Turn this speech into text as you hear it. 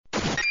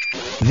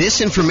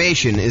This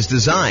information is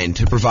designed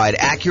to provide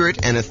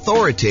accurate and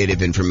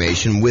authoritative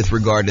information with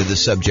regard to the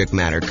subject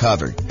matter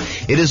covered.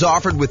 It is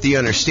offered with the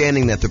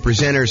understanding that the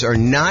presenters are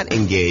not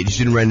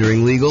engaged in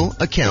rendering legal,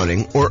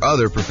 accounting, or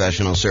other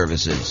professional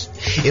services.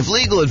 If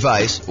legal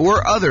advice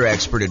or other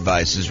expert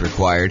advice is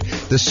required,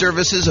 the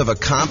services of a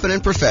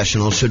competent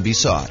professional should be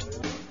sought.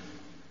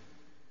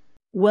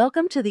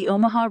 Welcome to the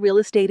Omaha Real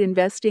Estate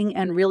Investing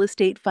and Real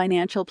Estate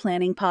Financial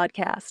Planning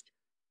Podcast.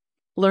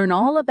 Learn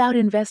all about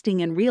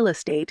investing in real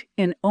estate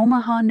in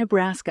Omaha,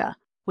 Nebraska,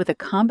 with a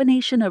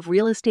combination of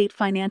real estate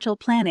financial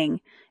planning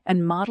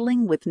and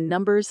modeling with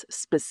numbers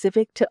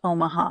specific to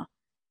Omaha.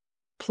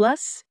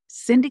 Plus,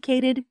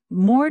 syndicated,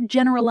 more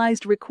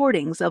generalized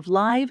recordings of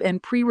live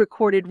and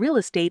pre-recorded real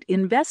estate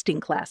investing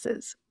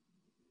classes.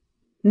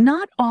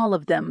 Not all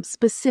of them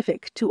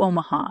specific to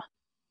Omaha.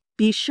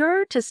 Be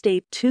sure to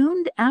stay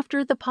tuned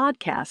after the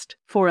podcast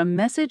for a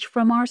message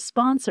from our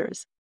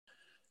sponsors.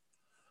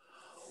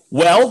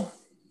 Well,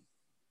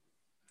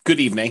 good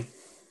evening.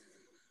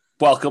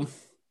 Welcome.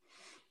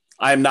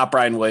 I am not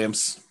Brian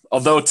Williams.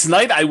 Although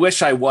tonight I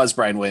wish I was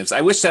Brian Williams.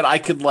 I wish that I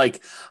could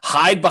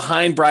hide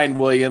behind Brian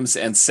Williams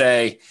and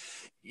say,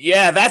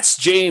 yeah, that's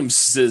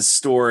James's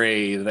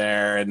story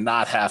there and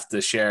not have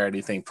to share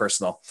anything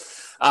personal.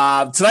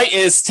 Tonight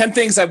is 10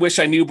 things I wish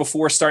I knew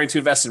before starting to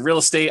invest in real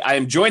estate. I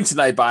am joined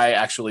tonight by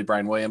actually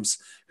Brian Williams,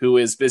 who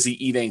is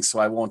busy eating, so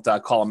I won't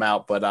call him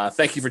out. But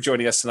thank you for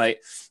joining us tonight,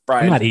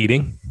 Brian. I'm not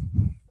eating.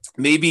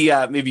 Maybe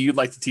you'd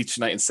like to teach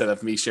tonight instead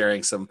of me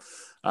sharing some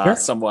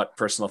somewhat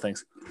personal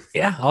things.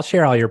 Yeah, I'll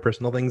share all your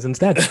personal things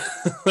instead.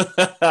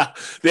 Yeah,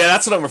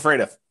 that's what I'm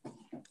afraid of.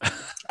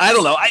 I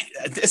don't know.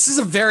 This is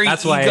a very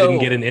That's why I didn't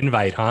get an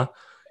invite, huh?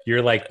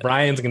 You're like,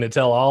 Brian's going to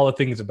tell all the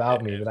things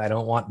about me that I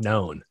don't want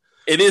known.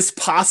 It is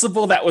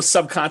possible that was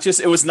subconscious.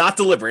 It was not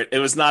deliberate. It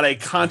was not a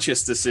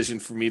conscious decision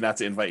for me not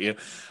to invite you.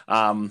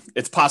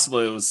 It's possible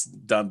it was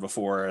done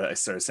before I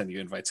started sending you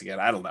invites again.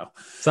 I don't know.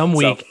 Some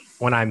week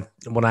when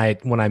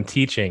I'm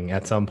teaching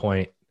at some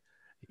point,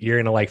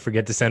 you're going to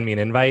forget to send me an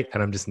invite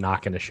and I'm just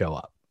not going to show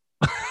up.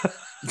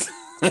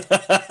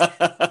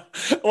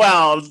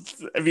 Well,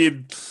 I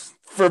mean,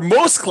 for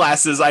most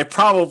classes, I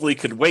probably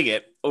could wing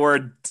it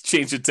or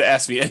change it to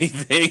ask me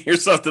anything or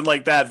something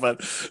like that. But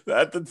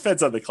that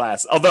depends on the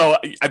class. Although,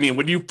 I mean,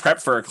 when you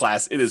prep for a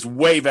class, it is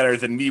way better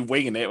than me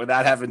winging it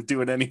without having to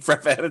do any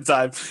prep ahead of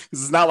time. Because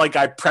it's not like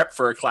I prep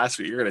for a class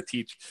that you're going to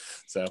teach.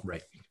 So,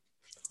 right.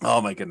 Oh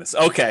my goodness.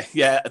 Okay.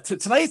 Yeah.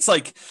 Tonight's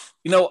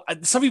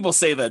some people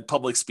say that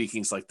public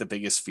speaking is the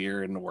biggest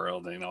fear in the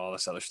world and all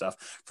this other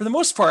stuff. For the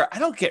most part, I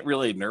don't get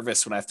really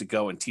nervous when I have to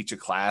go and teach a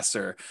class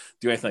or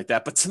do anything like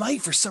that. But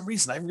tonight, for some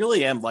reason, I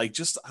really am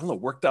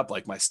worked up,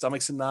 my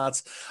stomach's in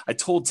knots. I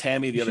told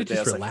Tammy the other day,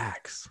 I was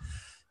relax.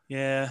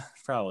 Yeah,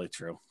 probably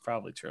true.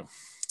 Probably true.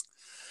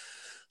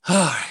 All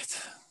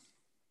right.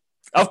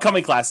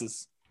 Upcoming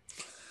classes.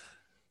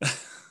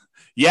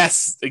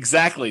 Yes,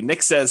 exactly.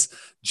 Nick says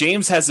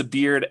James has a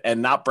beard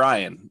and not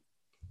Brian.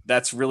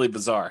 That's really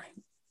bizarre.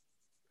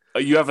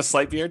 You have a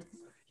slight beard?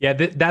 Yeah,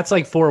 that's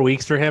 4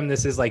 weeks for him.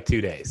 This is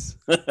 2 days.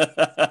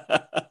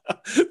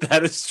 That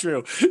is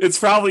true. It's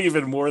probably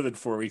even more than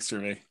 4 weeks for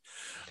me.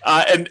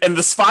 And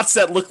the spots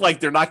that look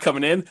like they're not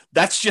coming in,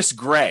 that's just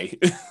gray.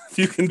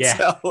 You can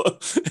tell.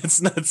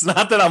 It's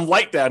not that I'm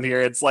light down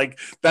here. It's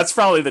that's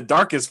probably the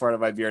darkest part of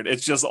my beard.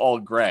 It's just all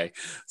gray.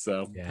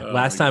 So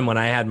last time when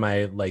I had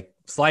my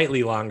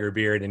slightly longer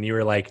beard and you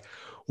were like,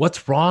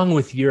 what's wrong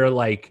with your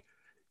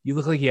you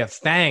look like you have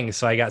fangs.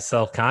 So I got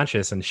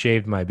self-conscious and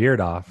shaved my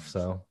beard off.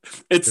 So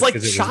it's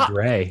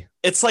gray.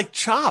 It's like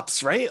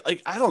chops, right?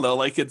 I don't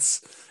know.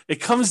 It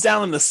comes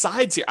down on the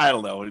sides here. I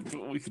don't know.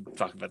 We could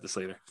talk about this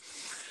later.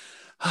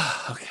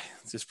 Okay.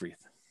 Just breathe.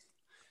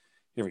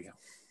 Here we go.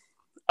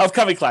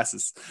 Upcoming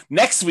classes.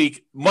 Next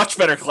week, much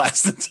better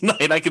class than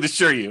tonight, I can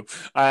assure you.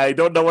 I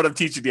don't know what I'm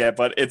teaching yet,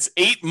 but it's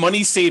 8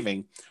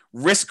 money-saving,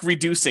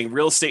 risk-reducing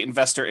real estate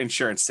investor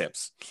insurance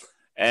tips.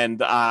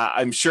 And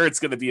I'm sure it's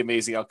going to be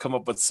amazing. I'll come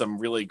up with some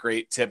really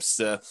great tips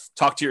to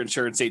talk to your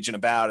insurance agent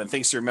about and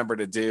things to remember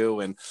to do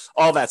and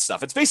all that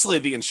stuff. It's basically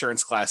the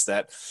insurance class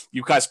that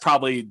you guys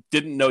probably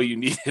didn't know you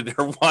needed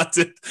or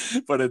wanted,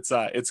 but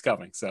it's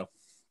coming. So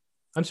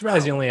I'm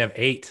surprised you only have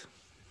 8.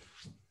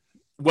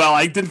 Well,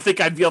 I didn't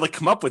think I'd be able to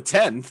come up with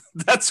 10.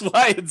 That's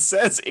why it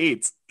says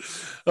 8.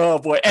 Oh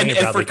boy. And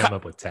probably come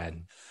up with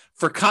 10.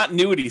 For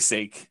continuity's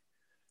sake,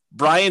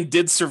 Brian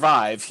did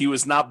survive. He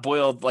was not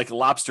boiled like a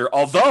lobster,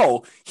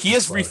 although he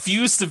has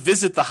refused to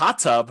visit the hot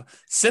tub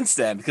since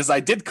then because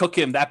I did cook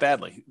him that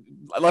badly.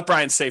 I let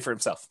Brian say for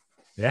himself.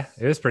 Yeah,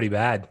 it was pretty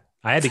bad.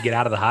 I had to get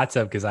out of the hot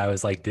tub because I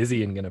was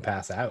dizzy and going to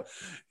pass out.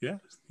 Yeah.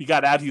 He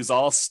got out. He was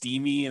all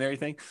steamy and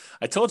everything.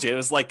 I told you, it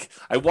was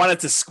I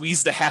wanted to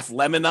squeeze the half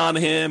lemon on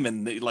him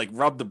and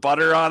rub the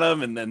butter on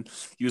him. And then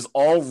he was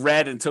all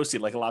red and toasty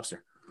like a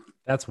lobster.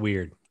 That's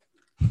weird.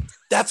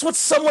 That's what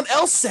someone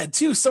else said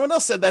too. Someone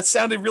else said that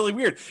sounded really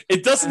weird.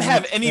 It doesn't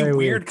have any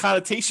weird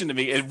connotation to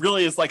me. It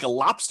really is like a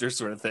lobster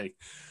sort of thing.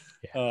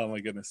 Yeah. Oh my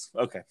goodness.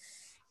 Okay.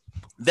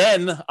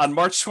 Then on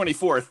March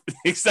 24th,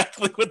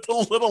 exactly with the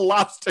little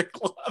lobster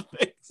claw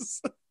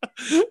things.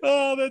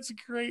 Oh, that's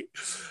great.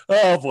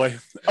 Oh boy.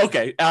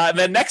 Okay. And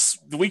then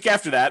the week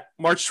after that,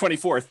 March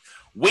 24th,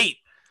 wait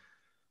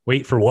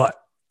for what?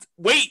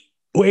 Wait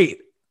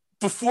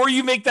before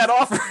you make that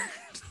offer.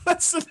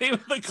 That's the name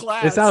of the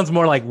class. It sounds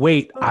more like,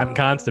 wait, I'm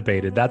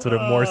constipated. That's what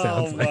it more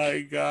sounds like. Oh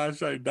my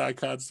gosh, I'm not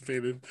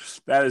constipated.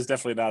 That is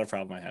definitely not a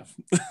problem I have.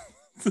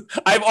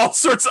 I have all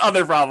sorts of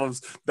other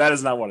problems. That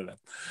is not one of them.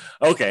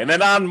 Okay, and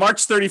then on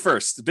March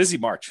 31st, busy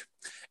March,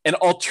 an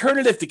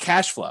alternative to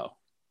cash flow,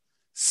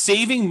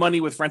 saving money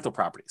with rental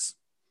properties.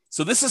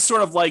 So this is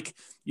sort of like,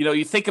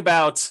 you think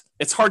about,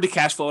 it's hard to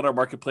cash flow in our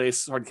marketplace.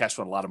 It's hard to cash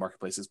flow in a lot of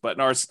marketplaces, but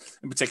in ours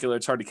in particular,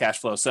 it's hard to cash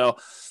flow. So,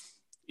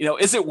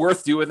 is it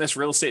worth doing this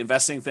real estate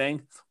investing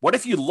thing? What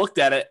if you looked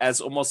at it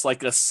as almost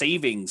like a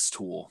savings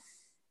tool?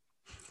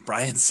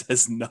 Brian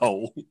says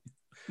no.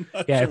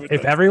 Yeah,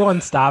 if everyone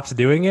stops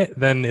doing it,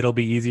 then it'll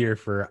be easier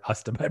for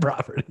us to buy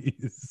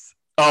properties.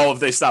 Oh, if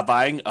they stop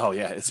buying? Oh,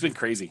 yeah. It's been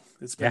crazy.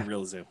 It's been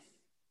real zoo.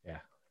 Yeah.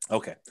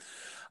 Okay.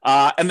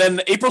 And then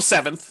April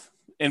 7th,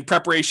 in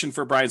preparation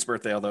for Brian's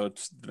birthday, although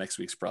the next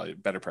week's probably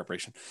better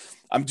preparation,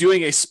 I'm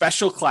doing a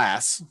special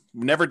class.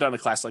 Never done a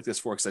class like this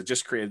before because I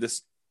just created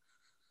this,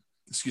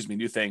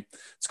 new thing.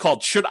 It's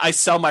called Should I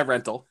Sell My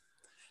Rental?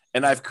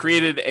 And I've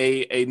created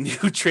a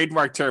new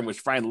trademark term,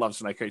 which Brian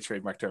loves when I create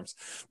trademark terms.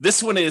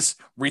 This one is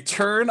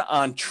return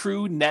on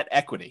true net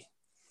equity.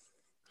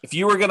 If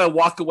you were going to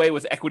walk away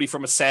with equity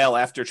from a sale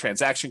after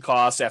transaction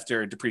costs,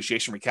 after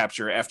depreciation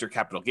recapture, after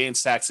capital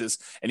gains taxes,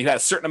 and you had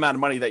a certain amount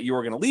of money that you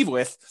were going to leave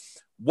with,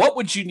 what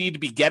would you need to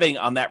be getting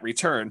on that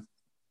return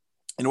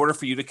in order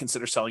for you to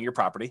consider selling your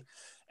property?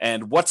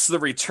 And what's the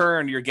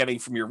return you're getting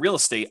from your real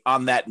estate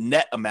on that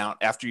net amount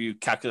after you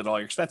calculate all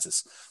your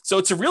expenses? So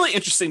it's a really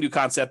interesting new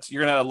concept.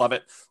 You're going to love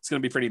it. It's going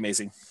to be pretty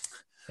amazing.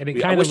 And it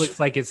kind of looks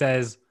like it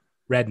says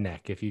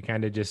redneck. If you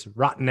kind of just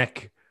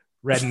redneck.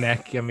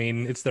 I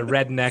mean, it's the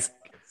redneck,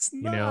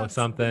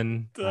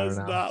 something. It does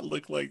not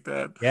look like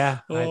that. Yeah.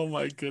 Oh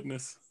my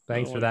goodness.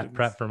 Thanks for that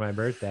prep for my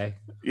birthday.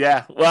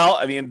 Yeah. Well,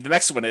 I mean, the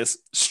next one is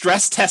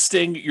stress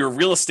testing your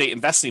real estate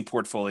investing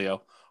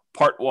portfolio,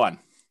 part 1.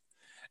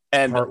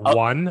 And part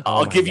 1,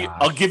 I'll give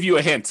you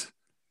a hint.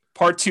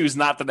 Part 2 is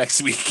not the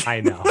next week.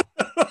 I know.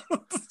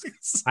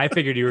 I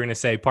figured you were going to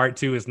say part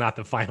 2 is not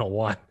the final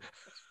one.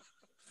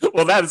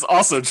 Well, that is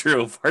also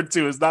true. Part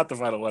 2 is not the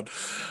final one.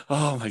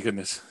 Oh my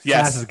goodness.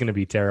 Yes. Class is going to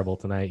be terrible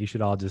tonight. You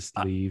should all just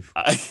leave.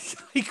 I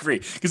agree.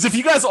 Because if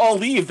you guys all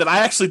leave, then I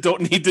actually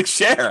don't need to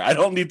share. I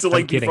don't need to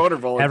be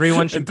vulnerable.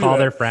 Everyone should call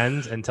their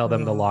friends and tell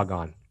them to log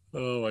on.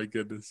 Oh my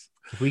goodness.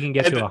 If we can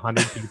get to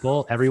 100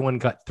 people, everyone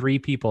got 3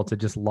 people to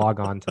just log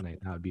on tonight.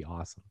 That would be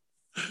awesome.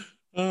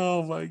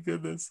 Oh my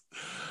goodness.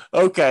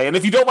 Okay. And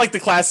if you don't like the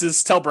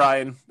classes, tell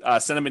Brian,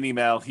 send him an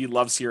email. He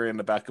loves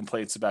hearing about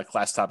complaints about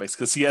class topics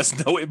because he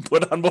has no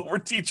input on what we're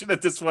teaching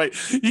at this point.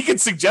 He can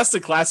suggest a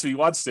class if he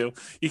wants to.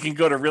 You can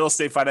go to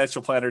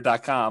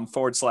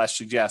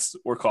realestatefinancialplanner.com/suggest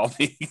or call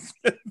me.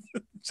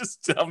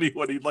 Just tell me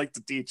what he'd like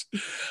to teach.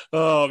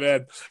 Oh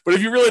man. But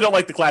if you really don't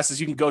like the classes,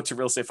 you can go to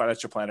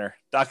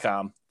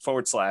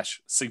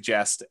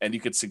realestatefinancialplanner.com/suggest and you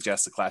could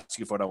suggest a class.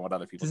 You can vote on what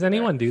other people Does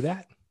anyone do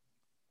that?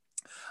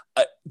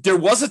 There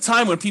was a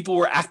time when people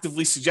were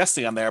actively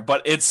suggesting on there,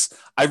 but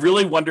I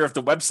really wonder if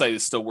the website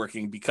is still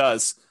working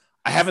because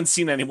I haven't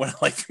seen anyone in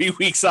like 3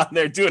 weeks on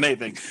there doing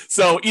anything.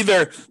 So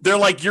either they're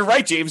like, you're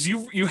right, James,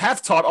 you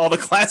have taught all the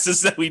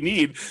classes that we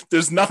need.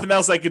 There's nothing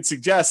else I could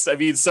suggest. I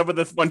mean, some of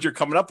the ones you're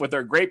coming up with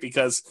are great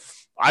because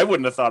I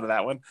wouldn't have thought of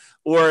that one.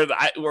 Or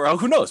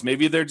who knows?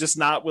 Maybe they're just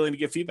not willing to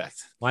give feedback.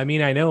 Well, I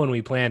mean, I know when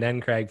we planned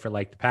NCRAG for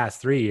like the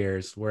past 3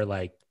 years, we're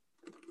like,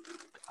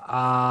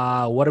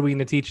 what are we going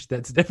to teach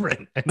that's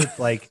different? And it's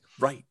like,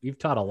 right, we've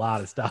taught a lot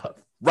of stuff.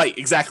 Right,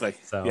 exactly.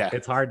 So yeah,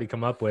 it's hard to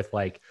come up with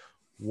like,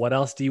 what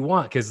else do you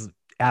want? Because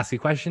ask a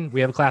question,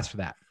 we have a class for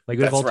that. Like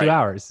we have all 2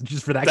 hours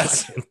just for that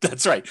question.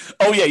 That's right.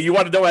 Oh yeah, you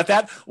want to know about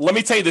that? Let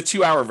me tell you the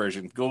 2-hour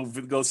version. Go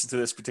listen to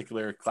this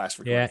particular class.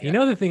 Yeah, you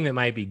know the thing that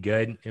might be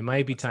good? It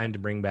might be time to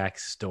bring back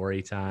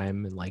story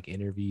time and like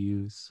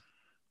interviews.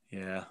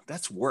 Yeah,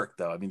 that's work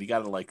though. I mean, you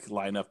got to like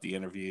line up the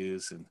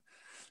interviews and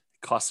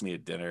it costs me a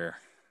dinner.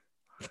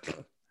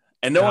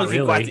 And no one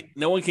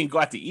can go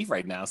out to eat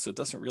right now, so it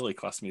doesn't really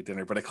cost me a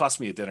dinner, but it costs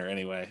me a dinner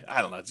anyway.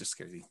 I don't know, it's just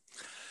crazy.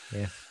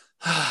 Yeah.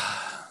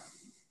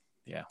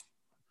 Yeah.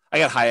 I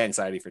got high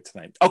anxiety for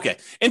tonight. Okay.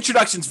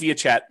 Introductions via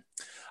chat.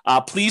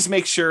 Please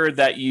make sure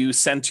that you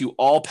send to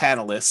all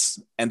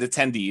panelists and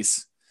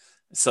attendees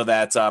so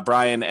that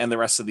Brian and the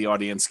rest of the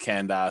audience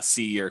can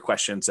see your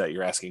questions that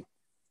you're asking.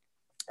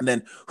 And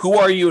then who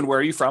are you and where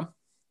are you from?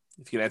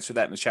 If you could answer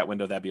that in the chat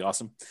window, that'd be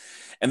awesome.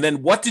 And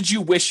then what did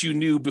you wish you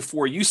knew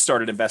before you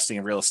started investing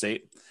in real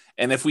estate?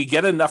 And if we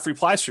get enough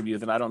replies from you,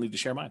 then I don't need to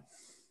share mine.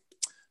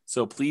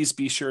 So please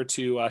be sure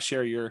to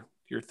share your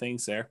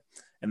things there.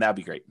 And that'd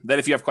be great. Then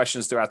if you have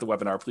questions throughout the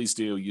webinar, please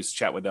do use the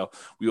chat window.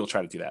 We will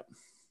try to do that.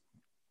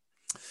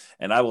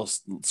 And I will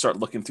start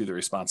looking through the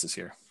responses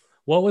here.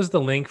 What was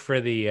the link for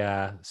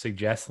the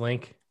suggest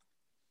link?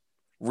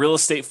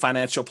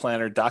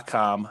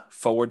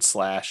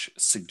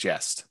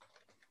 realestatefinancialplanner.com/suggest.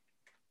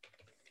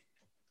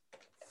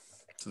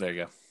 So there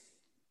you go.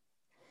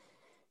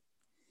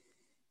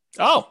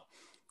 Oh,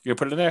 you're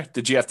going to put it in there?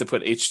 Did you have to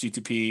put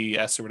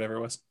HTTPS or whatever it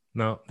was?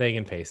 No, they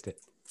can paste it.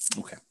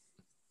 Okay.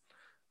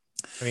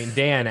 I mean,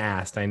 Dan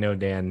asked. I know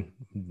Dan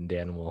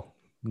will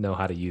know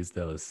how to use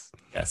those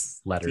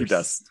letters. He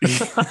does.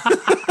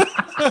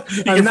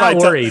 I'm not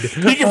worried.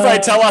 He can probably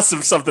tell us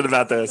something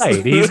about this.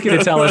 Right. He's going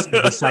to tell us if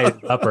the site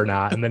is up or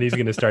not, and then he's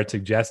going to start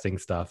suggesting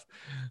stuff.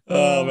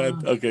 Oh,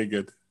 man. Okay,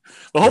 good.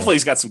 Well, hopefully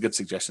he's got some good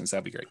suggestions.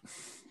 That'd be great.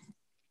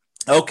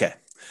 Okay.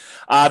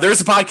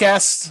 There's a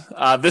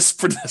podcast.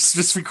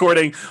 This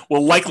recording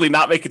will likely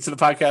not make it to the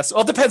podcast.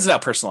 Well, it depends on how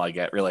personal I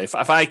get, really. If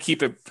I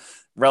keep it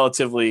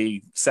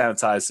relatively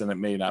sanitized, then it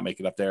may not make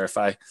it up there. If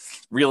I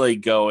really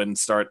go and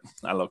start,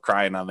 I don't know,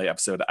 crying on the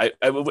episode,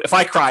 if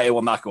I cry, it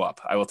will not go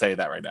up. I will tell you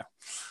that right now.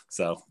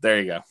 So there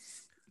you go.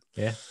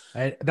 Yeah.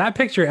 That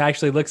picture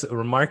actually looks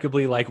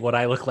remarkably like what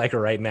I look like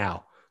right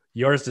now.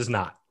 Yours does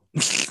not.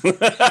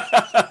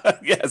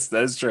 Yes,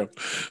 that is true.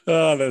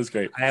 Oh, that was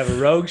great. I have a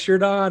Rogue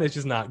shirt on. It's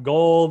just not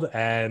gold.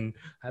 And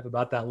I have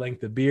about that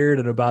length of beard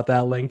and about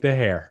that length of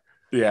hair.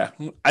 Yeah.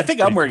 I think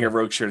I'm wearing a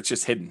Rogue shirt. It's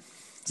just hidden.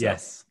 So.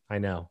 Yes, I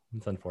know.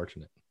 It's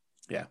unfortunate.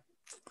 Yeah.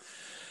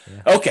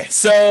 Okay.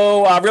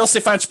 So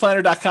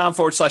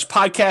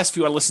realestatefinancialplanner.com/podcast if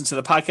you want to listen to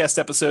the podcast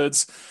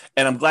episodes.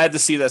 And I'm glad to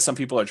see that some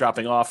people are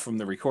dropping off from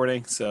the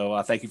recording. So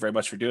thank you very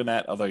much for doing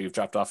that. Although you've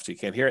dropped off so you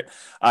can't hear it.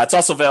 It's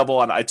also available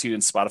on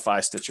iTunes,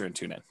 Spotify, Stitcher, and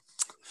TuneIn.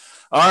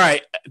 All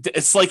right.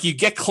 It's like you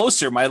get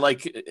closer. My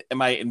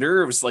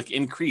nerves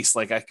increase.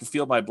 Like I can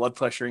feel my blood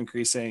pressure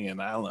increasing,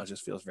 and I don't know, it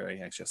just feels very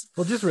anxious.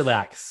 Well, just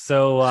relax.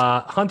 So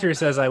Hunter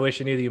says, I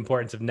wish I knew the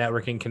importance of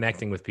networking,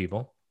 connecting with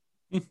people.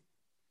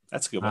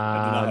 That's a good one.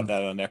 I did not have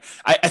that on there.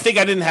 I think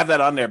I didn't have that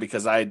on there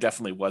because I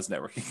definitely was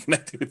networking,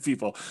 connecting with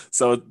people.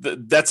 So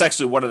that's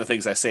actually one of the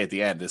things I say at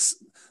the end is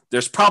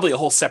there's probably a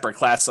whole separate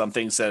class on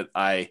things that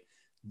I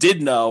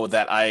did know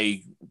that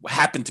I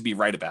happened to be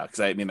right about. Because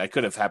I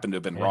could have happened to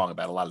have been wrong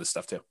about a lot of this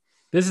stuff too.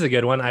 This is a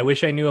good one. I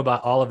wish I knew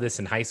about all of this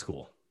in high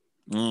school.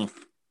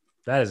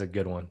 That is a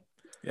good one.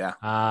 Yeah.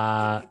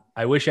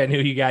 I wish I knew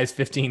you guys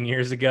 15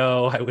 years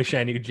ago. I wish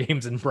I knew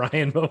James and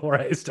Brian before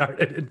I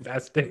started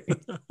investing.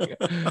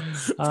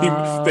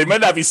 They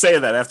might not be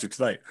saying that after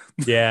tonight.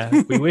 Yeah.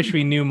 We wish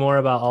we knew more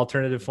about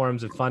alternative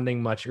forms of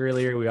funding much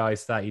earlier. We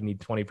always thought you need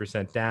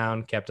 20%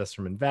 down, kept us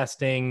from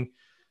investing.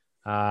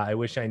 I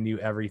wish I knew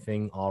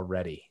everything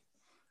already.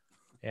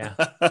 Yeah.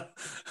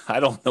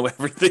 I don't know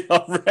everything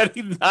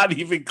already. Not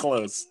even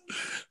close.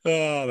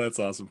 Oh, that's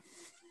awesome.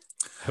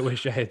 I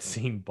wish I had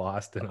seen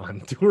Boston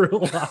on tour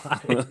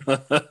live.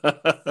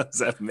 Is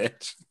that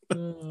Mitch?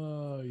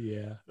 Oh,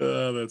 yeah.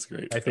 Oh, that's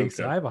great. I think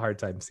so. I have a hard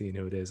time seeing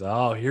who it is.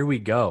 Oh, here we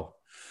go.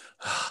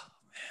 Oh,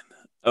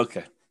 man.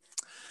 Okay.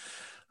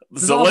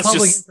 This is all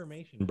public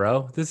information,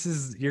 bro.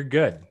 You're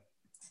good.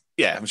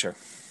 Yeah, I'm sure.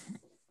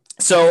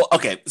 So,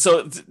 okay.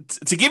 So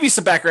to give you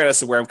some background as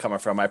to where I'm coming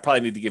from, I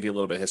probably need to give you a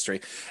little bit of history.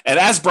 And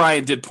as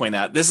Brian did point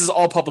out, this is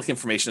all public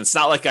information. It's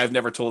not like I've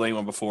never told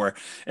anyone before.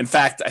 In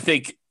fact, I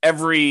think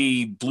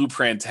every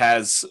blueprint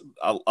has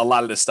a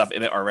lot of this stuff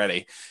in it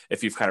already,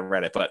 if you've kind of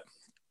read it. But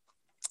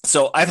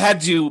so I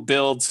opted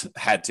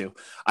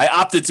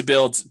to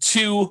build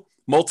 2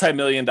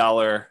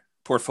 multi-million-dollar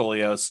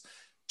portfolios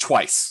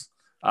twice.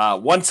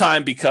 One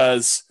time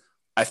because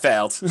I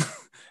failed.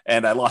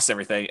 And I lost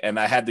everything, and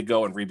I had to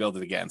go and rebuild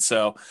it again.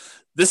 So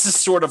this is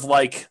sort of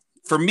like,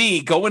 for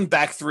me, going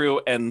back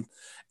through and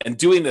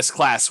doing this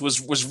class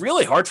was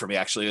really hard for me,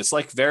 actually. It's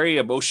like very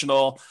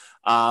emotional.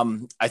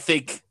 I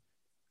think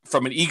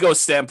from an ego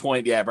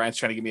standpoint, yeah, Brian's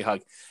trying to give me a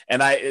hug.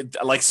 And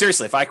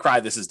seriously, if I cry,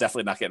 this is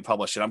definitely not getting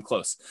published, and I'm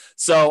close.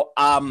 So,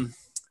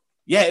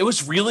 yeah, it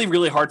was really,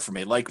 really hard for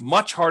me, like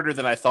much harder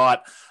than I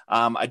thought.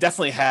 I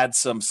definitely had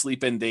some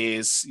sleep-in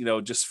days,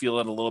 just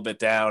feeling a little bit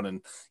down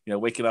and,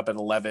 waking up at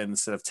 11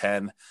 instead of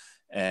 10.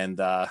 And,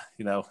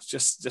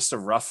 just a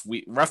rough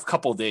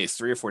couple of days,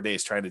 3 or 4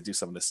 days trying to do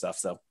some of this stuff.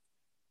 So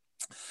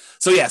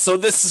yeah, so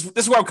this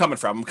is where I'm coming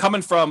from. I'm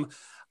coming from,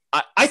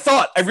 I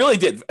thought, I really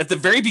did at the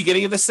very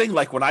beginning of this thing,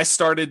 like when I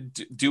started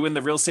doing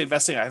the real estate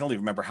investing, I don't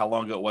even remember how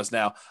long ago it was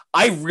now.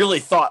 I really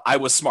thought I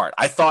was smart.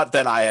 I thought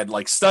that I had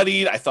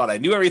studied. I thought I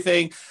knew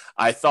everything.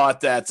 I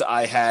thought that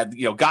I had,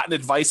 gotten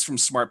advice from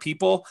smart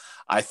people.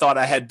 I thought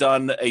I had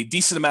done a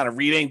decent amount of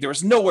reading. There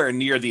was nowhere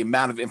near the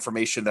amount of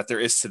information that there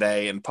is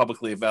today and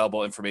publicly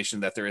available information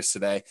that there is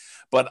today.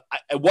 But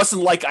it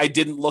wasn't like I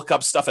didn't look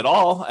up stuff at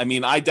all. I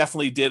mean, I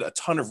definitely did a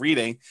ton of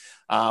reading.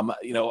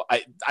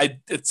 I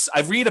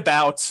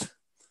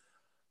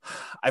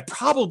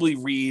probably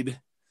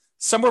read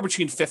somewhere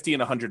between 50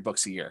 and 100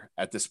 books a year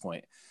at this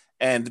point.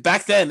 And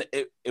back then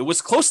it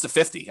was close to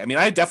 50. I mean,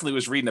 I definitely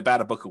was reading about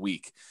a book a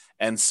week.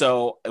 And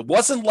so it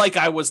wasn't like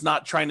I was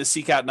not trying to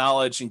seek out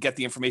knowledge and get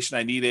the information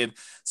I needed.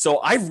 So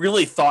I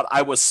really thought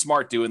I was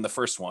smart doing the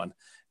first one.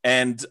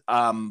 And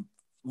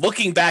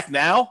looking back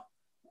now,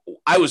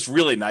 I was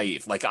really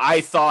naive. Like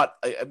I thought,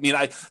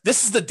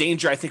 this is the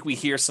danger I think we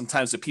hear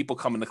sometimes that people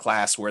come into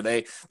class where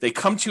they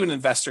come to an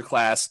investor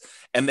class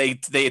and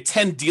they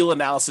attend deal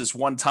analysis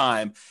one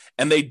time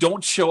and they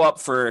don't show up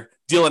for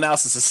deal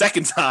analysis a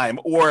second time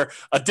or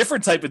a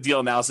different type of deal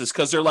analysis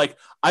because they're like,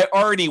 I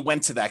already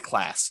went to that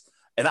class.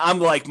 And I'm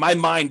like, my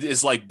mind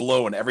is like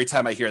blown every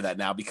time I hear that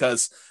now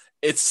because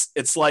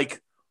it's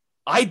like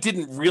I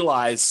didn't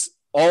realize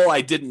all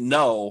I didn't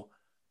know.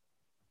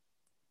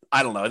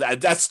 I don't know.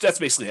 That's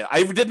basically it.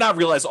 I did not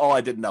realize all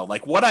I didn't know.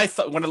 Like what I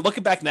thought when I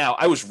look back now,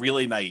 I was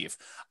really naive.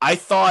 I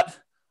thought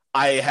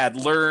I had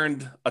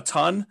learned a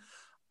ton.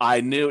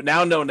 I know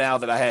now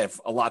that I have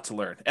a lot to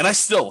learn, and I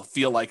still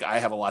feel like I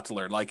have a lot to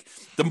learn. Like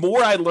the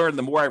more I learn,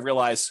 the more I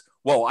realize,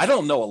 whoa, I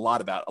don't know a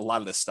lot about a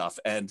lot of this stuff,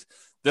 and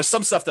there's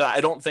some stuff that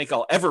I don't think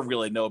I'll ever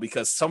really know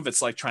because some of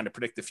it's like trying to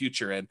predict the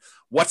future and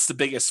what's the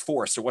biggest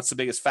force or what's the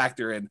biggest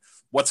factor and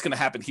what's going to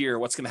happen here,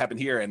 what's going to happen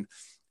here, and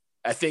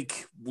I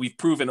think we've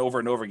proven over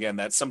and over again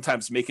that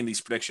sometimes making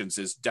these predictions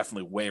is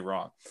definitely way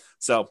wrong.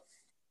 So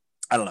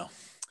I don't know.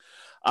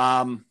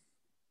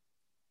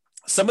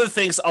 Some of the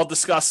things I'll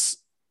discuss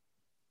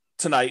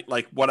tonight,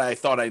 like what I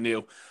thought I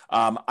knew.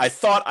 I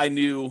thought I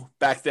knew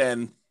back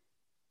then.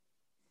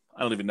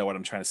 I don't even know what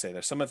I'm trying to say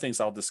there. Some of the things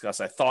I'll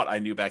discuss, I thought I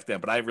knew back then,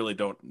 but I really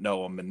don't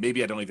know them. And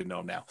maybe I don't even know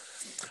them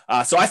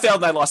now. So I failed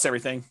and I lost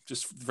everything.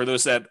 Just for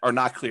those that are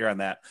not clear on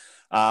that.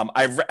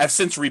 I've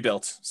since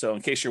rebuilt. So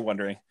in case you're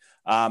wondering,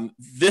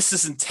 this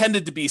is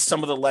intended to be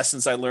some of the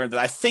lessons I learned that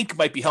I think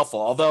might be helpful,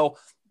 although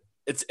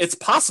it's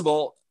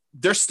possible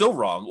they're still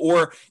wrong,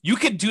 or you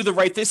could do the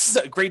right. This is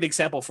a great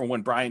example from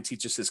when Brian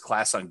teaches his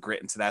class on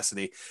grit and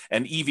tenacity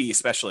and EV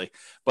especially.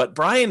 But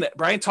Brian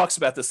talks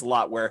about this a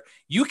lot where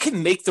you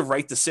can make the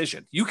right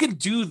decision. You can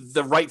do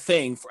the right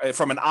thing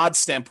from an odds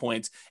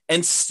standpoint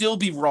and still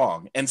be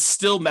wrong and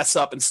still mess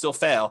up and still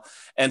fail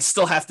and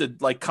still have to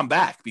like come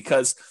back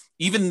because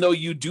even though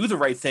you do the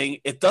right thing,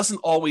 it doesn't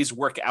always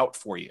work out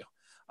for you.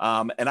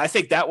 And I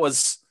think that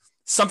was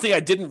something I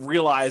didn't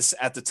realize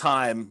at the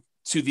time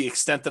to the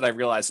extent that I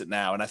realize it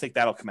now. And I think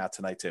that'll come out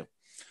tonight too.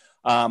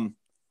 I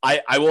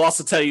will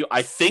also tell you,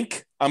 I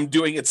think I'm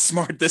doing it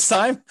smart this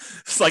time.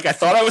 It's like I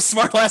thought I was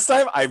smart last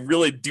time. I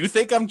really do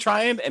think I'm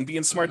trying and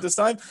being smart this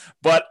time,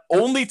 but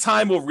only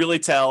time will really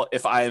tell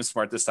if I am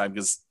smart this time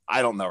because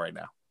I don't know right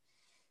now.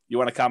 You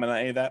want to comment on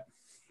any of that?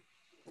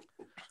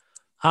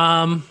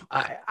 I'm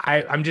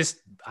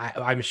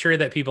sure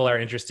that people are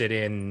interested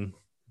in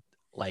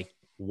like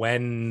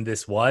when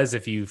this was,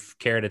 if you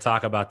care to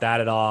talk about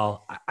that at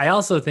all. I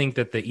also think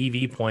that the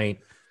EV point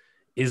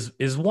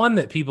is one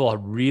that people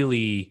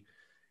really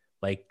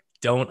like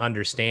don't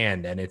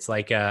understand. And it's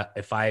like,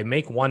 if I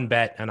make one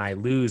bet and I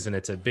lose and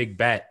it's a big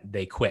bet,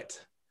 they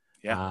quit.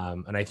 Yeah.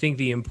 And I think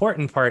the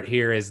important part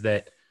here is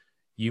that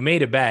you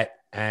made a bet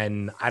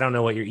and I don't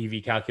know what your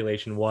EV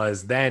calculation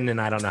was then.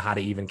 And I don't know how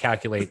to even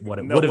calculate what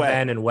it would have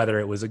been and whether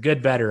it was a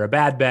good bet or a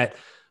bad bet,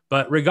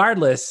 but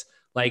regardless,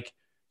 like,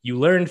 you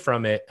learned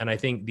from it. And I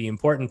think the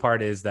important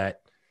part is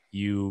that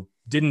you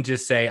didn't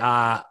just say,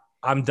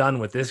 I'm done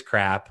with this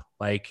crap.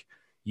 Like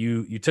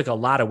you took a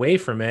lot away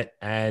from it.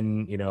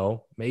 And, you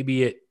know,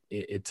 maybe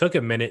it took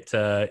a minute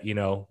to, you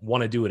know,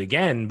 want to do it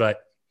again,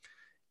 but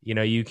you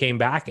know, you came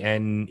back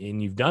and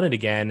you've done it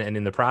again. And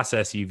in the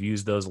process, you've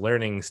used those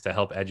learnings to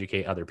help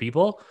educate other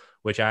people,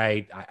 which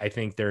I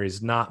think there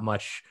is not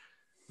much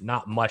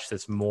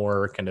that's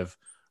more kind of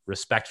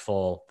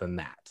respectful than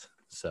that.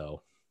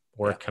 So,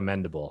 or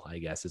commendable, I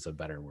guess is a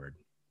better word.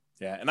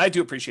 Yeah. And I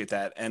do appreciate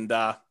that. And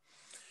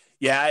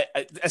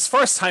as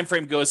far as time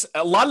frame goes,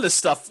 a lot of this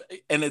stuff,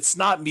 and it's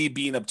not me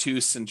being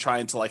obtuse and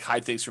trying to like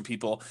hide things from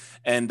people.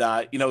 And,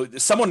 you know,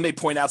 someone may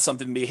point out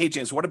something to me, hey,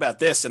 James, what about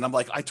this? And I'm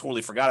like, I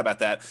totally forgot about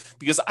that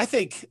because I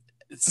think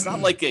it's not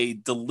like a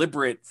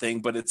deliberate thing,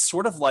 but it's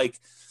sort of like,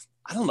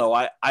 I don't know,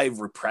 I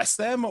repress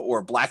them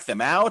or black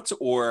them out,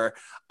 or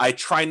I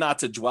try not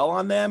to dwell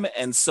on them.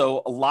 And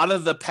so a lot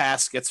of the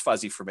past gets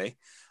fuzzy for me.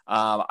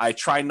 I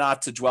try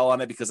not to dwell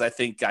on it because I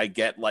think I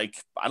get like,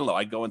 I don't know,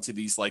 I go into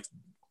these like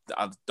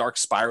dark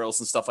spirals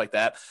and stuff like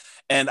that.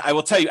 And I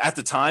will tell you at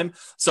the time.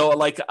 So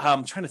like,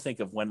 I'm trying to think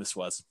of when this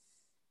was.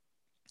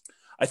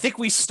 I think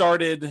we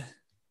started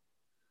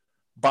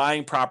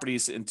buying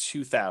properties in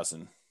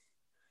 2000.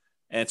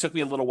 And it took me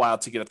a little while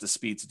to get up to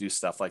speed to do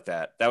stuff like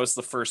that. That was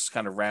the first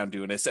kind of round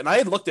doing this. And I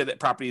had looked at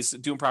properties,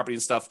 doing property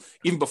and stuff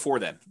even before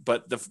then,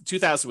 but the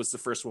 2000 was the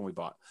first one we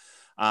bought.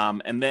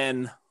 And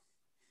then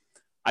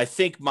I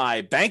think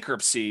my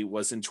bankruptcy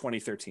was in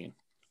 2013.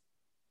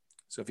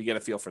 So if you get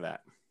a feel for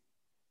that.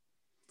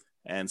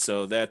 And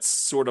so that's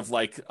sort of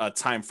like a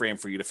time frame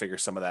for you to figure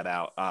some of that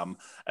out.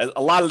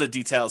 A lot of the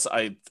details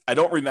I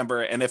don't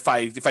remember. And if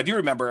I do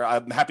remember,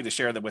 I'm happy to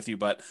share them with you.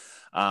 But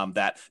and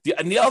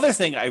the other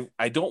thing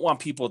I don't want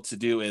people to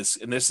do is,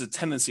 and there's a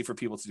tendency for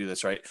people to do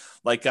this, right?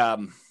 Like, I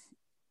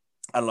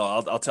don't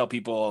know, I'll tell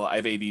people I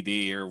have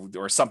ADD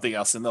or something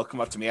else, and they'll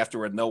come up to me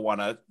afterward and they'll want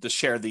to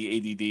share the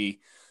ADD,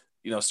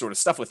 you know, sort of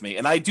stuff with me.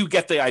 And I do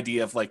get the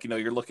idea of like, you know,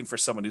 you're looking for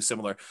someone who's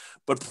similar,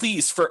 but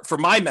please, for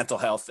my mental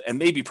health and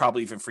maybe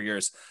probably even for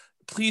yours,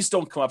 please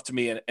don't come up to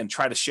me and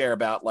try to share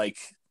about like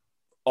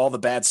all the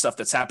bad stuff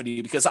that's happened to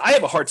you, because I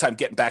have a hard time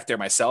getting back there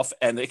myself,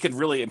 and it can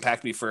really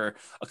impact me for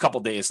a couple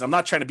of days. And I'm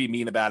not trying to be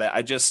mean about it.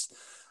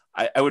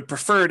 I would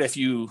prefer it if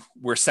you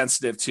were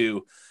sensitive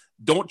to,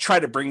 don't try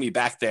to bring me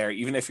back there,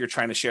 even if you're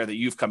trying to share that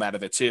you've come out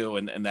of it too,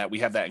 and that we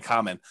have that in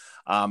common,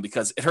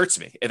 because it hurts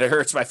me. It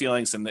hurts my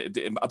feelings, and it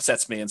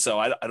upsets me. And so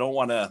I don't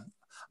want to,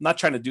 I'm not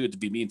trying to do it to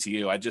be mean to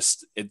you.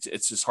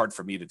 It's just hard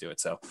for me to do it.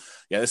 So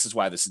yeah, this is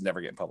why this is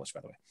never getting published,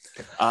 by the way.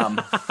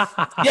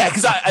 Yeah.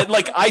 Cause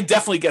I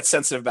definitely get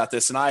sensitive about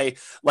this. And I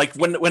like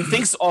when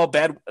things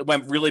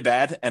went really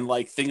bad and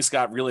like things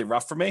got really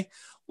rough for me,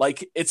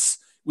 like it's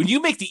when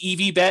you make the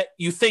EV bet,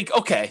 you think,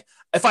 okay,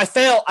 if I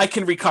fail, I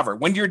can recover.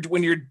 When you're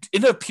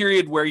in a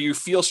period where you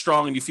feel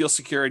strong and you feel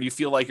secure and you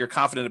feel like you're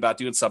confident about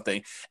doing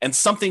something, and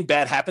something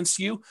bad happens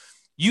to you,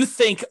 you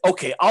think,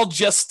 okay, I'll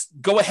just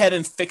go ahead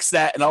and fix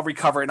that and I'll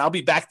recover and I'll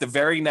be back the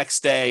very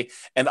next day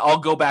and I'll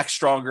go back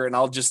stronger and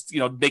I'll just,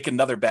 make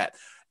another bet.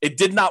 It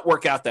did not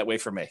work out that way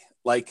for me.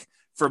 Like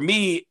for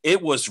me,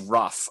 it was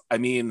rough. I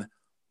mean,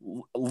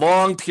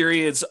 long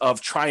periods of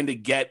trying to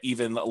get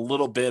even a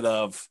little bit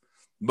of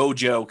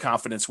mojo,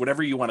 confidence,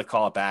 whatever you want to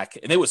call it back.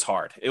 And it was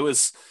hard. It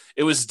was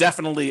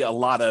definitely a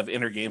lot of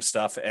inner game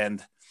stuff.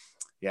 And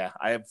yeah,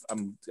 I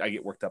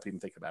get worked up even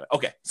thinking about it.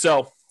 Okay.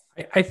 So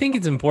I think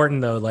it's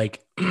important though,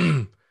 like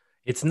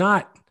it's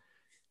not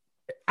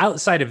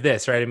outside of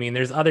this, right? I mean,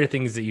 there's other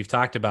things that you've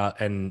talked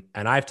about and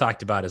I've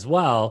talked about as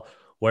well,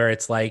 where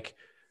it's like,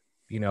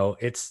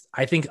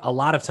 I think a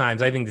lot of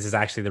times, I think this is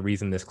actually the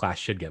reason this class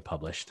should get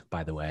published,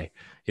 by the way,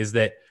 is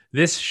that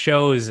this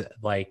shows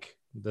like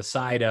the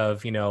side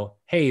of,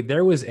 hey,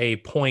 there was a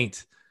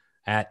point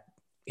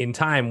in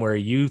time where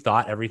you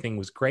thought everything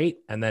was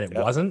great and then it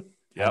wasn't.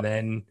 Yep. And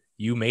then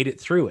you made it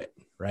through it,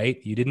 right?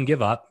 You didn't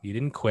give up. You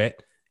didn't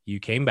quit. You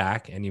came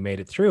back and you made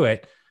it through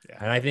it. Yeah.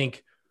 And I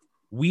think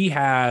we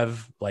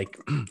have like,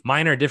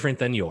 mine are different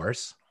than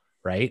yours,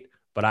 right?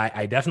 But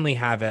I definitely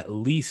have at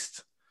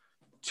least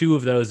 2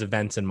 of those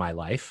events in my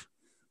life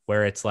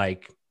where it's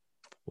like,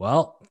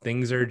 well,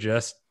 things are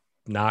just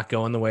not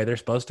going the way they're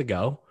supposed to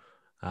go.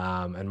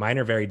 And mine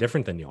are very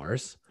different than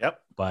yours.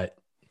 Yep. But,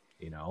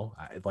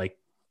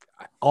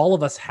 all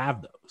of us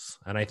have those.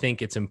 And I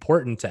think it's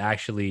important to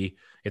actually,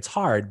 it's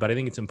hard, but I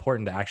think it's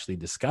important to actually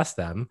discuss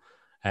them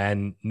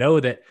and know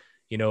that,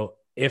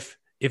 if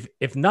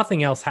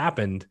nothing else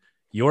happened,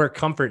 your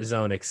comfort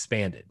zone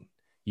expanded.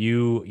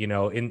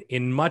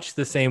 In much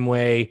the same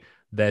way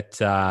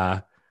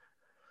that,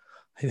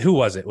 who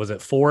was it? Was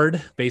it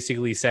Ford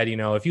basically said,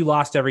 if you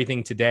lost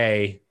everything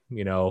today,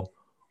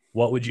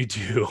 what would you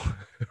do?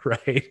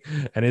 Right.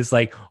 And it's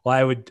like,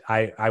 well,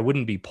 I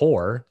wouldn't be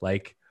poor.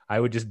 Like I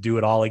would just do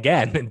it all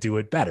again and do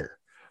it better.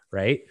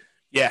 Right.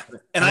 Yeah.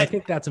 And I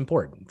think that's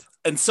important.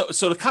 And so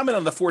to comment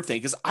on the Ford thing,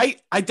 because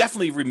I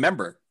definitely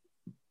remember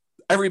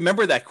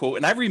that quote,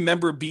 and I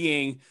remember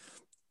being,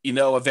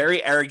 a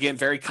very arrogant,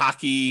 very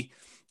cocky,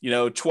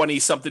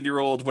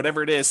 20-something-year-old,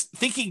 whatever it is,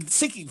 thinking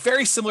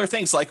very similar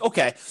things like,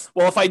 okay,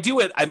 well, if I do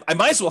it, I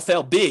might as well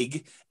fail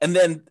big and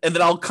then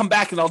I'll come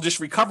back and I'll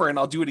just recover and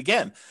I'll do it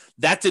again.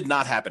 That did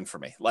not happen for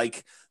me.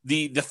 Like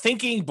the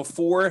thinking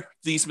before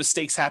these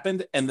mistakes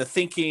happened and the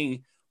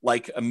thinking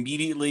like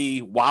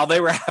immediately while they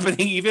were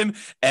happening even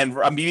and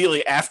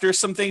immediately after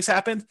some things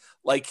happened,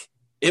 like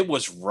it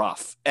was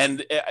rough.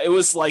 And it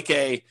was like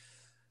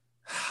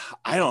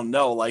I don't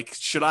know, like,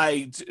 should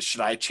I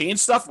change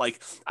stuff?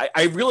 Like,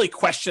 I really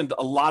questioned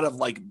a lot of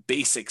like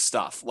basic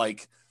stuff,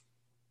 like,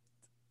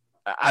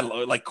 I don't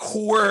know, like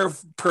core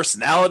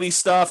personality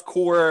stuff,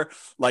 core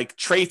like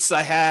traits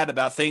I had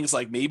about things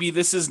like maybe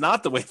this is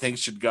not the way things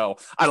should go.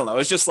 I don't know.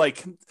 It's just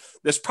like,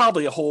 there's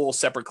probably a whole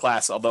separate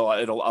class, although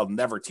I'll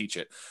never teach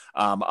it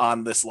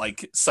on this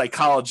like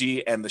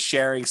psychology and the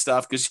sharing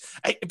stuff. Cause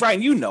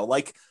Brian,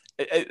 like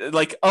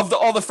of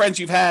all the friends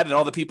you've had and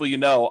all the people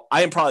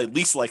I am probably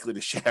least likely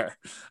to share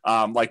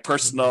like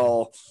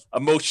personal,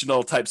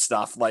 emotional type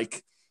stuff.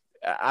 Like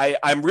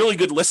I'm really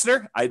good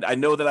listener. I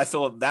know that I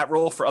fill that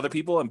role for other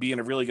people and being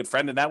a really good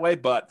friend in that way.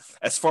 But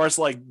as far as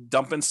like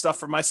dumping stuff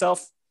for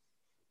myself,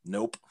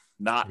 nope,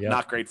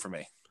 not great for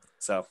me.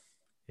 So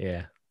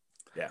yeah.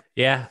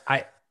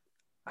 I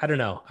don't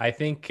know. I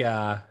think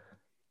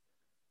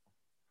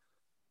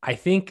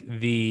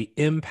the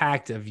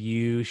impact of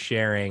you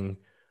sharing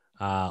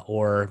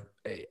or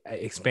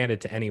expand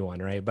it to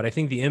anyone, right? But I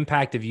think the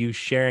impact of you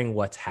sharing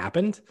what's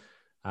happened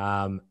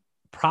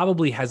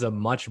probably has a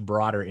much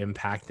broader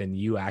impact than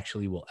you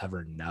actually will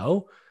ever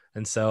know.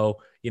 And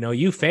so,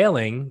 you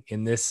failing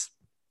in this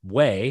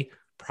way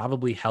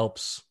probably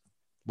helps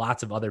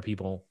lots of other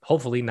people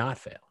hopefully not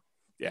fail.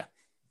 Yeah.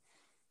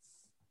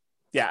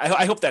 Yeah,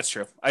 I hope that's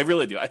true. I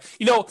really do.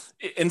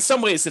 In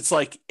some ways, it's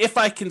like if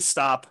I can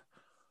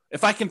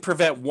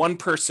prevent one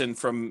person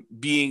from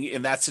being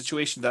in that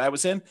situation that I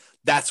was in,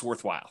 that's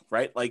worthwhile,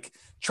 right? Like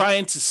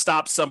trying to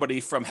stop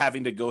somebody from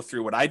having to go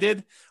through what I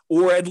did,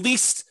 or at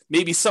least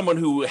maybe someone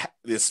who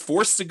is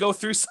forced to go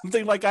through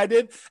something like I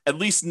did, at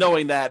least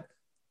knowing that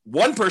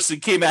one person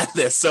came at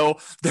this, so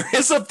there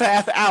is a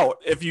path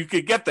out if you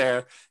could get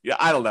there. Yeah,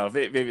 I don't know.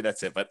 Maybe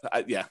that's it, but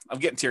yeah, I'm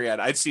getting teary-eyed.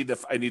 I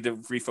need to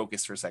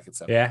refocus for a second.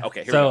 So yeah,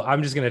 okay. So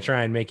I'm just gonna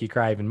try and make you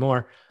cry even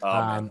more.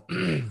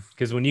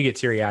 Because when you get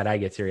teary-eyed, I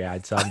get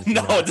teary-eyed. So I'm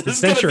just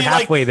since you're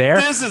halfway there,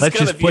 let's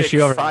just push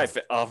you over.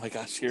 Oh my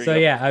gosh. Here we go.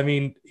 Yeah, I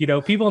mean,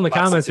 people in the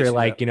comments are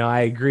like,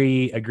 I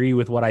agree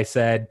with what I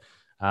said.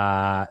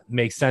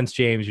 Makes sense,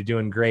 James. You're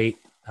doing great.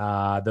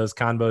 Those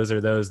convos are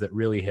those that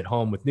really hit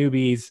home with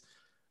newbies.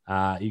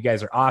 You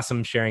guys are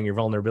awesome. Sharing your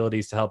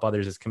vulnerabilities to help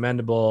others is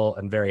commendable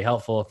and very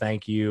helpful.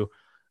 Thank you.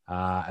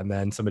 And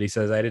then somebody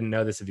says, I didn't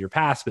know this of your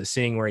past, but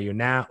seeing where you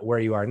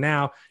are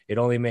now, it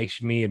only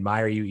makes me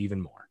admire you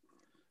even more.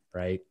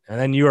 Right. And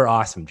then you are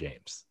awesome,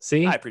 James.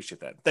 See, I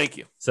appreciate that. Thank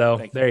you.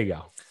 So there you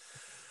go.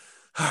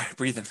 All right.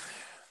 Breathing.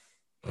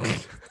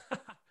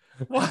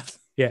 What?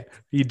 Yeah.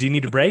 Do you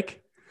need a break?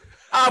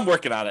 I'm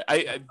working on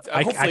it.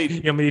 Hopefully,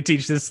 you want me to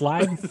teach this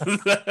slide?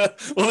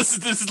 Well, this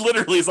is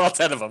literally is all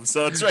 10 of them,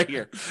 so it's right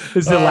here. This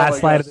is the last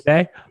slide of the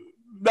day.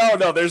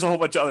 No, there's a whole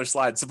bunch of other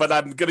slides, but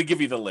I'm going to give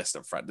you the list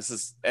up front. This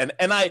is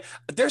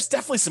there's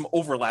definitely some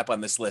overlap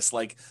on this list.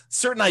 Like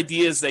certain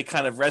ideas, they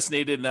kind of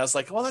resonated, and I was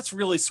like, well, that's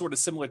really sort of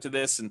similar to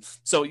this, and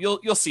so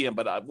you'll see them.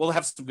 But we'll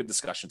have some good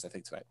discussions, I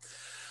think, tonight.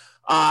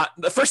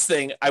 The first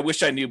thing I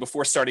wish I knew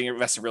before starting to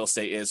invest in real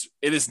estate is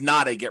it is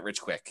not a get rich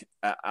quick,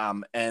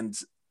 and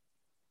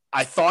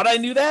I thought I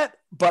knew that,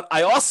 but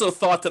I also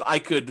thought that I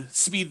could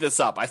speed this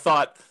up. I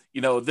thought,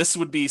 this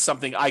would be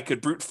something I could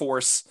brute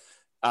force,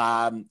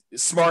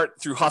 smart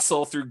through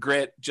hustle, through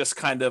grit, just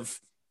kind of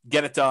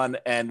get it done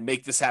and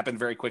make this happen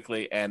very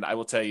quickly. And I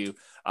will tell you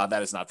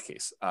that is not the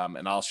case.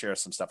 And I'll share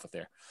some stuff with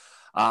there.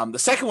 The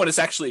second one is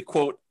actually a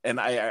quote, and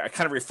I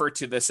kind of refer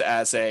to this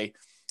as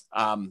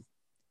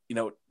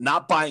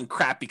not buying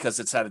crap because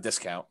it's at a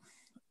discount.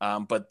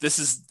 But this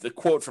is the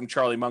quote from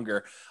Charlie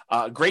Munger.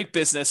 Great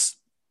business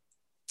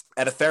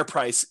at a fair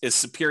price is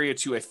superior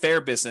to a fair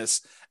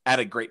business at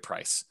a great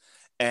price.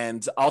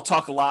 And I'll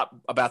talk a lot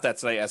about that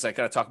today as I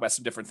kind of talk about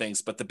some different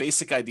things. But the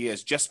basic idea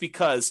is just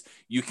because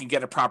you can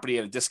get a property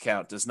at a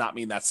discount does not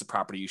mean that's the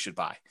property you should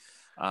buy.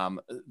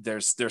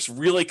 There's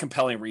really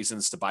compelling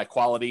reasons to buy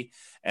quality.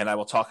 And I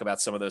will talk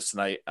about some of those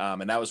tonight.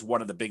 And that was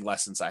one of the big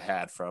lessons I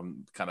had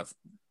from kind of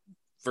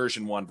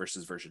version 1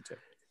 versus version 2.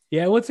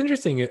 Yeah. What's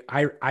interesting,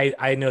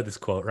 I know this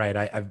quote, right?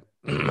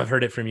 I've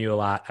heard it from you a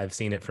lot. I've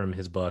seen it from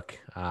his book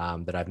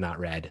that I've not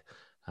read.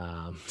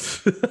 But,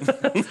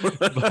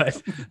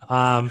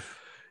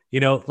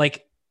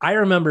 I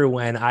remember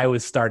when I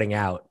was starting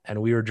out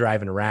and we were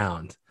driving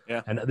around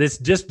and this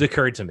just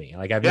occurred to me.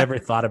 Like I've never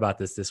thought about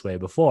this way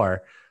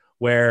before,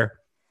 where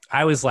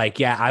I was like,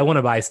 yeah, I want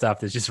to buy stuff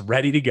that's just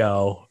ready to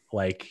go.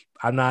 Like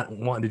I'm not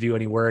wanting to do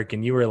any work.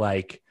 And you were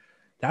like,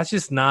 that's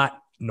just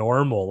not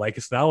normal. Like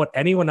it's not what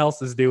anyone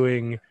else is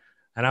doing.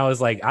 And I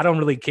was like, I don't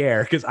really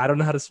care because I don't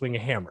know how to swing a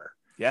hammer.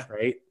 Yeah.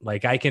 Right.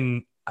 Like I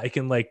can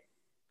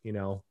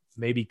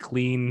maybe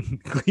clean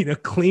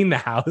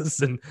the house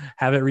and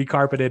have it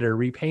recarpeted or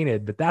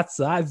repainted, but that's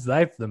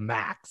the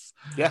max.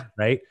 Yeah.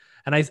 Right.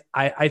 And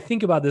I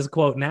think about this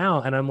quote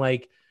now and I'm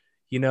like,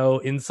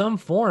 in some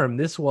form,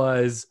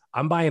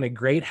 I'm buying a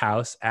great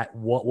house at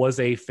what was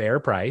a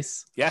fair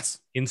price. Yes.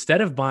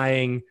 Instead of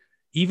buying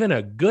even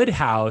a good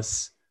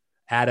house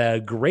at a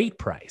great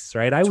price.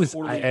 Right.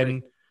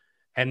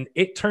 And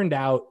it turned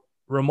out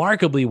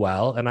remarkably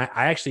well. And I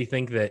actually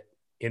think that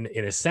in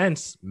a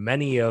sense,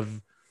 many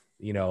of,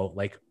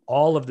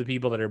 all of the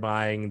people that are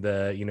buying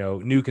the,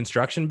 new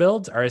construction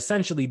builds are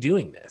essentially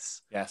doing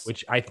this. Yes.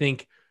 Which I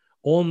think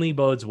only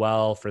bodes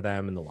well for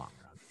them in the long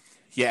run.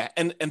 Yeah.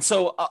 And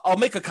so I'll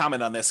make a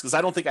comment on this because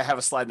I don't think I have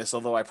a slide in this,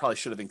 although I probably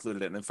should have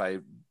included it. And if I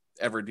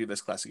ever do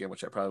this class again,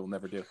 which I probably will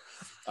never do.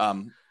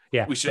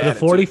 We should the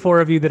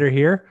 44 of you that are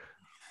here.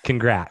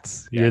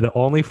 Congrats. Yeah. You're the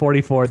only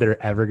 44 that are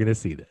ever going to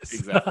see this.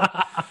 Exactly.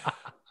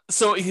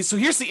 So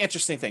here's the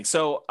interesting thing.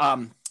 So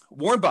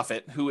Warren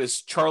Buffett, who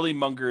is Charlie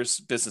Munger's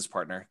business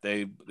partner,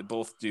 they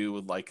both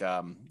do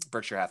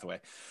Berkshire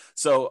Hathaway.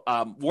 So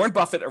Warren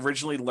Buffett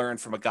originally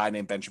learned from a guy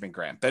named Benjamin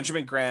Graham.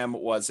 Benjamin Graham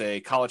was a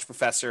college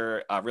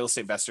professor, a real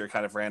estate investor,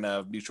 kind of ran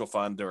a mutual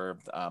fund or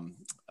a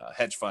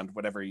hedge fund,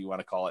 whatever you want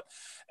to call it.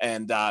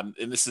 And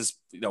this is,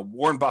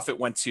 Warren Buffett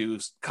went to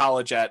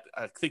college at,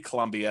 I think,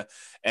 Columbia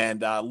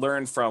and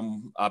learned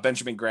from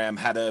Benjamin Graham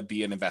how to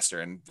be an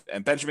investor.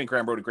 And Benjamin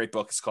Graham wrote a great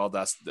book. It's called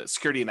The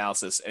Security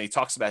Analysis. And he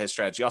talks about his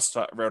strategy. He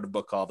also wrote a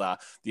book called The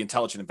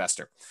Intelligent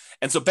Investor.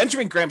 And so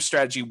Benjamin Graham's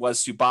strategy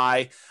was to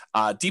buy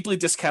deeply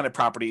discounted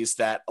properties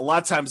that a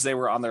lot of times they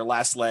were on their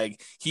last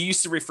leg. He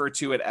used to refer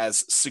to it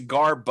as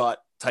cigar butt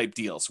type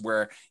deals,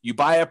 where you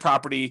buy a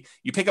property,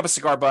 you pick up a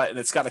cigar butt and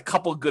it's got a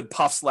couple good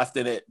puffs left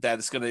in it that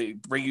is going to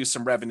bring you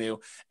some revenue.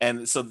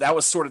 And so that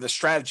was sort of the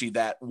strategy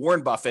that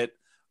Warren Buffett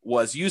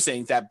was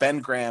using that Ben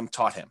Graham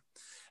taught him.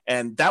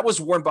 And that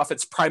was Warren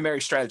Buffett's primary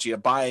strategy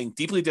of buying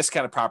deeply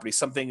discounted property,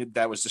 something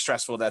that was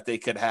distressful that they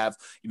could have,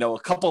 a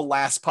couple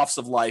last puffs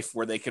of life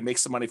where they could make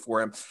some money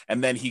for him.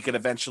 And then he could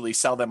eventually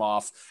sell them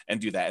off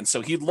and do that. And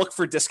so he'd look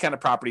for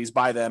discounted properties,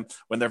 buy them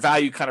when their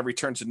value kind of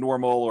returned to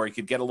normal, or he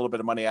could get a little bit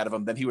of money out of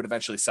them. Then he would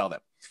eventually sell them.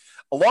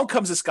 Along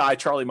comes this guy,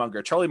 Charlie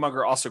Munger. Charlie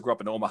Munger also grew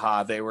up in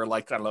Omaha. They were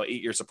 8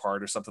 years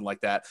apart or something like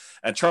that.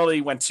 And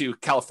Charlie went to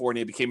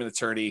California, became an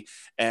attorney,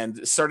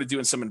 and started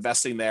doing some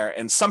investing there.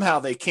 And somehow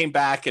they came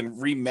back and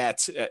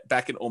re-met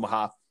back in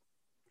Omaha.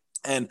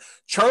 And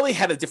Charlie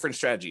had a different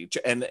strategy.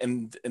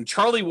 And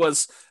Charlie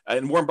was,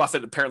 and Warren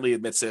Buffett apparently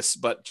admits this,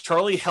 but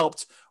Charlie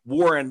helped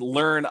Warren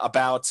learn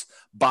about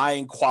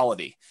buying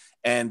quality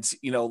and,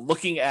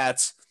 looking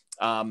at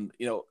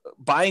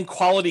buying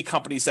quality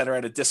companies that are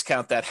at a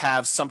discount that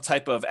have some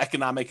type of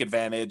economic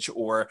advantage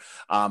or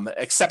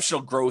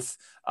exceptional growth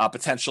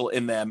potential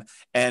in them,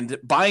 and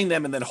buying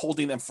them and then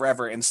holding them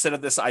forever, instead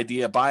of this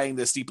idea of buying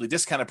this deeply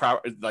discounted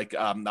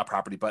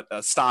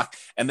stock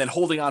and then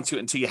holding on to it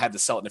until you had to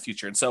sell it in the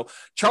future. And so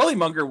Charlie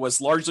Munger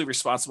was largely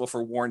responsible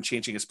for Warren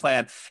changing his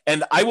plan.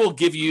 And I will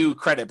give you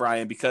credit,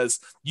 Brian, because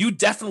you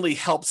definitely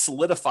helped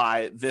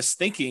solidify this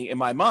thinking in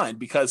my mind,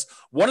 because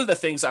one of the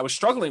things I was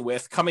struggling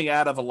with coming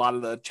out of a lot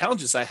of the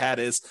challenges I had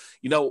is,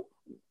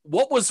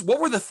 what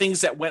were the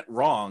things that went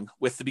wrong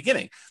with the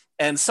beginning?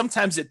 And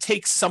sometimes it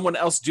takes someone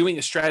else doing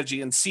a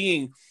strategy and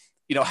seeing,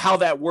 how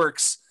that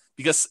works,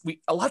 because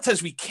a lot of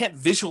times we can't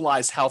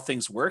visualize how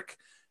things work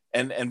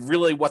and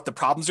really what the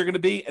problems are going to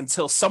be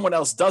until someone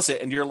else does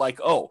it. And you're like,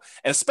 oh,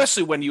 and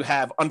especially when you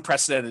have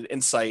unprecedented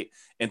insight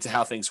into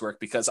how things work,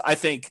 because I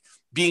think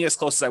being as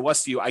close as I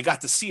was to you, I got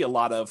to see a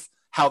lot of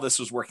how this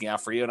was working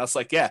out for you. And I was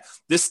like, yeah,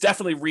 this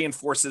definitely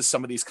reinforces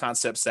some of these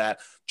concepts that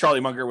Charlie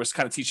Munger was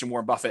kind of teaching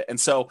Warren Buffett. And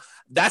so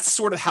that's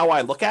sort of how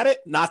I look at it.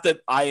 Not that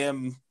I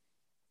am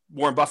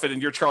Warren Buffett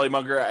and you're Charlie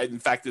Munger. In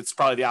fact, it's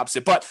probably the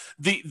opposite, but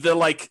the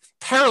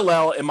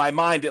parallel in my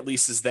mind, at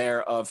least, is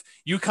there of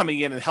you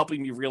coming in and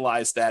helping me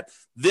realize that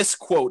this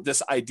quote,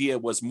 this idea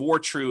was more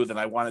true than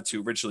I wanted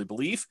to originally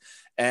believe,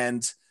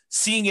 and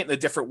seeing it in a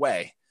different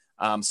way.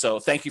 So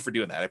thank you for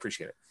doing that. I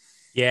appreciate it.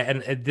 Yeah.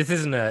 And this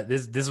isn't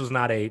this was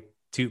not a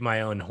toot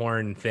my own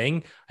horn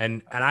thing.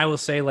 And I will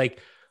say,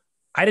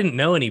 I didn't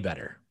know any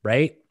better,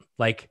 right?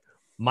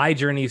 My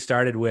journey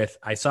started with,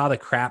 I saw the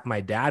crap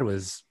my dad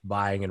was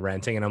buying and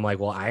renting. And I'm like,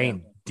 well, I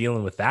ain't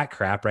dealing with that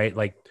crap, right?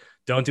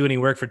 Don't do any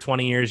work for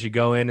 20 years. You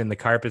go in and the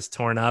carpet's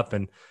torn up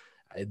and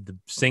the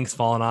sink's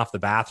falling off the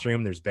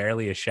bathroom. There's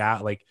barely a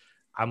shower.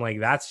 I'm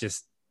like, that's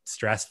just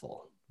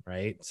stressful.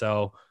 Right.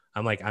 So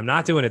I'm like, I'm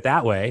not doing it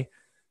that way.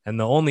 And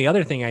the only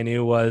other thing I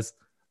knew was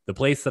the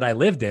place that I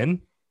lived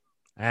in.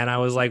 And I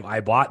was like,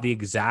 I bought the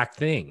exact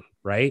thing.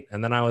 Right.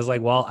 And then I was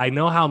like, well, I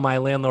know how my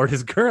landlord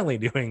is currently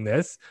doing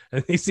this,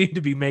 and they seem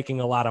to be making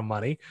a lot of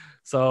money.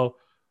 So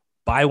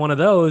buy one of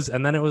those.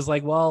 And then it was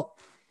like, well,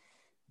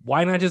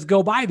 why not just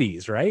go buy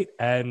these? Right.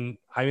 And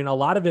I mean, a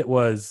lot of it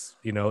was,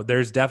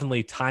 there's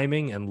definitely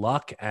timing and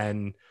luck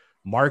and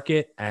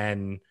market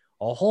and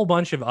a whole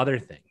bunch of other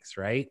things.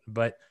 Right.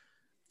 But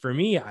for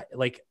me,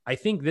 I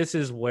think this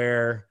is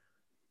where,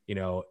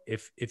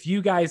 if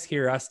you guys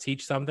hear us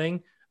teach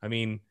something, I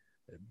mean,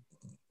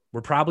 we're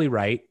probably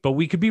right, but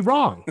we could be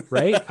wrong,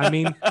 right? I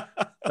mean,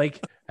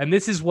 and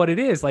this is what it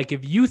is.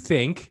 If you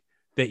think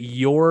that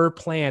your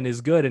plan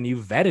is good and you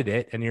vetted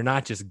it and you're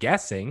not just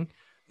guessing,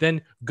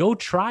 then go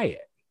try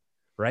it,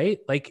 right?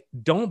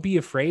 Don't be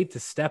afraid to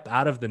step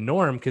out of the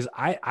norm. Cause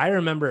I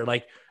remember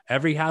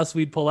every house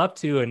we'd pull up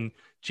to and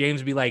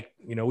James would be like,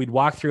 we'd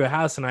walk through a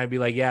house and I'd be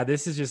like, yeah,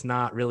 this is just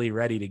not really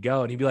ready to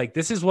go. And he'd be like,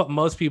 this is what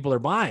most people are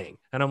buying.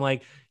 And I'm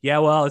like, yeah,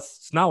 well,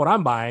 it's not what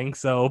I'm buying.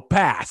 So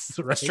pass.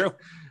 Right? That's true.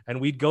 And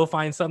we'd go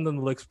find something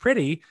that looks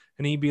pretty.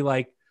 And he'd be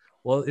like,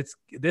 well,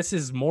 this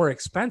is more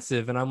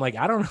expensive. And I'm like,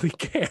 I don't really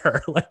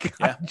care.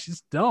 I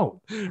just don't.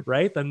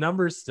 Right. The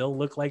numbers still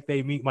look like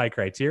they meet my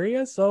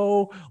criteria.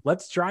 So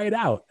let's try it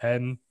out.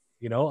 And,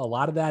 a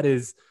lot of that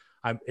is,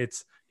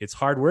 it's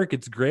hard work.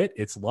 It's grit.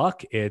 It's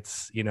luck. And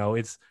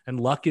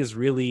luck is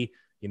really,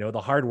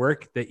 the hard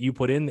work that you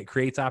put in that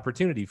creates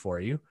opportunity for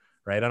you.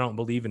 Right. I don't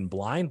believe in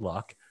blind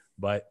luck,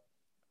 but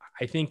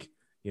I think,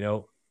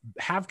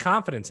 have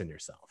confidence in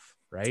yourself.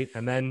 Right.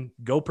 And then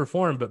go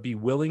perform, but be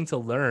willing to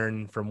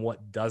learn from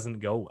what doesn't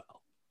go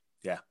well.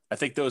 Yeah, I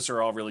think those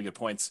are all really good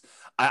points.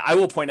 I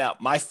will point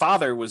out my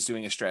father was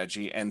doing a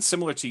strategy, and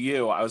similar to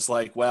you, I was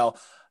like, well,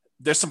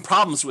 there's some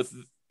problems with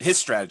his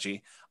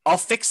strategy. I'll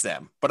fix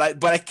them.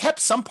 But I kept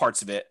some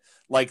parts of it,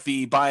 like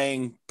the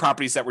buying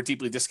properties that were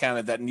deeply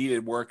discounted that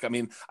needed work. I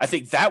mean, I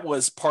think that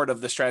was part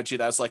of the strategy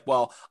that I was like,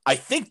 well, I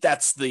think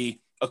that's the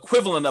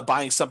equivalent of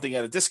buying something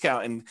at a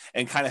discount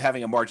and kind of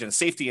having a margin of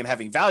safety and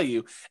having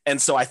value.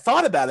 And so I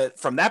thought about it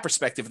from that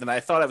perspective. And then I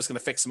thought I was going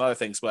to fix some other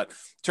things, but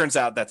turns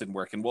out that didn't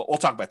work. And we'll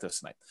talk about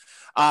this tonight.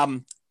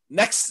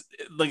 Next,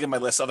 look at my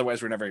list.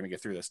 Otherwise, we're never going to get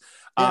through this.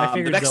 I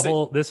figured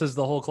this is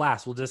the whole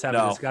class. We'll just have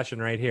a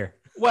discussion right here.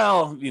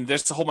 Well,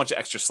 there's a whole bunch of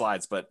extra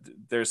slides, but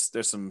there's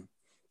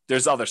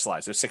other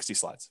slides. There's 60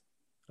 slides.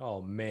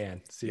 Oh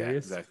man,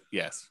 serious? Yeah, exactly.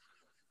 Yes.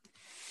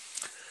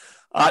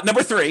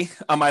 Number 3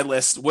 on my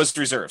list was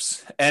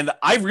reserves. And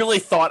I really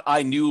thought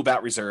I knew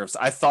about reserves.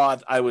 I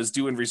thought I was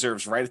doing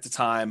reserves right at the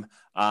time.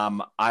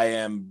 I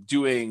am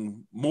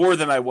doing more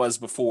than I was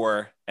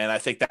before. And I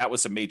think that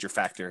was a major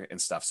factor in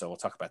stuff. So we'll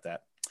talk about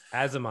that.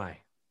 As am I.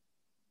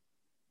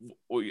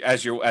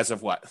 As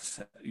of what?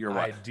 You're what?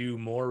 I do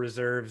more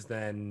reserves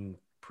than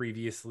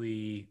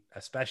previously,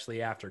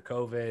 especially after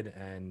COVID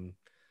and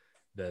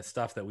the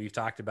stuff that we've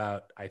talked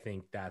about. I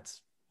think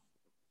that's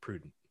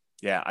prudent.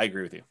 Yeah, I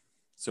agree with you.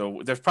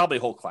 So there's probably a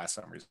whole class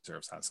on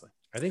reserves, honestly.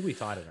 I think we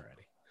taught it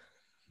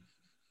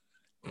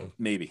already.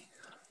 Maybe.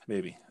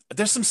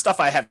 There's some stuff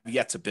I have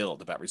yet to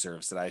build about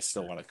reserves that I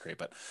still want to create,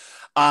 but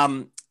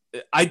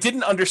I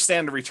didn't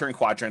understand the return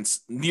quadrants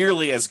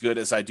nearly as good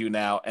as I do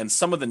now, and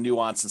some of the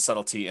nuance and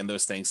subtlety in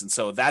those things. And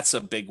so that's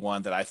a big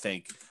one that I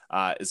think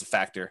is a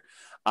factor.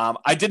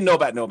 I didn't know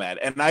about Nomad,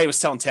 and I was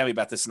telling Tammy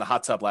about this in the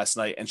hot tub last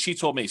night, and she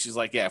told me, she's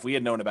like, yeah, if we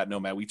had known about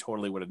Nomad, we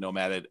totally would have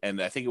nomaded,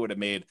 and I think it would have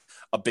made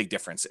a big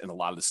difference in a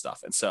lot of this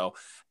stuff. And so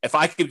if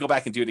I could go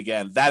back and do it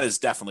again, that is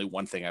definitely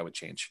one thing I would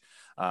change.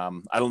 I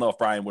don't know if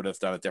Brian would have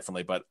done it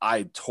differently, but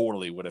I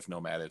totally would have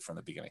nomaded from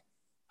the beginning.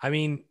 I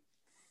mean,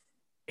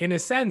 in a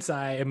sense,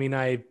 I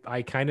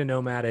kind of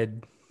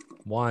nomaded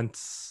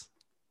once.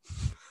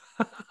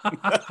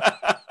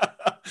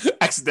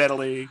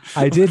 Accidentally.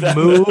 I did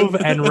move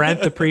and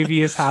rent the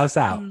previous house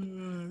out.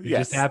 It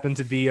just happened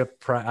to be a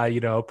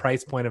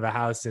price point of a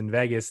house in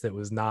Vegas that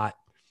was not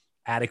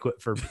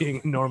adequate for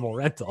being a normal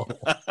rental.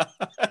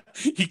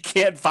 You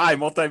can't buy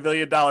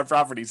multi-million-dollar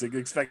properties and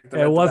expect them.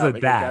 It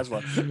wasn't that.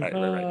 Right.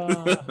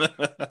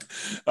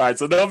 All right.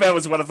 So Nomad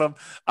was one of them.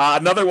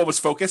 Another one was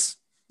Focus.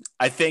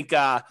 I think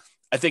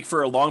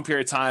for a long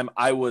period of time,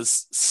 I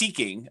was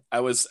seeking. I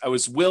was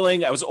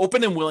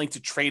open and willing to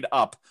trade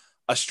up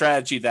a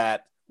strategy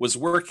that was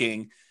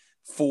working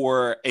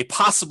for a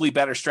possibly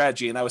better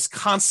strategy. And I was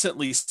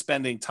constantly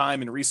spending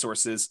time and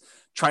resources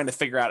trying to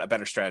figure out a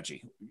better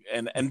strategy.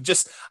 And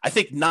just, I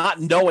think not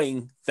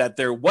knowing that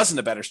there wasn't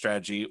a better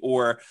strategy,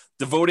 or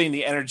devoting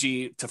the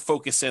energy to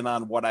focus in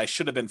on what I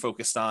should have been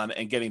focused on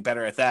and getting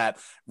better at that,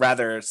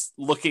 rather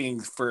looking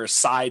for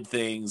side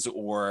things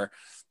or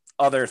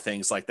other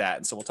things like that.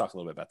 And so we'll talk a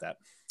little bit about that.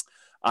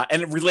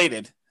 And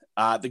related,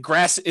 the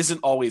grass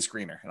isn't always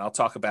greener. And I'll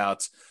talk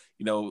about,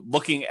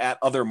 looking at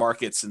other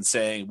markets and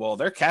saying, well,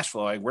 they're cash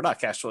flowing, we're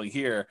not cash flowing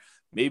here.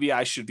 Maybe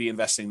I should be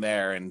investing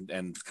there,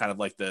 and kind of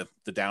like the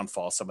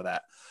downfall, some of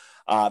that.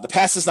 The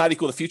past is not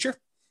equal to the future.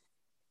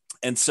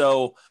 And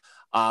so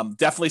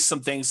definitely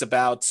some things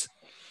about,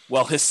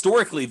 well,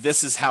 historically,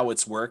 this is how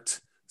it's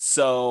worked.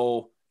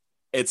 So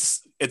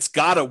it's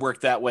got to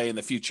work that way in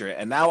the future.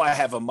 And now I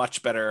have a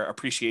much better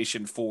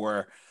appreciation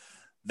for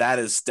that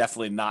is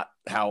definitely not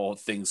how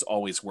things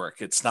always work.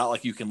 It's not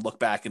like you can look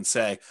back and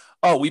say,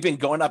 oh, we've been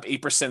going up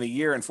 8% a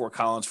year in Fort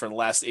Collins for the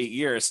last 8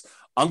 years.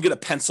 I'm going to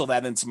pencil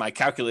that into my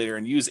calculator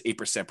and use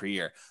 8% per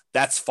year.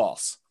 That's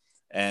false.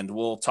 And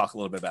we'll talk a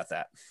little bit about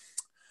that.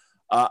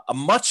 A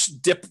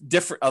much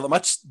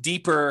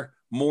deeper,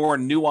 more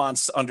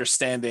nuanced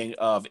understanding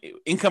of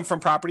income from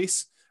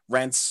properties,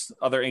 rents,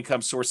 other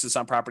income sources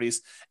on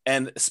properties,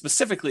 and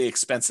specifically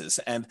expenses.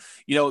 And,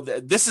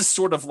 this is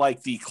sort of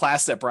like the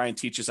class that Brian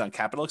teaches on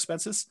capital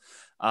expenses.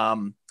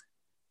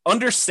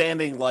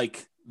 Understanding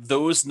like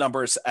those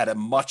numbers at a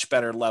much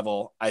better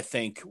level, I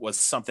think, was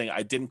something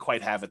I didn't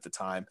quite have at the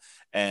time.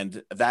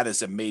 And that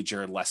is a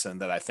major lesson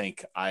that I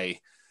think I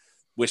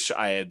wish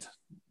I had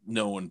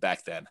known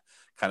back then.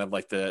 Kind of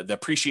like the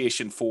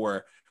appreciation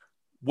for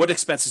what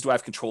expenses do I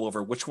have control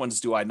over? Which ones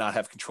do I not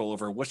have control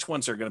over? Which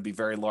ones are going to be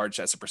very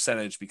large as a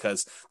percentage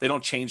because they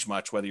don't change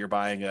much, whether you're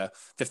buying a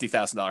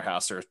 $50,000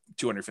 house or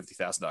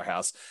 $250,000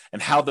 house,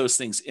 and how those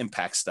things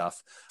impact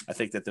stuff. I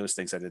think that those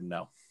things I didn't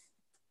know.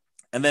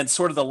 And then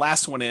sort of the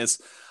last one is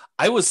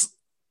I was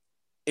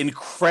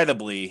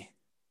incredibly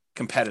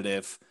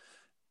competitive,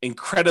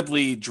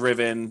 incredibly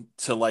driven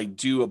to like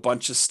do a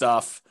bunch of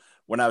stuff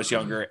when I was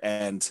younger.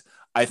 And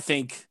I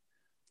think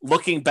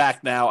looking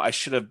back now, I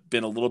should have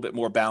been a little bit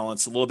more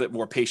balanced, a little bit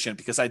more patient,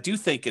 because I do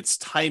think it's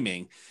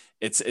timing.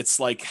 It's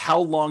like how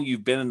long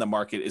you've been in the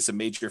market is a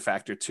major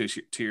factor to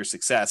your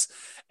success.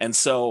 And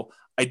so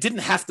I didn't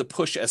have to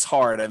push as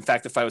hard. In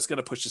fact, if I was going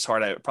to push as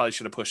hard, I probably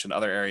should have pushed in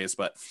other areas,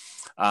 but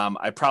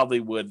I probably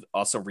would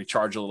also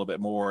recharge a little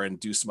bit more and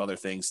do some other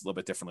things a little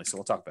bit differently. So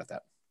we'll talk about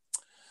that.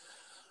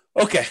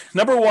 Okay.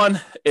 Number one,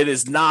 it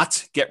is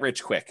not get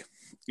rich quick.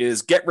 It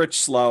is get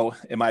rich slow,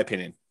 in my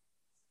opinion.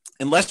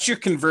 Unless you're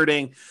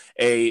converting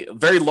a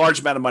very large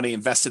amount of money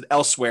invested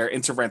elsewhere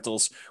into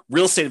rentals,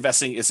 real estate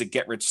investing is a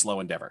get rich slow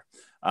endeavor.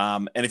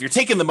 And if you're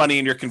taking the money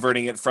and you're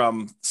converting it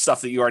from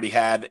stuff that you already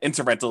had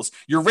into rentals,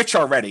 you're rich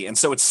already. And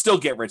so it's still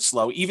get rich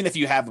slow, even if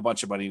you have a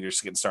bunch of money and you're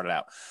just getting started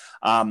out.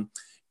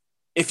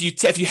 If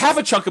you have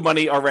a chunk of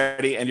money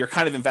already and you're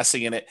kind of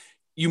investing in it,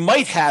 you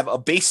might have a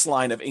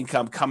baseline of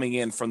income coming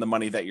in from the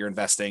money that you're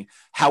investing.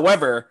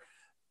 However,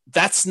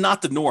 that's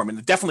not the norm. And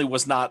it definitely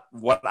was not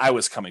what I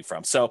was coming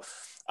from. So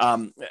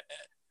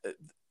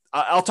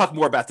I'll talk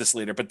more about this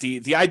later, but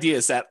the idea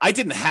is that I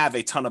didn't have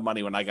a ton of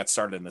money when I got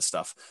started in this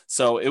stuff.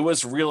 So it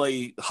was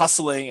really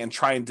hustling and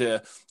trying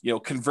to,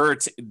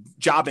 convert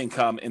job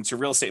income into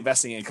real estate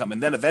investing income.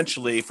 And then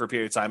eventually, for a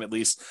period of time, at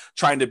least,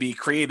 trying to be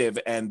creative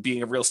and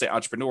being a real estate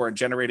entrepreneur and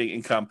generating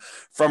income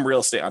from real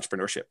estate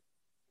entrepreneurship.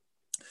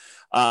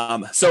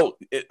 So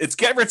it's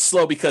get rich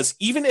slow, because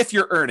even if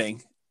you're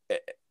earning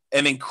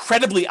an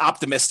incredibly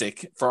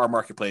optimistic, for our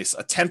marketplace,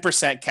 a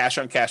 10% cash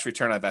on cash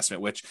return on investment,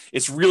 which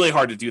it's really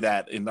hard to do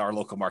that in our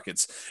local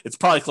markets. It's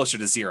probably closer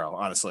to zero,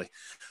 honestly.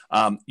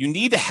 You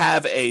need to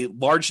have a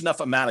large enough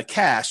amount of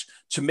cash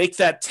to make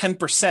that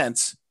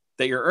 10%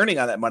 that you're earning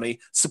on that money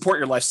support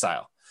your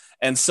lifestyle.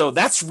 And so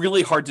that's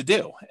really hard to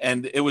do.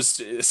 And it was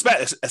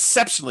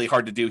exceptionally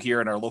hard to do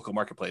here in our local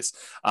marketplace.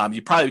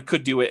 You probably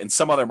could do it in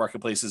some other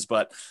marketplaces,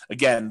 but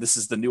again, this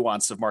is the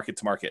nuance of market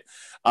to market.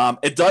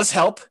 It does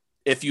help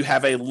if you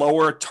have a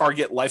lower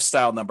target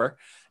lifestyle number.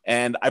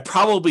 And I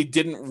probably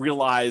didn't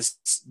realize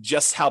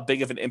just how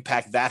big of an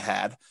impact that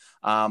had.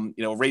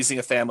 Raising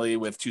a family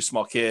with 2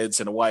 small kids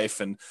and a wife,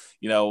 and,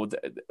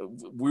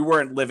 we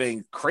weren't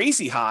living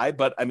crazy high,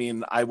 but I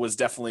mean, I was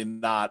definitely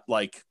not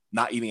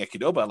eating at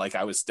Qdoba. Like,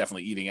 I was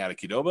definitely eating out at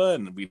Qdoba,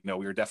 and we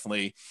were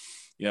definitely,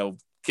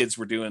 kids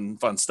were doing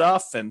fun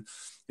stuff. And,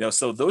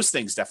 so those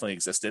things definitely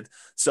existed.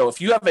 So if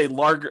you have a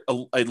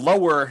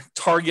lower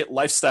target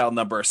lifestyle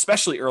number,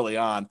 especially early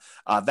on,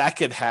 that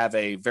could have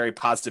a very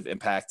positive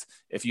impact.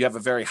 If you have a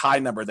very high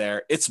number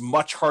there, it's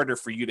much harder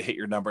for you to hit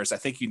your numbers. I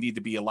think you need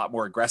to be a lot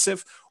more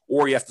aggressive,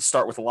 or you have to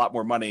start with a lot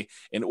more money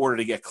in order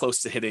to get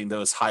close to hitting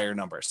those higher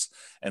numbers.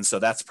 And so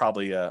that's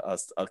probably a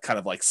kind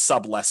of like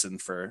sub lesson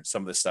for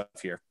some of this stuff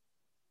here.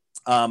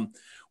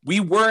 We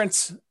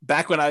weren't,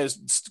 back when I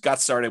got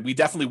started, we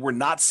definitely were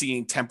not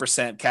seeing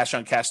 10% cash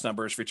on cash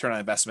numbers, return on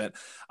investment,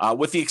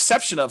 with the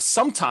exception of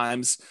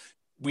sometimes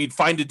we'd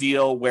find a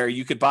deal where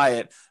you could buy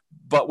it,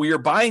 but we were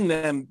buying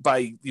them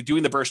by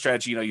doing the BRRRR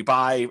strategy. You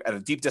buy at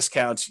a deep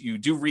discount, you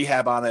do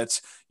rehab on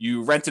it,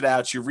 you rent it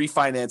out, you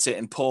refinance it,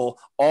 and pull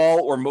all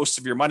or most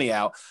of your money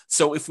out.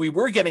 So if we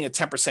were getting a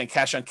 10%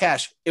 cash on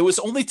cash, it was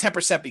only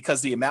 10%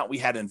 because the amount we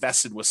had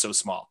invested was so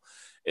small.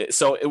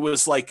 So it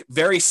was like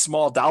very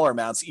small dollar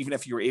amounts, even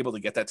if you were able to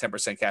get that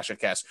 10% cash on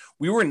cash.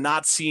 We were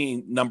not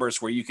seeing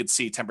numbers where you could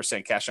see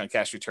 10% cash on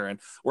cash return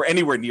or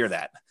anywhere near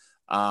that,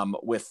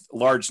 with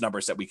large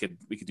numbers that we could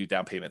do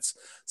down payments.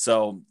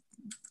 So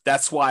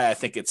that's why I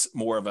think it's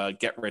more of a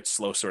get rich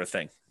slow sort of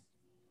thing.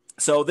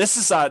 So this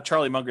is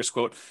Charlie Munger's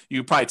quote. You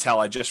can probably tell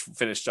I just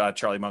finished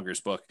Charlie Munger's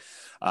book.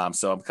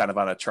 So I'm kind of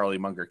on a Charlie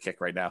Munger kick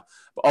right now.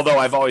 Although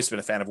I've always been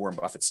a fan of Warren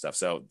Buffett stuff.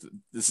 So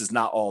this is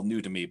not all new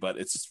to me, but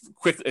it's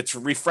quick. It's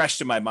refreshed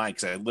in my mind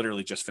because I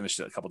literally just finished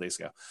it a couple days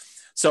ago.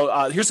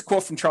 So here's a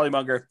quote from Charlie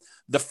Munger.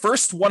 The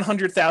first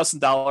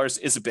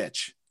 $100,000 is a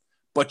bitch,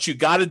 but you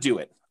got to do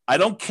it. I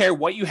don't care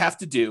what you have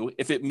to do.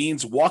 If it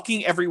means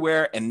walking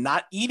everywhere and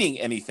not eating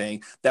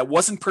anything that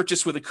wasn't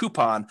purchased with a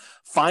coupon,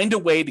 find a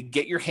way to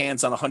get your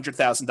hands on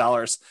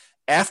 $100,000.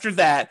 After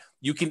that,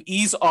 you can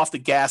ease off the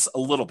gas a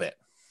little bit.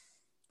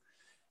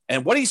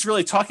 And what he's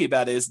really talking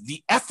about is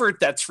the effort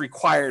that's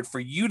required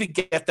for you to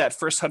get that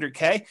first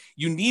 100K.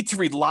 You need to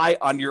rely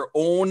on your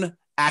own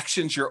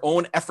actions, your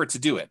own effort to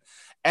do it.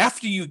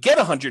 After you get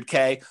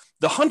 100K,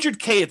 the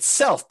 100K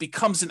itself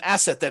becomes an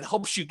asset that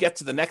helps you get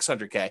to the next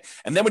 100K.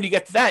 And then when you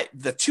get to that,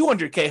 the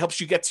 200K helps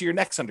you get to your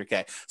next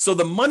 100K. So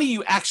the money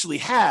you actually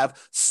have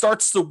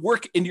starts to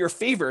work in your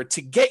favor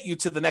to get you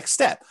to the next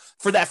step.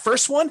 For that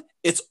first one,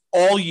 it's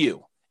all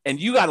you. And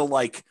you got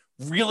to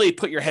really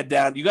put your head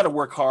down. You got to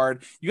work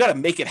hard. You got to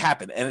make it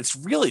happen. And it's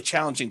really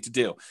challenging to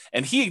do.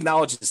 And he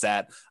acknowledges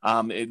that.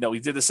 We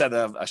did this at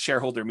a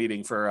shareholder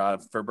meeting for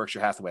Berkshire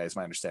Hathaway, is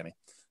my understanding.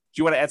 Do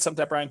you want to add something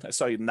to that, Brian? I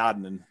saw you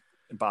nodding and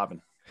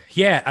bobbing.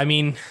 Yeah, I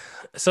mean,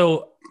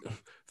 so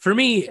for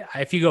me,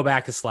 if you go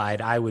back a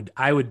slide, I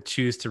would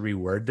choose to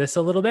reword this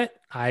a little bit.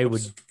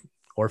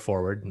 Or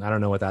forward. I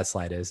don't know what that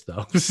slide is,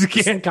 though.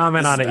 Can't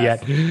comment on it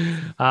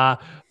yet.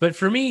 But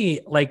for me,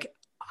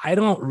 I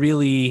don't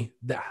really.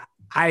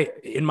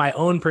 In my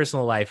own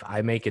personal life,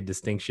 I make a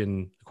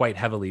distinction quite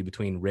heavily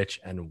between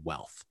rich and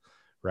wealth,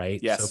 right?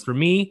 Yes. So for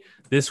me,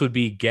 this would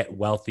be get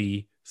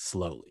wealthy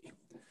slowly,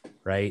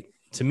 right?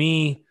 To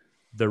me,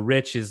 the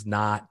rich is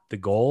not the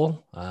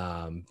goal.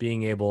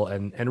 Being able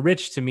and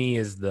rich to me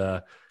is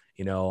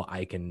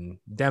I can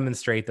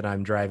demonstrate that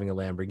I'm driving a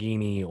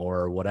Lamborghini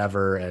or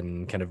whatever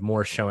and kind of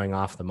more showing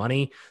off the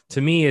money.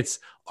 To me, it's,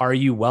 are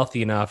you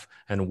wealthy enough?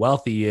 And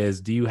wealthy is,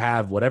 do you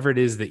have whatever it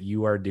is that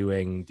you are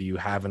doing? Do you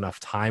have enough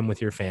time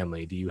with your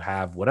family? Do you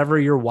have whatever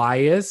your why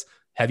is?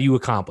 Have you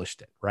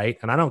accomplished it? Right.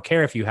 And I don't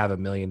care if you have $1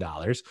 million.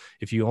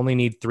 If you only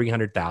need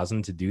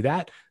 300,000 to do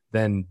that,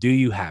 then do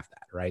you have that?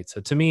 Right.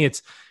 So to me,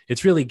 it's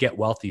really get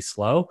wealthy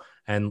slow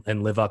and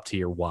live up to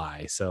your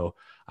why. So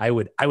I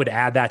would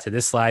add that to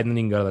this slide, and then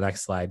you can go to the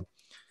next slide.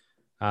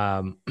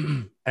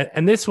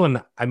 And this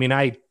one, I mean,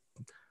 I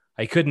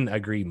couldn't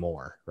agree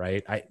more.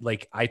 Right.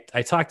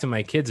 I talked to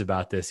my kids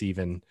about this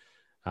even.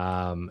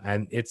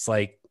 And it's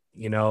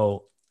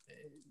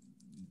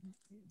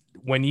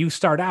when you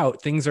start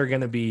out, things are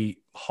going to be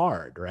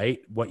hard, right?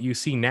 What you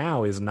see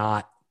now is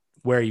not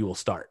where you will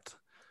start,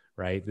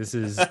 right? This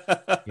is,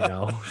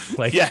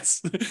 like,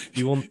 yes,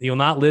 you'll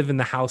not live in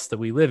the house that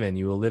we live in.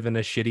 You will live in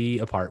a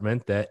shitty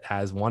apartment that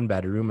has one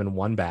bedroom and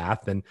one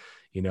bath. And,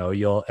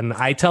 and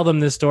I tell them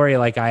this story.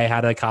 Like, I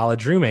had a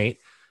college roommate,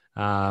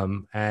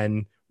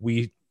 and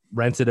we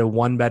rented a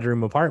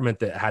 1-bedroom apartment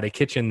that had a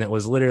kitchen that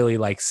was literally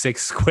like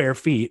 6 square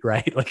feet,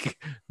 right?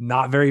 Like,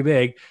 not very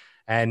big.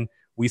 And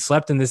we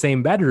slept in the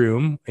same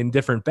bedroom in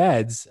different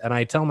beds. And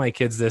I tell my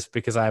kids this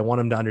because I want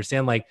them to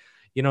understand, like,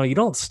 you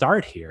don't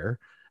start here.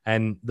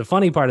 And the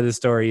funny part of the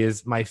story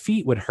is my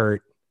feet would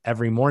hurt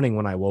every morning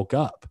when I woke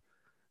up,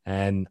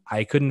 and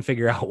I couldn't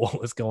figure out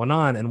what was going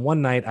on. And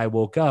one night I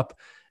woke up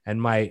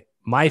and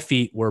my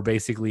feet were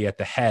basically at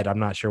the head. I'm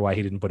not sure why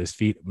he didn't put his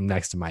feet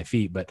next to my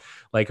feet, but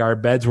like, our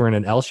beds were in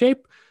an L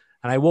shape.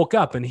 And I woke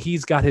up and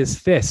he's got his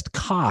fist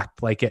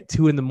cocked like at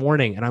 2 a.m.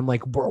 And I'm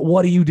like, bro,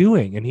 what are you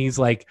doing? And he's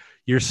like,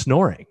 you're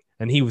snoring.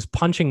 And he was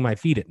punching my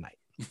feet at night.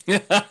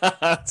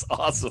 That's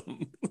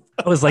awesome.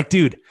 I was like,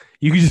 dude,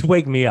 you can just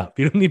wake me up.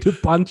 You don't need to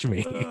punch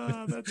me.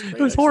 That's great, it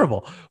was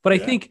horrible. But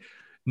yeah. I think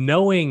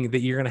knowing that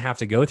you're going to have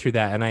to go through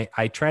that. And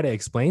I try to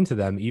explain to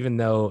them, even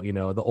though,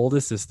 the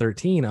oldest is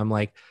 13, I'm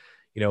like,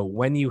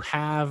 when you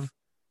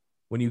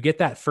get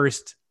that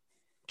first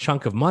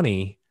chunk of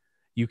money,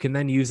 you can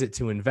then use it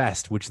to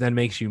invest, which then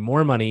makes you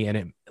more money.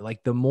 And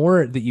the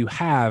more that you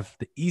have,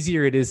 the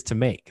easier it is to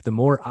make, the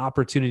more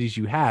opportunities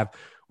you have,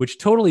 which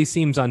totally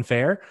seems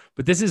unfair,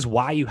 but this is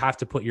why you have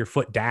to put your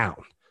foot down,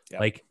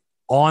 like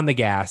on the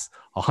gas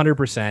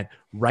 100%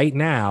 right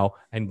now,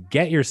 and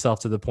get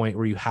yourself to the point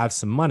where you have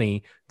some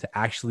money to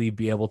actually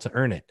be able to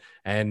earn it.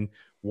 And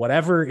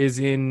whatever is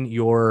in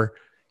your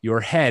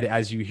head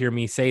as you hear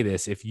me say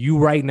this, if you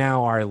right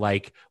now are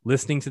like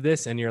listening to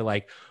this and you're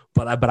like,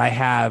 but I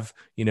have,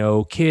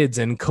 kids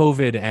and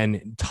COVID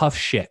and tough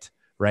shit,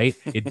 right?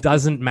 It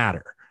doesn't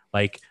matter.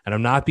 Like, and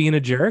I'm not being a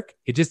jerk.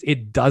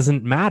 It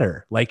doesn't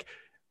matter. Like,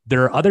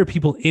 there are other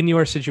people in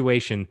your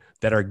situation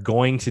that are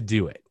going to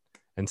do it.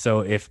 And so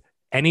if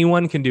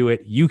anyone can do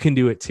it, you can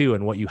do it too.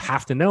 And what you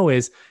have to know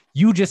is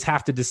you just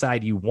have to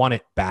decide you want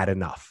it bad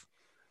enough,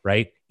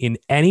 right? In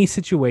any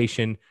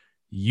situation,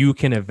 you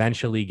can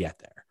eventually get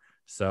there.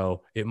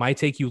 So it might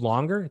take you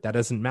longer. That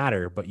doesn't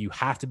matter, but you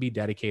have to be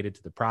dedicated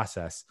to the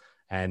process.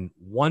 And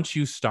once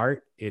you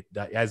start it,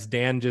 as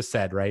Dan just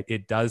said, right,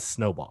 it does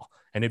snowball,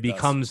 and it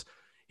becomes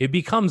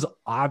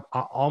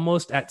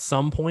almost at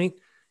some point,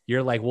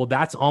 you're like, well,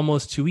 that's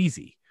almost too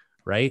easy,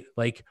 right?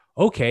 Like,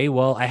 okay,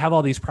 well, I have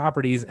all these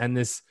properties and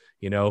this,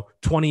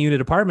 20-unit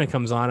apartment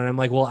comes on, and I'm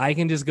like, well, I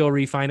can just go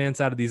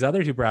refinance out of these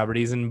other 2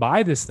 properties and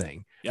buy this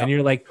thing. Yep. And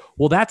you're like,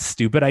 well, that's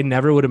stupid. I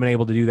never would have been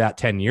able to do that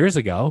 10 years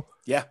ago.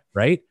 Yeah.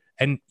 Right.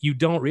 And you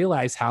don't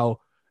realize how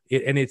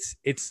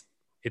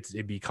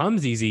it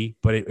becomes easy,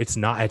 but it's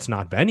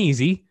not been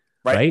easy.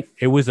 Right.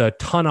 It was a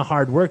ton of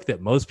hard work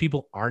that most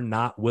people are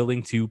not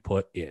willing to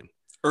put in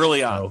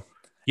early on. So,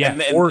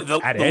 yeah. Or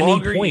at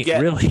any point,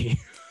 really.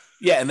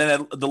 Yeah. And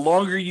then the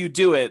longer you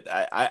do it,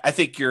 I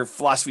think your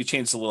philosophy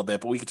changed a little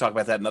bit, but we can talk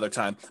about that another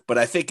time. But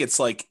I think it's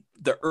like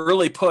the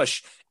early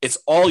push, it's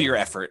all your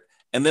effort.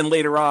 And then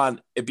later on,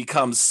 it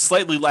becomes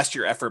slightly less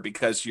your effort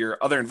because your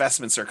other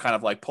investments are kind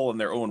of like pulling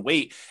their own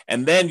weight.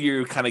 And then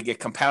you kind of get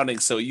compounding.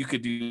 So you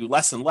could do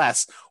less and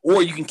less,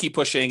 or you can keep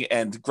pushing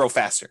and grow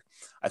faster.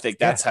 I think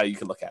that's how you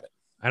can look at it.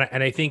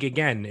 And I think,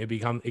 again,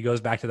 it goes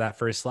back to that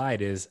first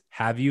slide is,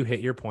 have you hit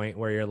your point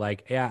where you're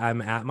like, yeah,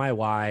 I'm at my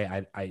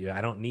why.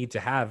 I don't need to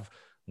have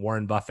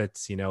Warren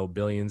Buffett's,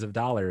 billions of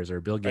dollars, or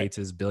Bill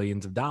Gates's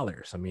billions of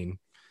dollars. I mean,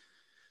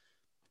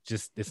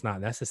 just, it's not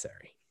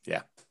necessary.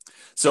 Yeah.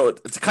 So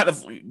to kind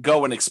of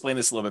go and explain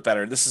this a little bit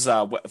better, this is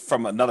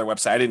from another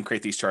website. I didn't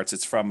create these charts.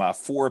 It's from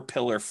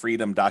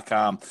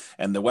 4pillarfreedom.com,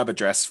 and the web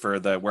address for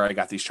where I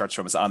got these charts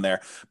from is on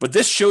there. But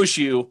this shows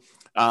you,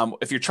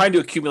 if you're trying to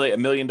accumulate $1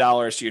 million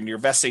and you're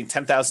investing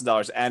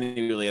 $10,000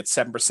 annually at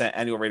 7%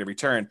 annual rate of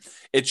return,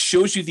 it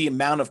shows you the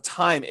amount of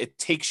time it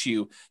takes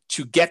you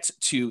to get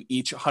to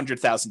each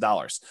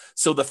 $100,000.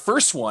 So the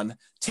first one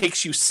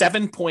takes you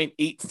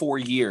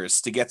 7.84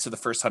 years to get to the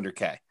first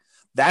 100K.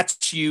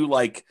 That's you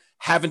like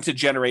having to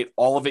generate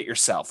all of it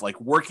yourself,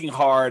 like working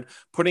hard,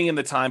 putting in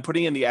the time,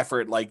 putting in the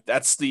effort. Like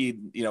that's the,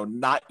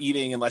 not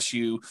eating unless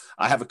you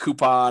have a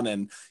coupon,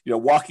 and,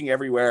 walking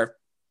everywhere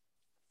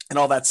and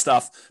all that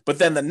stuff. But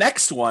then the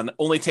next one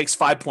only takes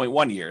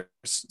 5.1 years.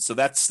 So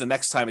that's the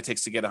next time it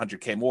takes to get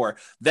 100K more.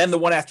 Then the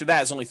one after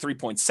that is only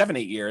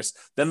 3.78 years.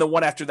 Then the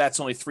one after that's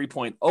only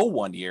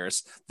 3.01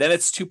 years. Then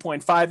it's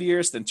 2.5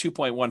 years, then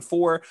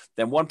 2.14,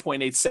 then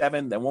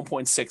 1.87, then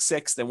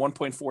 1.66, then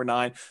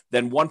 1.49,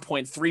 then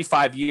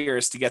 1.35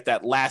 years to get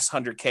that last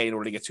 100K in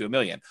order to get to $1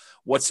 million.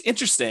 What's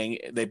interesting,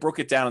 they broke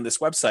it down on this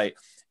website.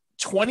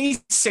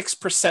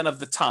 26% of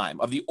the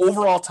time, of the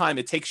overall time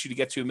it takes you to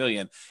get to $1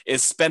 million,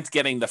 is spent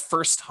getting the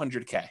first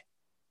 100K.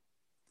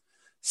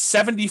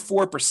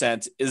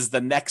 74% is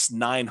the next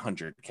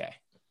 900K.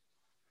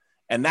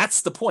 And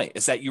that's the point,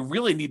 is that you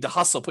really need to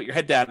hustle, put your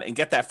head down and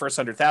get that first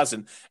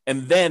 100,000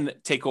 and then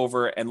take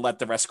over and let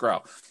the rest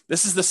grow.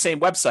 This is the same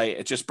website.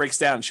 It just breaks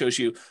down and shows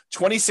you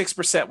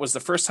 26% was the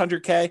first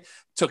 100K,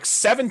 took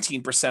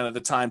 17% of the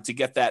time to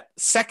get that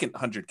second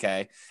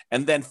 100K,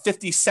 and then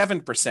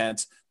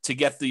 57% to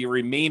get the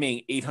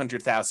remaining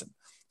 800,000.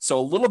 So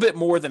a little bit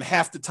more than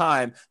half the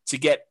time to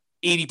get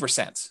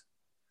 80%.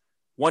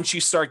 Once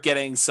you start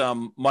getting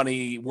some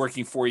money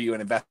working for you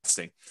and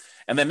investing.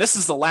 And then this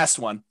is the last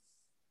one.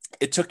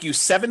 It took you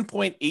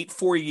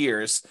 7.84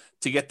 years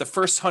to get the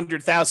first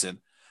 100,000,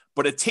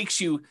 but it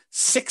takes you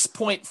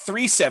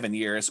 6.37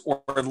 years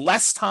or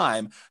less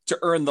time to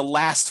earn the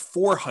last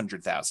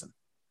 400,000.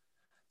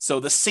 So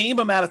the same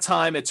amount of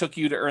time it took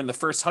you to earn the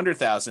first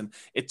 100,000,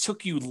 it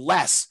took you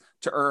less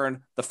to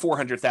earn the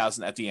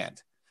 400,000 at the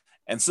end.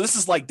 And so this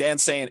is like Dan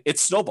saying,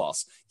 it's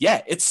snowballs.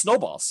 Yeah, it's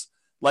snowballs.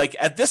 Like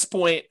at this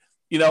point,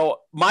 you know,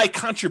 my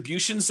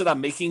contributions that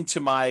I'm making to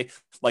my,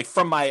 like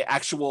from my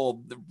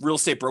actual real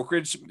estate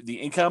brokerage,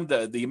 the income,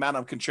 the amount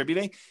I'm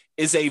contributing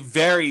is a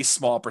very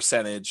small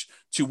percentage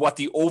to what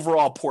the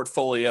overall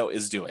portfolio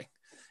is doing.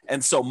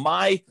 And so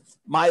my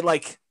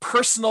like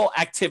personal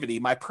activity,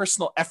 my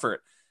personal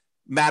effort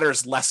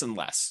matters less and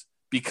less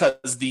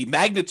because the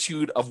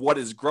magnitude of what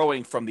is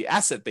growing from the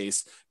asset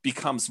base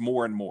becomes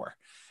more and more.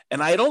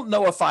 And I don't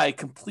know if I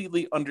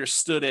completely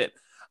understood it.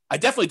 I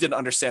definitely didn't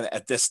understand it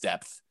at this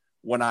depth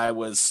when I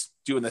was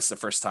doing this the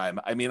first time.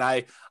 I mean,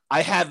 I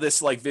had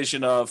this like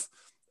vision of,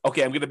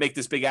 okay, I'm going to make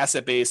this big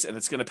asset base and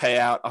it's going to pay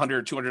out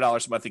 $100,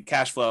 $200 a month in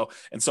cash flow.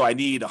 And so I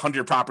need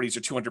 100 properties or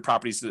 200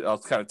 properties. I'll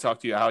kind of talk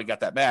to you how I got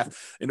that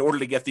math in order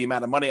to get the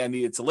amount of money I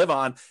needed to live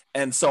on.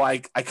 And so I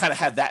kind of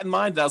had that in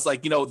mind. And I was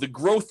like, you know, the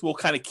growth will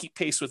kind of keep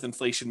pace with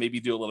inflation, maybe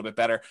do a little bit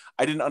better.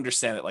 I didn't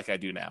understand it like I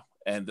do now.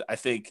 And I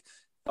think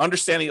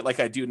understanding it like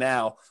I do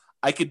now,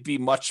 I could be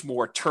much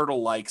more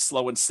turtle-like,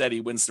 slow and steady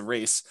wins the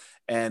race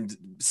and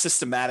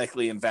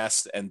systematically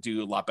invest and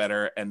do a lot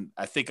better. And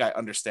I think I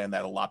understand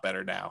that a lot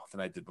better now than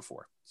I did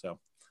before. So I don't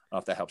know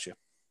if that helps you.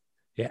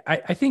 Yeah,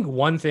 I think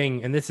one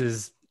thing, and this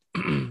is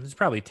this is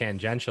probably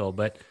tangential,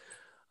 but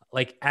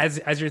like as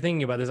you're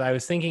thinking about this, I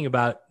was thinking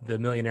about the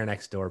Millionaire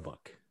Next Door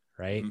book,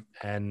 right?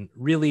 Mm-hmm. And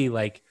really,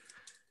 like,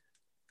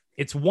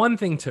 it's one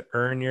thing to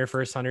earn your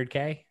first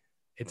 100K.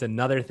 It's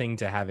another thing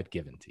to have it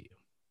given to you.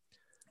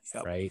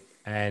 Yep. Right.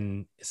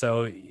 And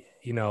so,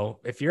 you know,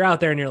 if you're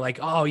out there and you're like,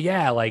 oh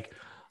yeah, like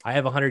I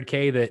have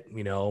 100K that,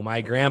 you know,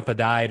 my grandpa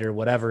died or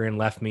whatever and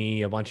left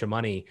me a bunch of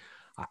money.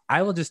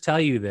 I will just tell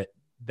you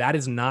that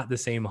is not the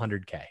same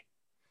 100K.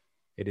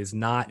 It is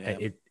not.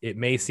 Yep. It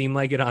may seem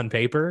like it on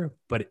paper,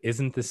 but it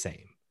isn't the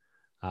same.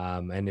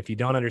 And if you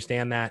don't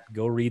understand that,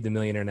 go read The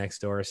Millionaire Next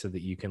Door so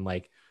that you can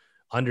like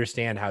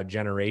understand how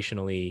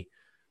generationally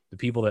the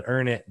people that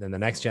earn it, then the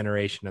next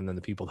generation, and then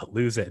the people that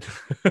lose it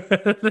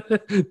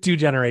 2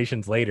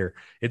 generations later.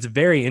 It's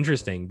very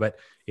interesting, but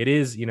it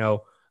is, you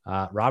know,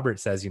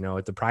 Robert says, you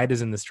know, the pride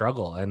is in the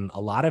struggle. And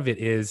a lot of it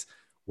is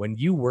when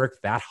you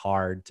work that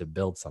hard to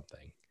build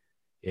something,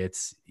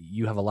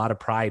 you have a lot of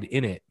pride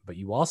in it, but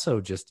you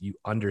also you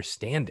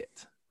understand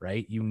it,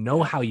 right? You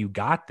know how you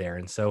got there.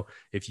 And so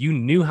if you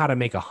knew how to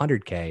make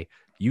 100K,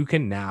 you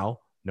can now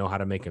know how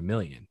to make $1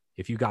 million.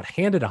 If you got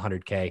handed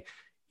 100K,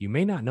 you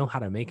may not know how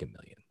to make $1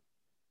 million.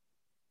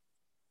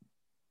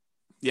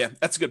 Yeah,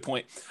 that's a good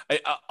point.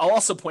 I'll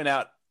also point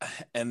out,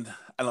 and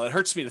I don't know, it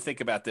hurts me to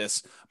think about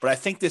this, but I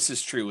think this is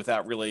true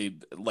without really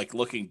like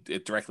looking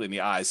it directly in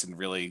the eyes and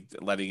really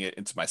letting it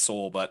into my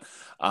soul. But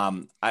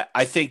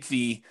I think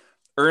the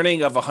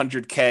earning of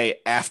 100K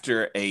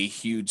after a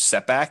huge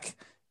setback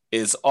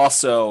is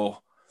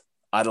also,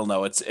 I don't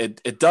know,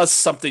 it does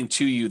something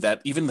to you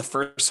that even the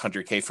first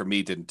 100K for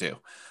me didn't do.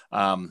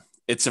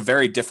 It's a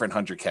very different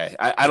 100K.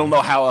 I don't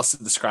know how else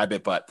to describe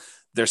it, but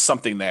there's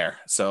something there.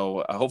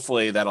 So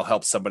hopefully that'll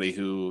help somebody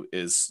who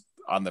is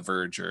on the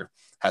verge or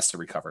has to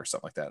recover or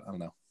something like that. I don't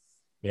know.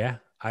 Yeah.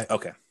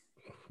 Okay.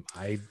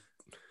 I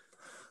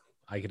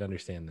could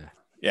understand that.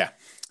 Yeah.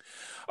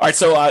 All right.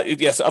 So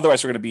yes,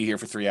 otherwise we're going to be here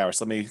for 3 hours.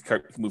 Let me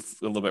move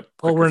a little bit.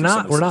 Well, we're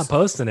not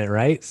posting it,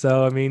 right?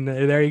 So, I mean,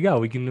 there you go.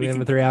 We can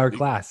have a 3-hour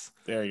class.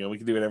 There you go. We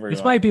can do whatever.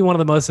 This might be one of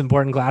the most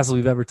important classes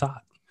we've ever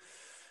taught.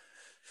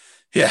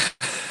 Yeah.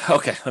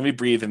 Okay. Let me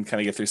breathe and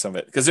kind of get through some of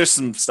it because there's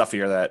some stuff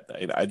here that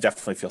I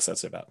definitely feel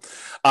sensitive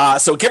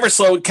about. So Giver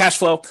Slow, cash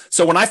flow.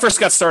 So when I first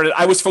got started,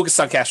 I was focused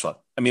on cash flow.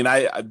 I mean,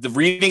 the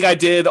reading I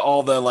did,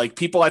 all the like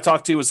people I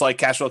talked to was like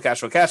cash flow,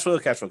 cash flow, cash flow,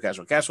 cash flow, cash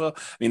flow, cash flow.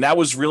 I mean, that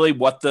was really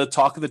what the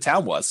talk of the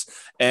town was.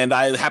 And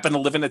I happened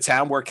to live in a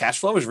town where cash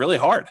flow was really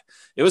hard.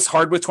 It was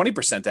hard with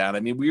 20% down. I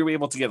mean, we were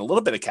able to get a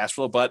little bit of cash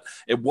flow, but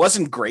it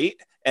wasn't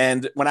great.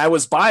 And when I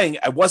was buying,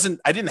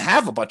 I didn't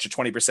have a bunch of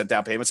 20%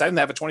 down payments. I didn't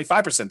have a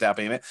 25% down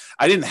payment.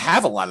 I didn't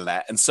have a lot of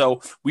that. And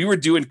so we were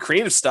doing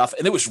creative stuff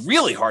and it was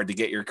really hard to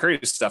get your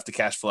creative stuff to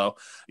cash flow,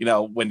 you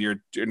know, when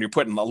you're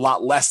putting a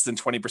lot less than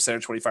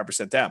 20% or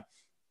 25% down.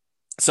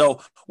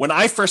 So when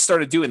I first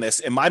started doing this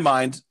in my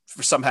mind,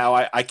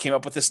 somehow I came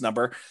up with this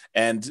number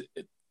and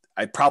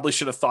I probably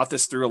should have thought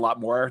this through a lot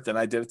more than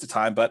I did at the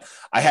time, but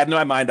I had in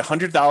my mind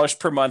 $100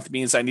 per month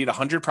means I need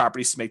 100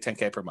 properties to make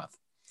 10K per month.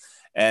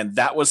 And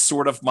that was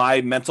sort of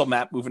my mental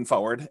map moving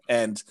forward.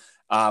 And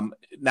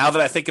now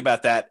that I think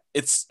about that,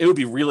 it would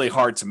be really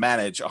hard to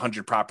manage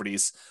 100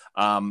 properties.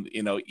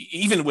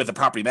 Even with a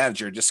property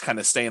manager, just kind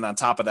of staying on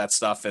top of that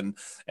stuff and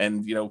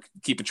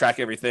keeping track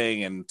of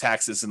everything and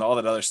taxes and all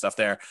that other stuff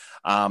there.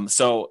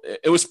 So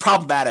it was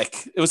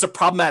problematic. It was a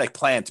problematic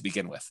plan to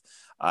begin with.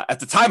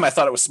 At the time, I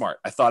thought it was smart.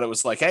 I thought it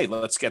was like, hey,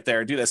 let's get there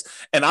and do this.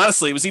 And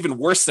honestly, it was even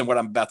worse than what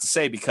I'm about to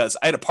say, because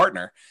I had a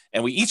partner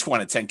and we each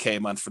wanted 10K a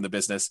month from the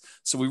business.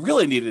 So we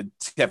really needed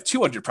to have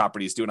 200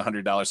 properties doing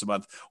 $100 a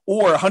month,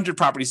 or 100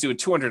 properties doing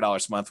 $200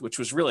 a month, which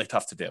was really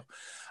tough to do.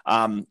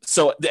 And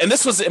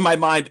this was in my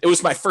mind, it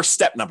was my first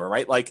step number,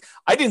 right? Like,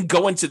 I didn't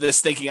go into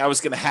this thinking I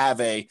was going to have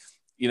a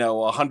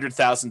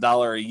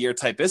 $100,000 a year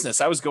type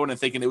business. I was going and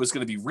thinking it was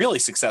going to be really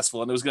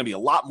successful, and it was going to be a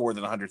lot more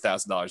than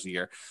 $100,000 a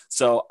year.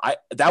 So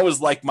that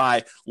was like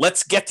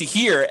let's get to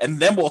here, and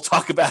then we'll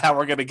talk about how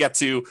we're going to get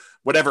to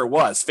whatever it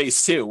was,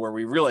 phase 2, where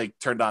we really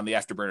turned on the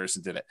afterburners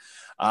and did it.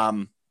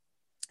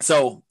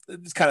 So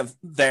it's kind of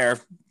there.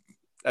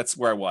 That's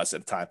where I was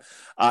at the time.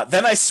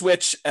 Then I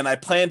switched, and I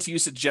planned to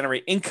use it to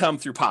generate income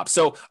through POP.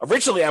 So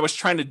originally I was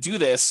trying to do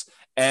this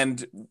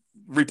and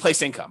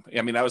replace income.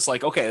 I mean, I was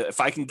like, okay,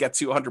 if I can get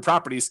to 100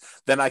 properties,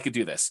 then I could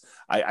do this.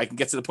 I can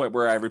get to the point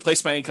where I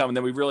replace my income, and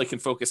then we really can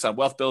focus on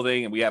wealth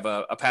building, and we have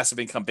a passive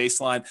income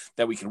baseline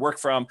that we can work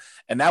from.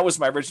 And that was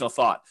my original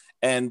thought.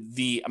 And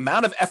the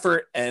amount of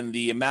effort and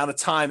the amount of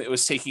time it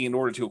was taking in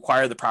order to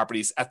acquire the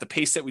properties at the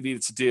pace that we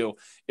needed to do,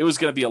 it was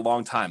going to be a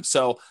long time.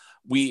 So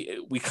we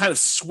kind of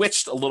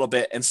switched a little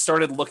bit and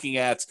started looking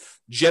at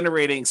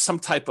generating some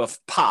type of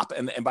POP.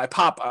 And by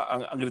POP, I'm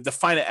going to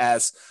define it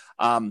as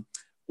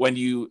when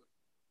you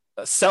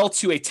sell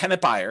to a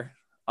tenant buyer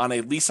on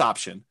a lease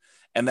option,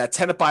 and that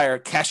tenant buyer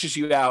cashes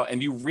you out,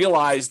 and you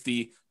realize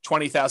the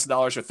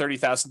 $20,000 or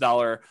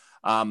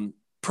 $30,000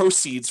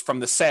 proceeds from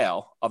the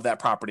sale of that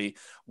property.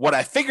 What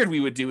I figured we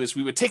would do is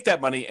we would take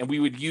that money and we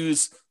would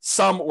use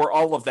some or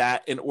all of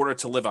that in order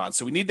to live on.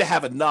 So we need to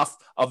have enough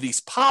of these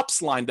POPs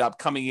lined up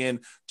coming in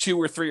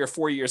 2 or 3 or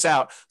 4 years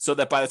out, so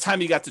that by the time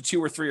you got to 2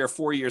 or 3 or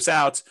 4 years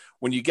out,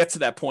 when you get to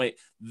that point,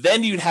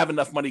 then you'd have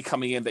enough money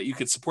coming in that you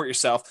could support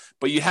yourself,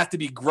 but you have to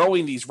be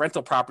growing these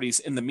rental properties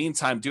in the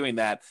meantime doing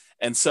that.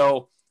 And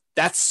so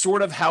that's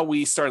sort of how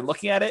we started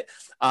looking at it.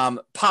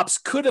 POPs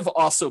could have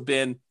also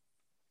been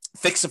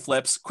fix and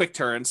flips, quick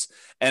turns.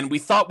 And we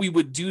thought we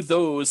would do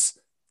those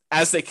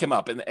as they came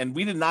up. And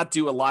we did not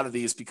do a lot of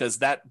these, because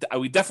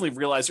we definitely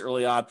realized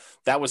early on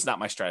that was not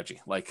my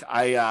strategy. Like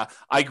I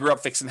grew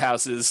up fixing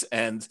houses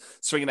and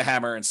swinging a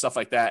hammer and stuff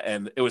like that,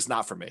 and it was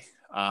not for me.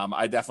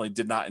 I definitely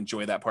did not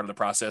enjoy that part of the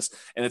process.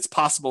 And it's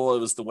possible it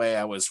was the way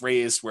I was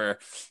raised, where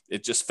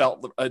it just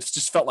felt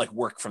like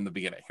work from the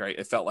beginning, right?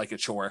 It felt like a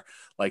chore.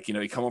 Like,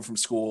 you come home from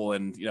school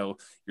and,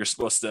 you're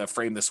supposed to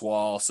frame this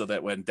wall so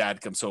that when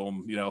dad comes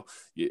home,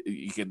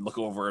 you can look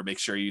over and make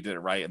sure you did it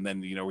right. And then,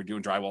 we're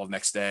doing drywall the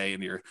next day,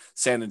 and you're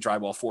sanding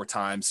drywall 4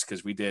 times,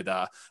 because we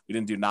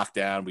didn't do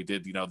knockdown. We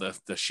did,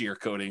 the shear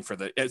coating for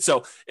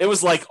so it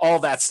was like all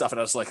that stuff.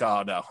 And I was like,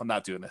 oh no, I'm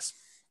not doing this.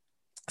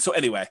 So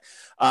anyway,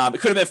 it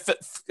could have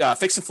been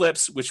fix and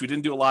flips, which we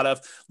didn't do a lot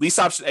of, lease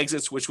option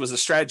exits, which was a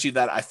strategy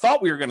that I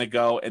thought we were going to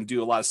go and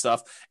do a lot of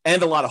stuff,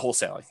 and a lot of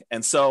wholesaling.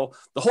 And so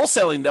the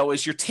wholesaling, though,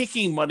 is you're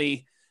taking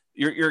money,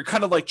 you're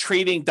kind of like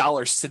trading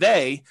dollars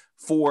today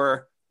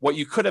for what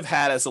you could have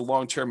had as a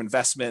long-term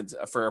investment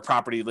for a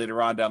property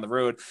later on down the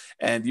road.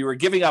 And you were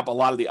giving up a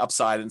lot of the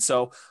upside. And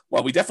so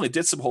while we definitely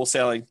did some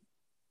wholesaling,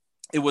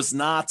 it was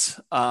not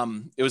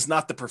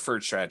the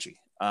preferred strategy.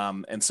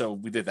 And so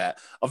we did that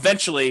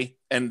eventually.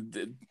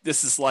 And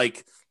this is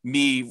like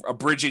me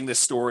abridging this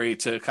story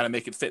to kind of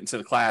make it fit into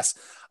the class.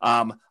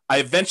 I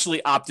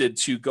eventually opted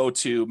to go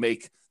to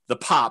make the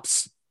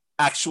POPs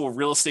actual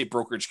real estate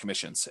brokerage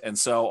commissions. And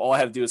so all I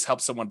had to do is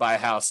help someone buy a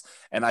house,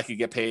 and I could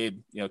get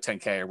paid,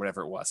 $10K or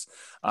whatever it was,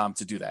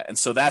 to do that. And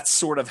so that's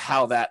sort of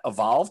how that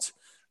evolved,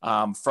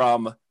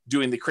 from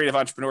doing the creative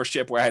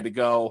entrepreneurship, where I had to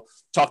go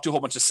talk to a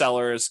whole bunch of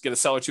sellers, get a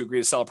seller to agree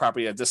to sell a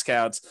property at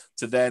discounts,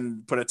 to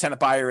then put a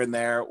tenant buyer in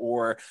there,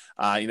 or,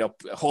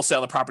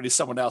 wholesale the property to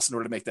someone else in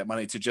order to make that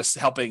money, to just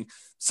helping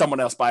someone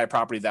else buy a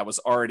property that was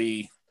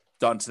already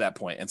done to that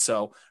point. And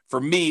so for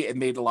me, it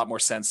made a lot more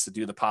sense to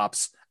do the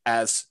POPs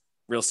as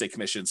real estate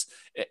commissions.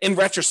 In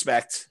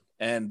retrospect,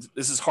 and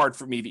this is hard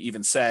for me to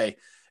even say,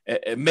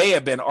 it may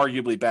have been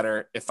arguably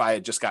better if I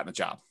had just gotten a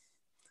job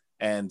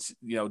and,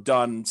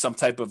 done some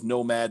type of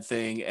nomad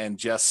thing and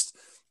just,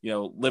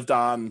 lived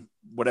on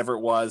whatever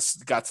it was,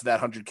 got to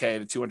that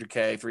 100K to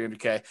 200K,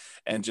 300K,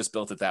 and just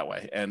built it that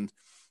way. And,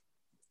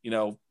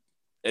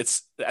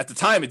 it's at the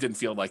time, it didn't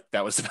feel like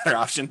that was the better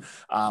option,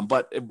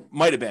 but it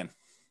might've been.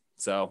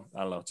 So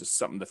I don't know, just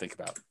something to think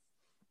about.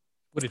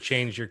 Would have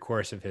changed your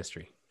course of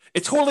history.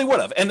 It totally would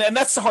have. And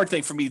that's the hard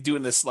thing for me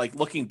doing this, like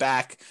looking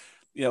back,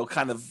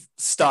 kind of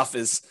stuff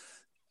is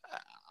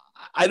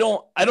I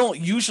don't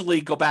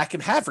usually go back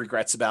and have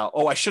regrets about,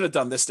 oh, I should have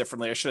done this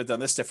differently. I should have done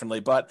this differently.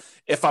 But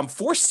if I'm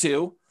forced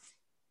to,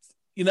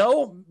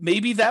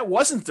 maybe that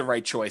wasn't the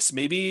right choice.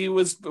 Maybe it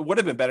would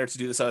have been better to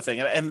do this other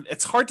thing. And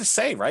it's hard to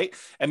say, right?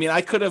 I mean,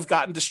 I could have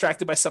gotten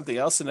distracted by something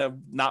else and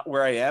I'm not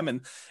where I am.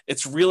 And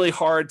it's really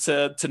hard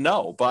to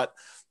know, but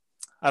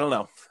I don't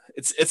know.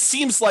 It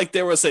seems like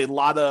there was a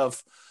lot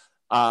of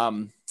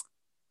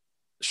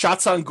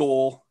shots on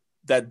goal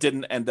that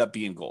didn't end up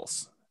being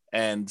goals.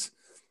 And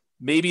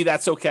maybe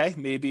that's okay.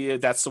 Maybe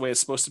that's the way it's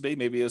supposed to be.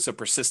 Maybe it was a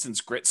persistence,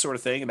 grit sort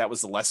of thing, and that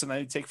was the lesson I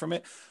need to take from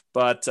it.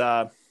 But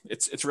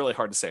it's really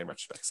hard to say in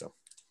retrospect.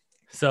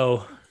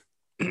 So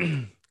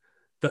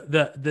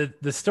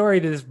the story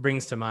that this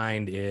brings to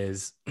mind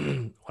is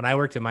when I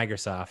worked at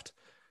Microsoft,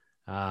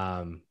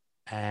 and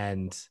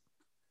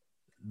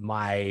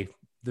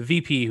the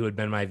VP who had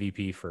been my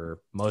VP for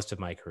most of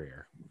my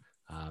career,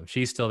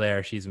 she's still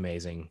there. She's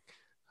amazing.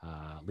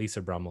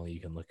 Lisa Brummel, you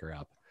can look her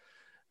up.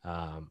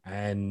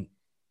 And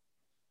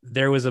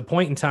there was a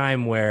point in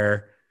time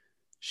where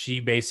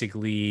she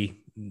basically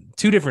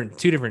two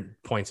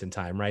different points in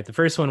time, right? The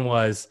first one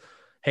was,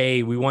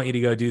 hey, we want you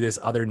to go do this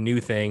other new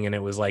thing. And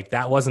it was like,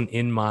 that wasn't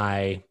in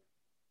my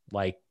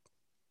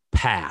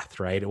path,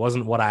 right? It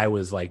wasn't what I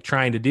was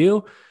trying to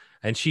do.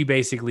 And she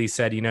basically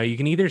said, you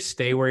can either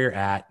stay where you're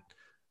at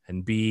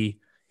and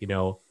be,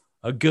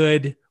 a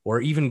good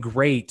or even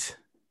great,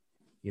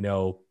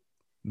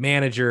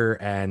 manager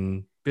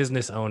and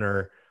business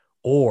owner,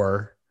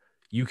 or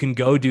you can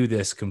go do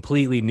this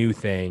completely new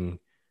thing.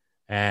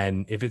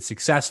 And if it's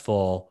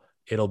successful,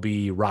 it'll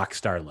be rock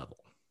star level.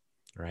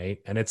 Right.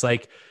 And it's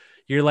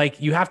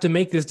you have to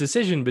make this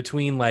decision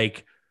between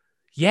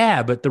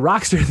yeah, but the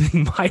rock star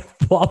thing might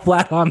fall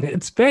flat on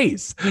its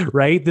face,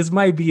 right? This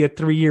might be a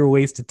 3-year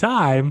waste of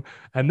time.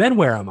 And then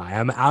where am I?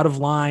 I'm out of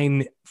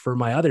line for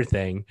my other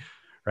thing.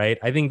 Right.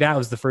 I think that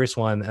was the first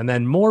one. And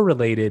then more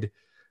related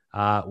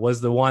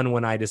was the one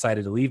when I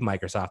decided to leave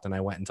Microsoft and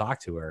I went and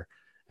talked to her.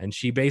 And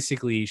she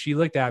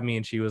looked at me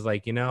and she was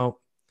like, and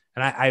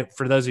I,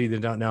 for those of you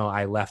that don't know,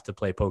 I left to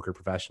play poker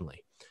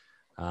professionally.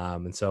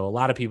 And so a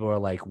lot of people are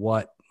like,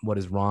 what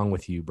is wrong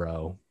with you,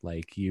 bro?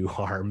 You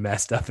are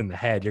messed up in the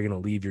head. You're going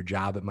to leave your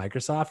job at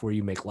Microsoft where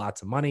you make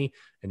lots of money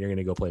and you're going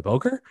to go play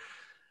poker.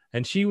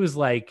 And she was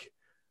like,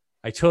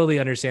 I totally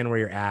understand where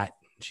you're at.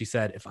 She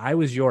said, if I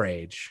was your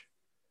age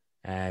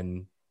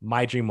and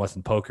my dream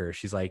wasn't poker,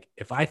 she's like,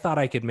 if I thought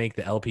I could make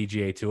the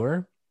LPGA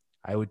tour,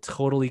 I would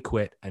totally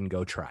quit and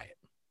go try it.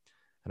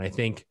 And I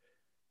think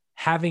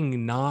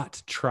having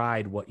not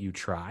tried what you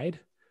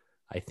tried,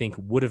 I think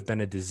would have been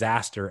a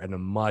disaster and a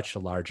much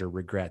larger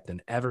regret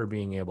than ever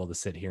being able to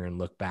sit here and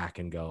look back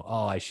and go,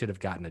 oh, I should have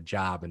gotten a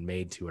job and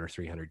made 200 or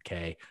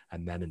 300K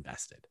and then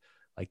invested.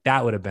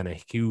 That would have been a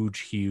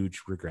huge,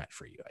 huge regret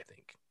for you, I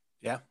think.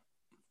 Yeah,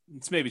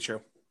 it's maybe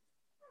true.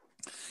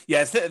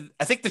 Yeah,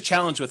 I think the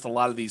challenge with a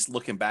lot of these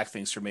looking back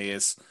things for me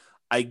is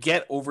I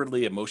get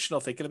overly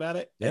emotional thinking about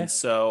it. Yeah. And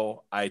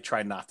so I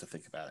try not to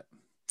think about it.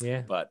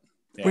 Yeah. But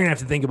we're going to have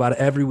to think about it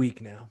every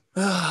week now.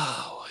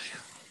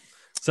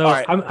 So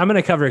right. I'm going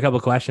to cover a couple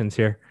questions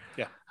here.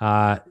 Yeah.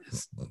 A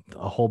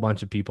whole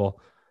bunch of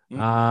people.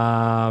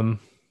 I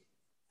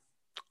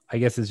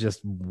guess it's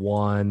just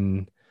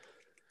one.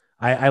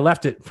 I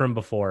left it from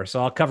before,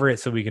 so I'll cover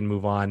it so we can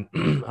move on.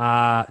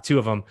 Two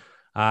of them.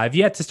 I've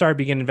yet to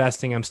begin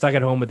investing. I'm stuck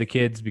at home with the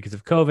kids because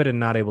of COVID and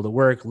not able to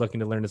work, looking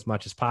to learn as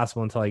much as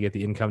possible until I get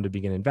the income to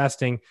begin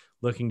investing,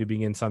 looking to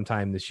begin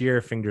sometime this year,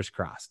 fingers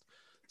crossed.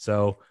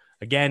 So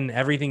again,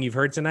 everything you've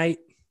heard tonight,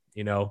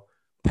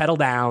 pedal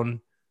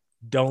down,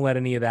 don't let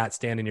any of that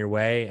stand in your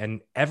way. And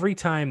every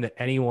time that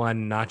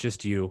anyone, not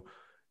just you,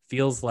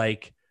 feels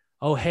like,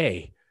 oh,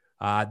 hey,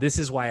 this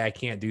is why I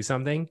can't do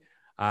something.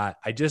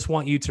 I just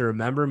want you to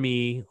remember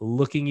me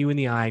looking you in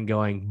the eye and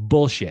going,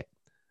 bullshit.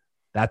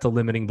 That's a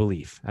limiting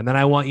belief. And then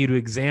I want you to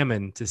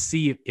examine to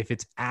see if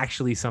it's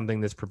actually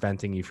something that's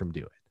preventing you from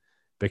doing it,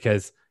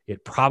 because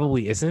it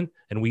probably isn't.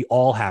 And we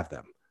all have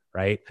them.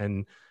 Right.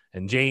 And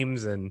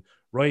James and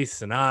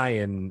Royce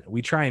and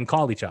we try and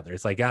call each other.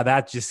 It's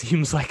that just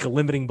seems like a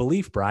limiting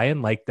belief,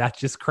 Brian. That's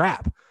just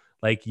crap.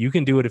 You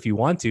can do it if you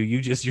want to,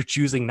 you're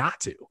choosing not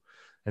to.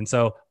 And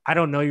so I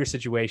don't know your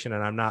situation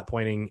and I'm not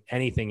pointing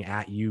anything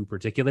at you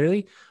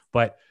particularly,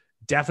 but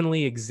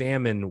definitely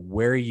examine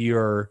where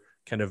your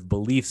kind of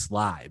beliefs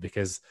lie,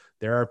 because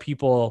there are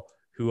people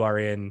who are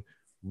in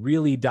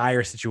really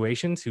dire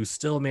situations who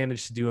still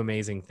manage to do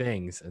amazing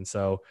things. And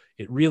so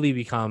it really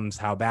becomes,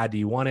 how bad do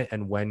you want it?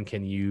 And when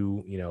can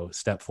you,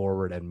 step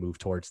forward and move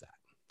towards that?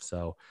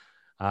 So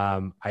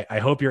I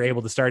hope you're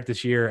able to start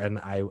this year. And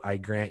I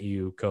grant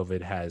you,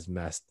 COVID has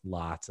messed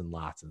lots and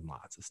lots and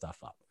lots of stuff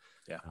up.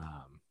 Yeah.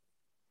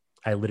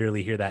 I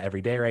literally hear that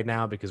every day right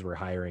now because we're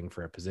hiring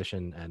for a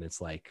position and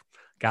it's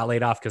got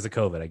laid off because of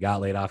COVID. I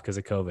got laid off because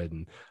of COVID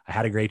and I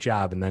had a great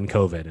job and then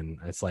COVID. And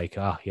it's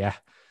oh yeah,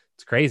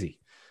 it's crazy.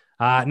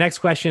 Next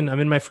question. I'm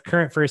in my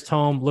current first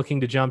home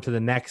looking to jump to the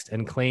next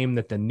and claim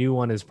that the new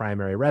one is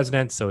primary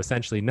residence. So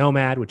essentially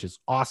nomad, which is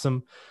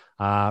awesome.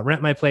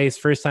 Rent my place,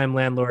 first time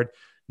landlord,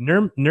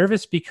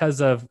 Nervous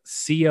because of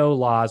CO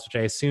laws, which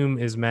I assume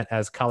is meant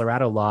as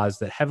Colorado laws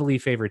that heavily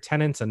favor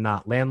tenants and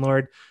not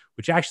landlord,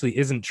 which actually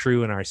isn't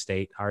true in our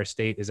state. Our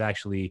state is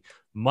actually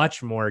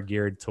much more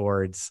geared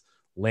towards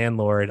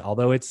landlord,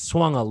 although it's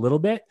swung a little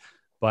bit,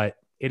 but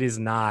it is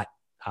not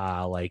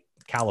like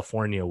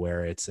California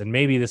where it's, and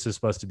maybe this is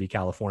supposed to be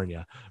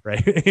California,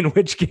 right? In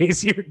which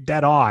case you're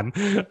dead on.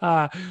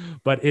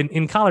 But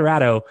in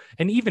Colorado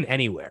and even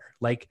anywhere,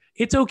 like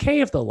it's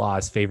okay if the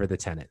laws favor the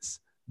tenants,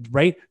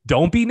 right?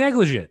 Don't be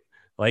negligent.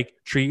 Like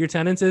treat your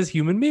tenants as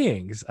human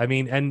beings. I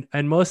mean,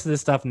 and most of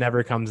this stuff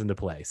never comes into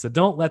play. So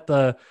don't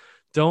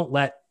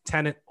let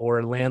tenant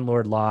or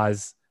landlord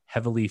laws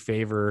heavily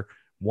favor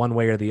one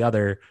way or the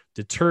other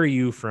deter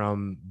you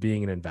from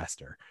being an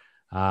investor.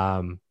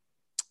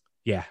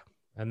 Yeah.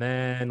 And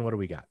then what do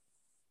we got?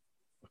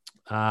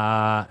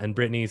 And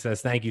Brittany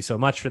says, thank you so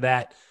much for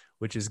that,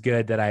 which is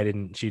good that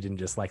she didn't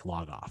just like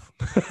log off.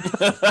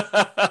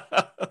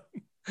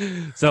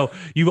 So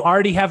you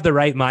already have the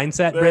right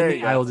mindset,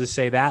 Brittany. I will just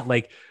say that,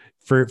 like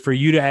for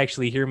you to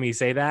actually hear me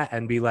say that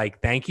and be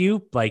like, thank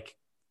you. Like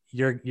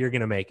you're going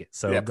to make it.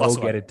 So yeah, go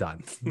get it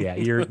done. Yeah.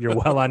 You're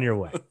well on your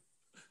way.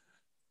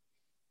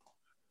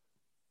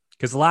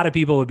 Cause a lot of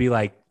people would be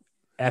like,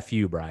 F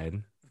you,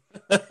 Brian.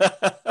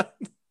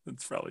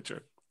 That's probably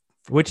true.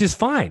 Which is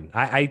fine.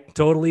 I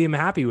totally am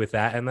happy with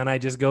that. And then I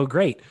just go,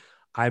 great.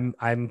 I'm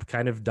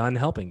kind of done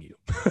helping you.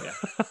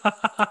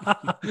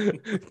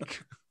 Yeah.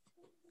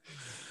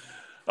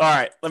 All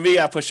right. Let me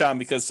push on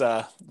because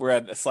we're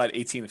at slide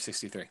 18 of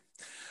 63.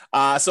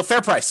 So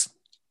fair price.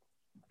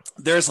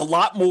 There's a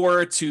lot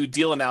more to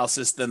deal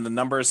analysis than the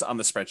numbers on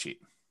the spreadsheet.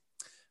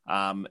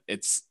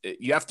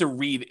 You have to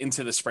read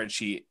into the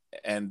spreadsheet,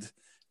 and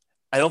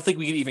I don't think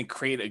we can even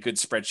create a good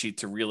spreadsheet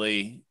to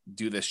really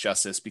do this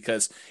justice,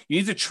 because you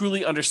need to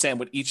truly understand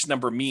what each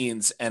number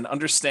means and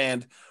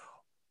understand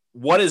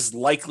what is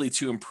likely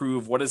to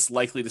improve, what is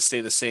likely to stay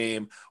the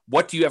same,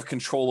 what do you have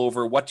control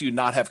over, what do you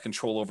not have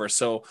control over.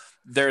 So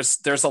there's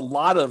a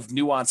lot of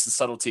nuance and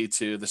subtlety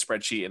to the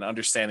spreadsheet and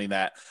understanding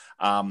that.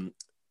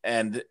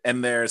 And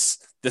there's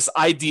this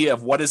idea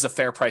of what is a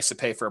fair price to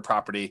pay for a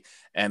property.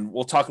 And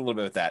we'll talk a little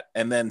bit about that.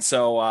 And then,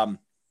 so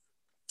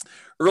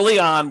early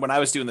on when I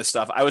was doing this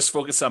stuff, I was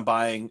focused on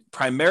buying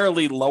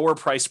primarily lower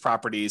priced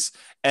properties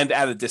and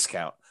at a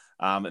discount.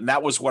 And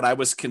that was what I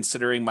was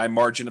considering my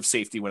margin of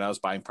safety when I was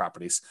buying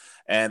properties.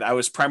 And I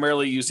was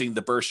primarily using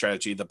the BRRRR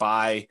strategy, the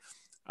buy,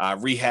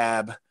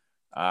 rehab,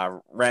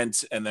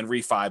 rent, and then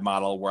refi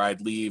model, where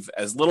I'd leave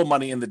as little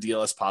money in the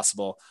deal as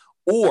possible,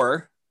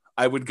 or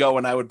I would go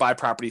and I would buy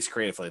properties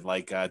creatively,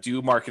 like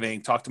do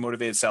marketing, talk to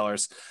motivated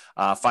sellers,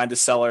 find a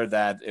seller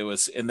that it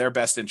was in their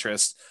best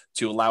interest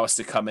to allow us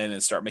to come in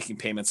and start making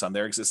payments on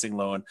their existing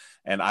loan.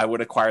 And I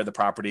would acquire the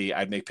property.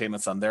 I'd make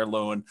payments on their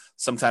loan.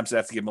 Sometimes I'd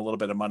have to give them a little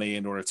bit of money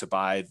in order to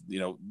buy,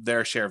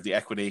 their share of the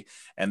equity.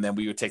 And then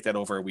we would take that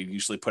over. We'd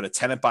usually put a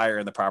tenant buyer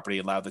in the property,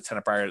 allow the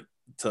tenant buyer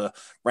to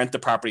rent the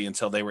property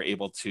until they were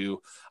able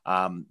to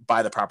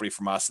buy the property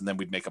from us. And then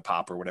we'd make a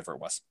pop or whatever it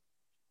was.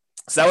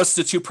 So that was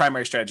the two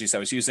primary strategies I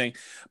was using,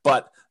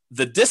 but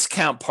the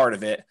discount part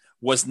of it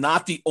was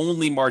not the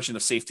only margin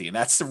of safety. And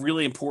that's the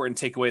really important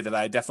takeaway that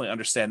I definitely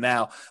understand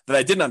now that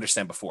I didn't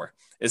understand before,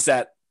 is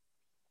that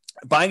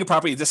buying a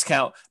property at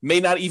discount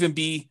may not even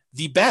be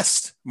the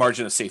best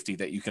margin of safety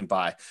that you can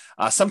buy.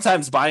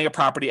 Sometimes buying a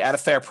property at a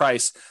fair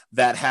price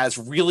that has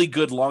really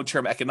good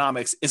long-term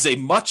economics is a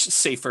much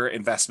safer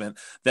investment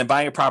than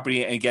buying a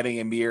property and getting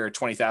a mere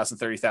 $20,000,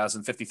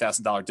 $30,000,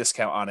 $50,000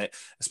 discount on it,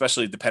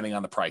 especially depending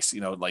on the price,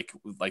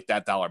 like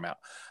that dollar amount.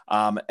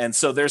 And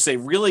so there's a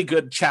really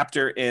good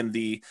chapter in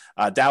the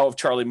Tao of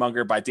Charlie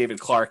Munger by David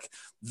Clark.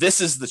 This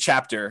is the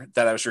chapter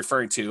that I was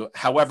referring to.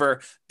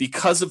 However,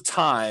 because of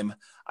time,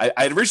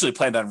 I originally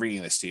planned on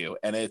reading this to you,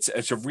 and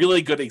it's a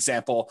really good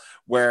example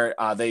where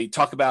they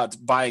talk about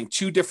buying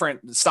two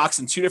different stocks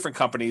in two different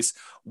companies,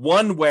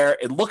 one where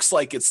it looks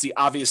like it's the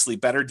obviously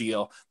better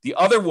deal, the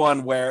other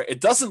one where it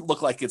doesn't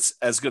look like it's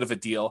as good of a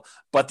deal,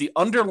 but the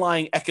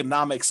underlying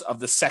economics of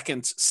the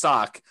second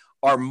stock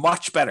are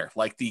much better.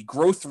 Like the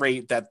growth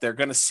rate that they're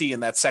going to see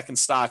in that second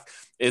stock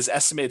is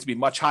estimated to be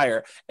much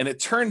higher. And it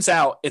turns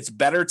out it's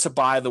better to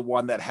buy the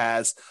one that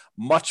has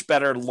much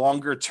better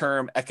longer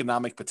term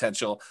economic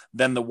potential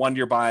than the one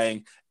you're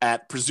buying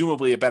at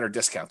presumably a better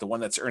discount, the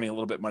one that's earning a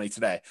little bit of money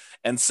today.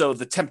 And so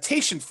the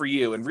temptation for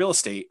you in real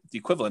estate, the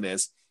equivalent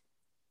is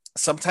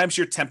sometimes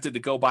you're tempted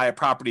to go buy a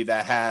property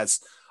that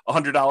has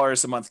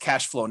 $100 a month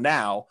cash flow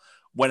now,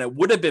 when it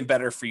would have been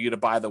better for you to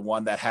buy the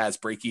one that has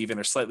break even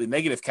or slightly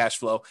negative cash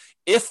flow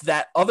if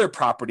that other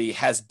property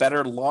has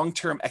better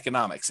long-term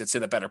economics. It's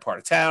in a better part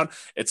of town.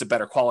 It's a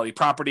better quality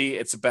property.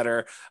 It's a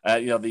better,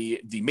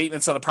 the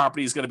maintenance on the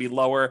property is going to be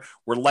lower.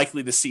 We're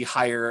likely to see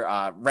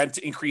higher rent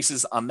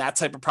increases on that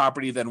type of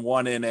property than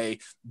one in a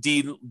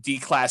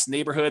D-class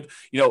neighborhood.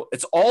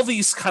 It's all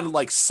these kind of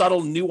like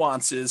subtle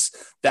nuances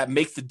that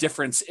make the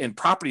difference in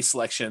property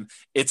selection.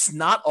 It's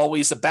not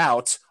always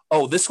about,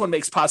 oh, this one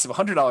makes positive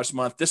 $100 a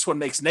month. This one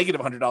makes negative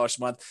 $100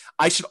 a month.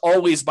 I should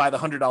always buy the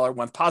 $100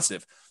 one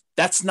positive.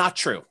 That's not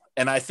true.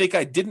 And I think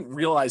I didn't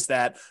realize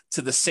that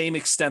to the same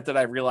extent that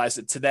I realized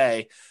it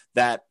today,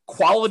 that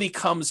quality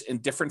comes in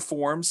different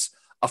forms.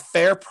 A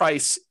fair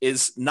price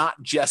is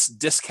not just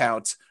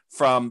discount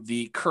from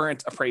the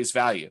current appraised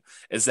value,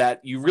 is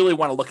that you really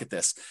want to look at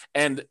this.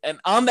 And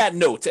on that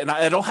note, and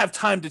I don't have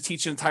time to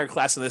teach an entire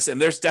class on this,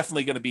 and there's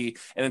definitely going to be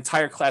an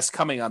entire class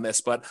coming on this,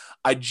 but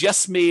I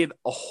just made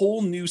a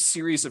whole new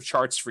series of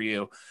charts for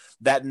you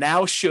that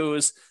now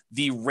shows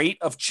the rate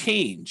of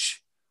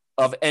change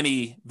of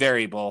any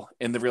variable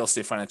in the real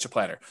estate financial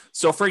planner.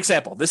 So for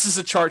example, this is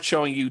a chart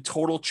showing you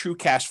total true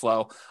cash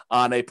flow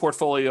on a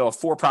portfolio of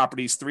 4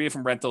 properties, 3 of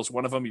them rentals,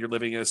 1 of them you're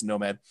living in as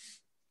nomad.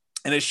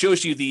 And it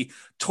shows you the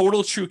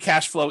total true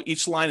cash flow.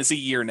 Each line is a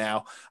year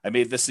now. I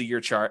made this a year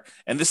chart.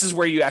 And this is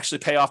where you actually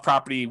pay off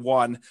property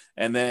 1.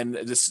 And then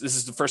this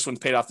is the first one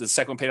paid off. The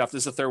second one paid off.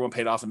 This is the third one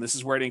paid off. And this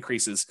is where it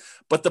increases.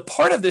 But the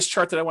part of this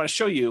chart that I want to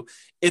show you,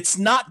 it's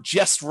not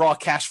just raw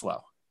cash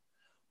flow.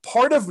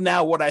 Part of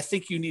now what I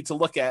think you need to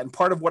look at, and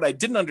part of what I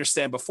didn't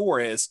understand before,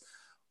 is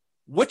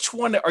which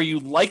one are you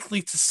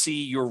likely to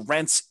see your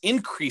rents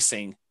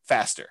increasing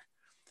faster?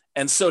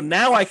 And so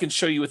now I can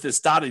show you with this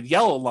dotted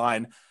yellow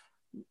line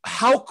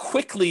how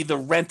quickly the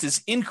rent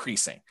is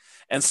increasing.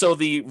 And so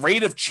the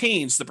rate of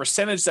change, the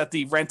percentage that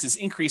the rent is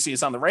increasing,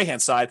 is on the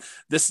right-hand side.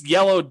 This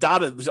yellow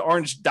dotted, this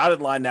orange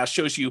dotted line now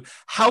shows you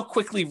how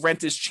quickly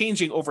rent is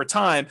changing over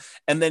time.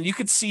 And then you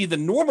could see the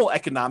normal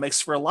economics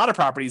for a lot of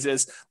properties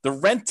is the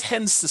rent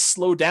tends to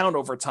slow down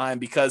over time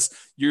because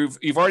you've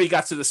already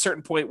got to the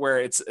certain point where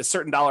it's a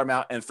certain dollar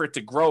amount, and for it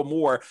to grow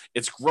more,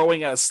 it's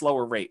growing at a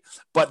slower rate.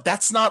 But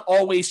that's not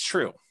always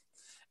true.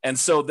 And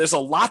so there's a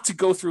lot to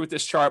go through with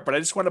this chart, but I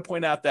just want to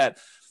point out that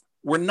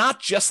we're not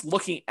just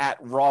looking at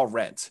raw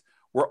rent.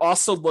 We're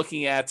also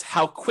looking at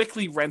how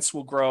quickly rents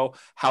will grow,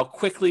 how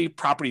quickly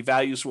property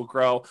values will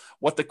grow,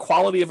 what the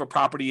quality of a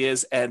property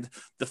is, and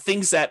the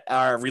things that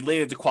are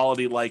related to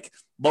quality, like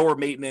lower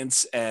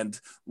maintenance and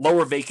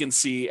lower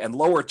vacancy and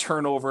lower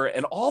turnover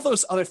and all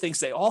those other things.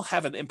 They all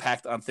have an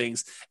impact on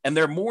things, and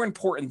they're more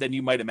important than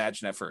you might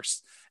imagine at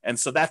first. And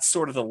so that's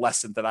sort of the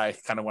lesson that I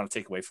kind of want to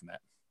take away from that.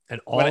 And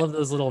all of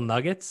those little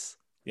nuggets,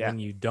 yeah, when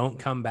you don't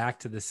come back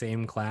to the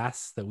same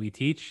class that we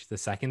teach the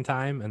second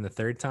time and the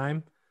third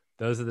time,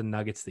 those are the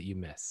nuggets that you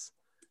miss.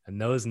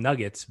 And those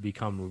nuggets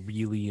become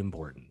really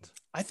important.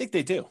 I think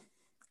they do.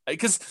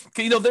 Because,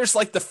 there's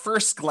like the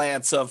first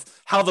glance of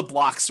how the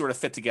blocks sort of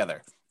fit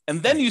together.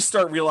 And then you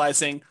start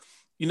realizing,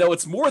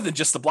 it's more than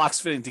just the blocks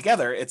fitting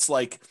together. It's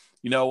like,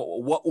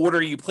 what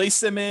order you place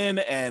them in,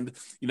 and,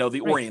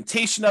 the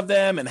orientation of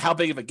them, and how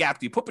big of a gap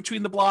do you put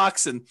between the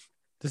blocks. And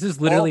this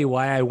is literally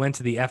why I went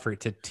to the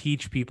effort to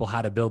teach people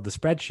how to build the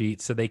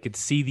spreadsheet so they could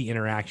see the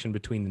interaction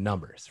between the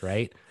numbers,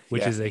 right?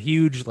 Which is a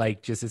huge,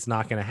 it's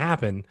not going to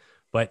happen,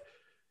 but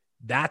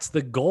that's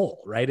the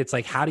goal, right? It's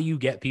like, how do you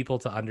get people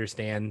to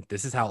understand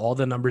this is how all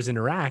the numbers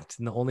interact?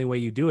 And the only way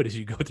you do it is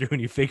you go through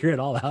and you figure it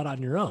all out on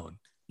your own.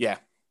 Yeah.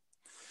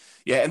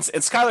 Yeah. And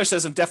Skylar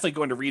says, I'm definitely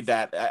going to read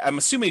that. I'm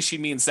assuming she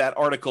means that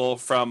article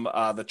from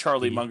the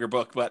Charlie Munger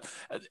book, but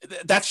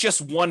that's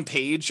just one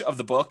page of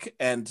the book.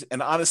 And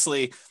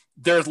honestly,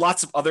 there's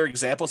lots of other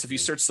examples. If you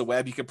search the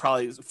web, you could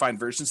probably find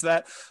versions of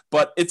that,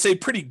 but it's a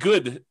pretty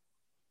good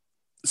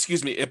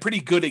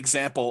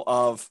example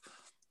of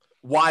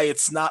why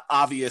it's not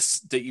obvious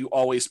that you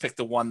always pick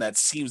the one that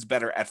seems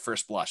better at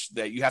first blush,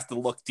 that you have to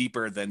look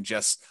deeper than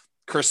just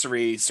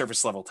cursory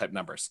surface level type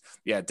numbers.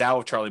 Yeah. Tao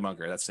of Charlie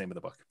Munger. That's the name of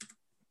the book.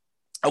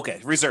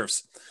 Okay,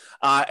 reserves.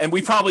 And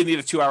we probably need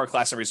a 2-hour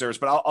class on reserves,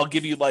 but I'll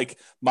give you like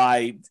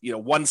my,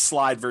 one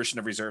slide version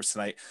of reserves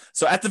tonight.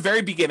 So at the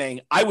very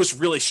beginning, I was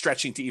really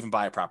stretching to even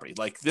buy a property.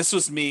 Like this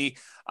was me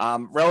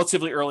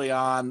relatively early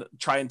on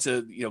trying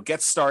to,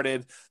 get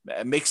started,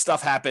 make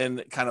stuff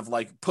happen, kind of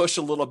like push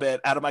a little bit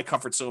out of my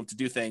comfort zone to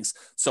do things.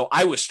 So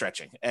I was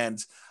stretching,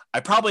 and I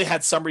probably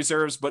had some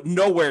reserves, but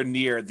nowhere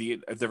near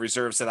the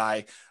reserves that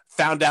I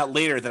found out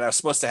later that I was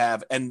supposed to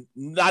have, and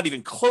not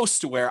even close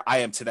to where I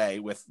am today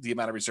with the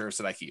amount of reserves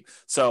that I keep.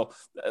 So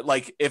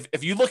like,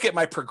 if you look at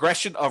my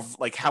progression of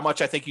like how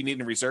much I think you need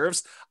in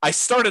reserves, I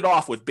started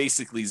off with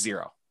basically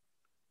 0.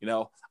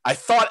 I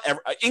thought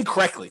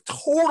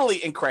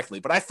totally incorrectly,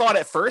 but I thought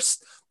at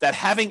first that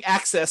having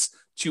access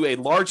to a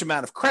large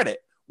amount of credit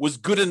was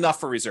good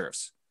enough for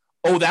reserves.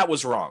 Oh, that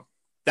was wrong.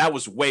 That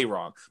was way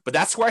wrong. But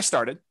that's where I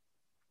started.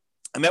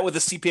 I met with a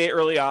CPA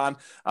early on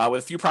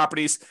with a few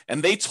properties,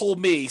 and they told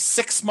me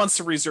 6 months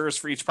of reserves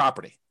for each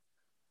property.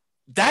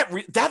 That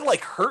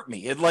like hurt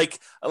me. It like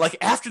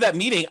after that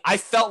meeting, I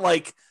felt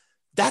like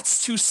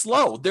that's too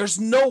slow. There's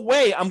no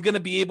way I'm going to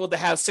be able to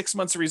have 6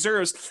 months of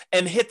reserves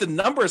and hit the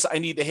numbers I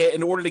need to hit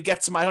in order to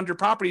get to my 100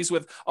 properties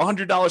with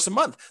 $100 a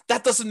month.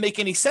 That doesn't make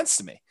any sense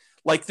to me.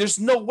 Like, there's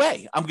no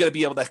way I'm going to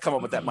be able to come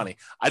up with that money.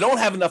 I don't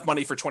have enough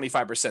money for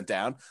 25%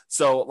 down.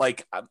 So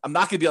like, I'm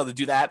not going to be able to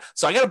do that.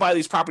 So I got to buy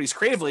these properties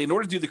creatively in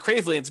order to do the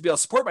creatively and to be able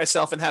to support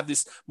myself and have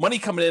this money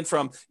coming in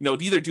from,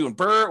 either doing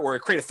BRRRR or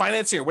creative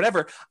financing or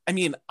whatever. I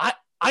mean,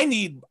 I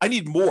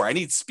need more. I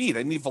need speed.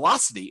 I need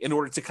velocity in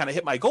order to kind of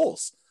hit my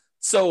goals.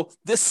 So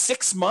this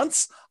 6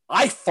 months,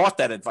 I fought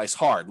that advice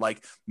hard.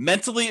 Like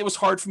mentally, it was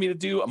hard for me to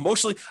do.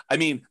 Emotionally, I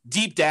mean,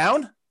 deep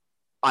down,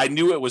 I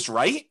knew it was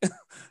right.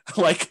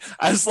 Like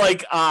I was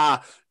like,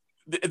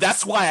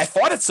 that's why I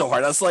fought it so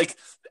hard. I was like,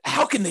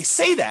 how can they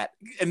say that?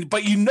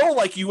 But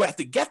like you have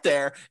to get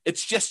there.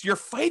 It's just, you're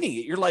fighting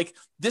it. You're like,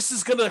 this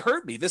is going to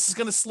hurt me. This is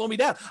going to slow me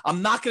down.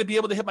 I'm not going to be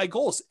able to hit my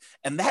goals.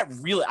 And that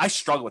really, I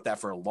struggled with that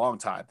for a long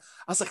time.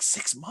 I was like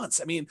 6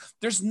 months. I mean,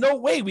 there's no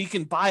way we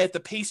can buy at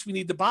the pace we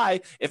need to buy.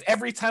 If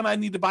every time I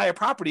need to buy a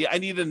property, I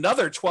need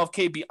another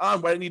 12K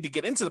beyond what I need to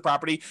get into the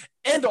property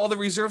and all the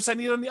reserves I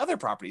need on the other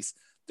properties.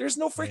 There's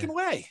no freaking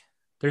way.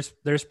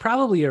 There's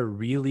probably a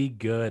really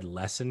good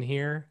lesson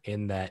here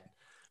in that,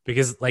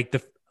 because like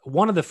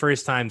one of the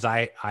first times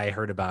I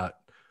heard about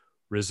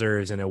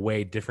reserves in a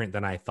way different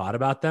than I thought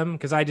about them,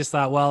 because I just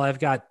thought, well, I've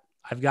got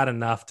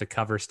enough to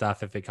cover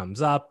stuff if it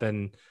comes up,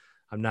 and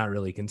I'm not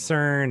really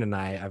concerned, and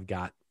I've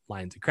got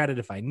lines of credit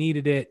if I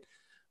needed it.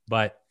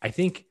 But I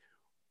think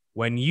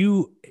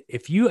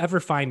if you ever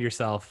find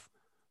yourself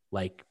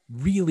like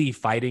really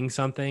fighting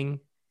something,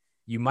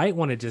 you might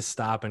want to just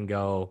stop and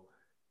go,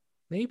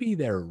 maybe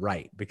they're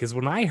right. Because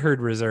when I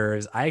heard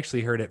reserves, I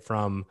actually heard it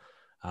from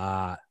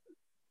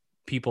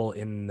people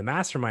in the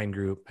mastermind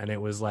group, and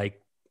it was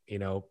like,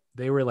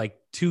 they were like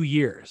 2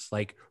 years,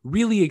 like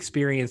really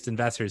experienced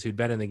investors who'd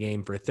been in the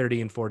game for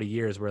 30 and 40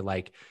 years were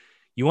like,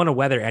 you want to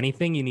weather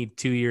anything, you need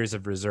 2 years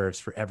of reserves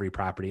for every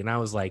property. And I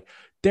was like,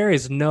 there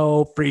is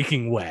no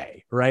freaking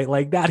way, right?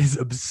 Like that is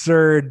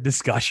absurd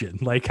discussion.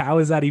 Like, how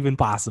is that even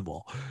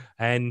possible?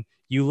 And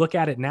you look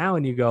at it now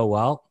and you go,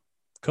 well,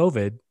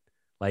 COVID,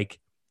 like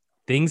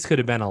things could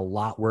have been a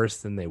lot worse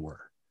than they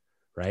were,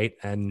 right?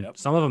 And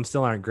some of them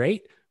still aren't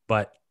great,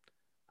 but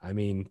I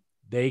mean,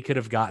 they could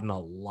have gotten a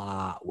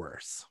lot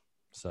worse.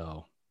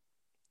 So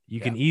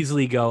you can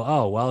easily go,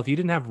 oh, well, if you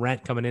didn't have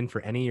rent coming in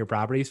for any of your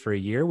properties for a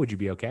year, would you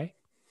be okay?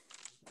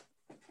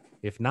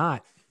 If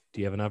not, do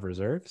you have enough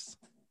reserves?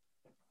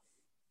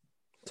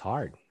 It's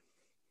hard.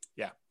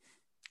 Yeah.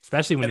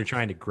 Especially when you're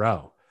trying to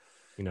grow.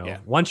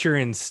 Once you're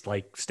in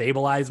like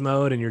stabilized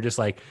mode and you're just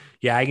like,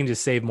 yeah, I can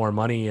just save more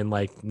money and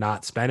like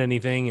not spend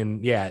anything.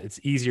 And yeah, it's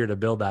easier to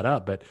build that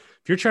up. But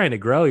if you're trying to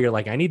grow, you're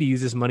like, I need to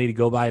use this money to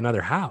go buy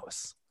another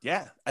house.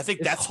 Yeah. I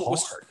think that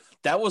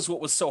was what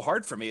was so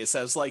hard for me, is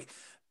I was like,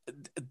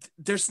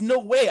 there's no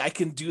way I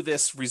can do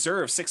this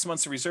reserve, 6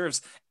 months of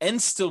reserves, and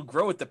still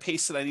grow at the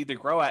pace that I need to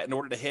grow at in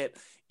order to hit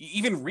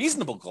even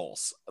reasonable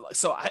goals.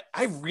 So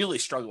I really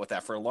struggled with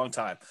that for a long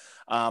time.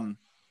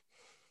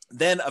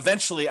 Then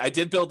eventually I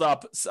did build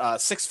up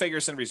 6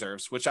 figures in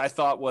reserves, which I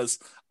thought was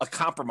a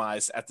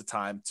compromise at the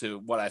time to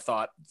what I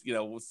thought,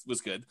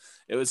 was good.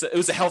 It was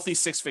a healthy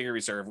 6-figure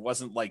reserve. It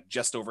wasn't like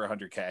just over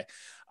 100K.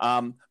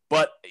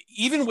 But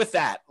even with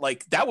that,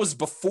 like that was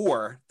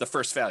before the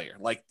first failure.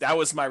 Like that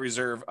was my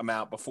reserve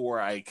amount before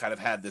I kind of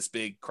had this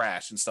big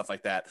crash and stuff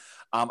like that.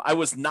 I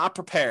was not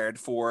prepared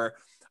for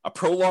a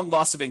prolonged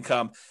loss of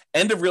income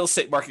and a real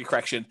estate market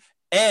correction,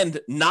 and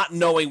not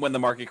knowing when the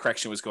market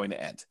correction was going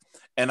to end.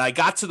 And I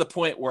got to the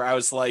point where I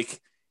was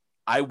like,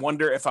 I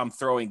wonder if I'm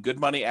throwing good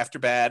money after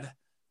bad.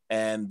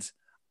 And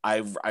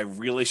I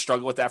really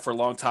struggled with that for a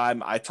long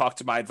time. I talked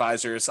to my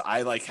advisors.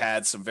 I like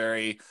had some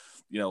very,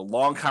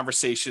 long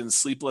conversations,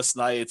 sleepless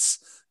nights,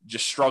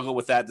 just struggle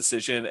with that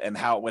decision and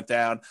how it went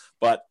down.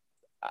 But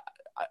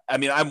I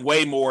mean, I'm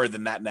way more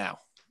than that now,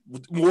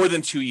 more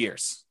than 2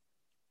 years,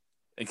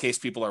 in case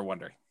people are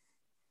wondering.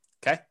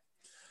 Okay.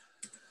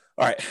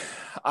 All right.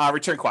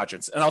 Return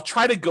quadrants. And I'll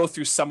try to go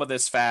through some of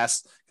this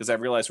fast because I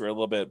realize we're a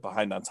little bit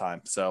behind on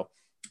time. So,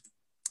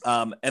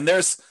 and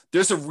there's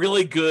a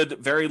really good,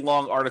 very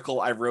long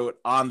article I wrote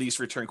on these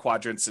return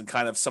quadrants and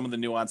kind of some of the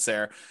nuance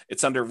there.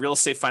 It's under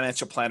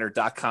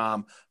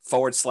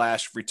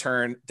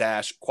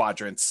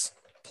realestatefinancialplanner.com/return-quadrants,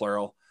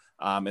 plural.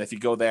 And if you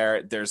go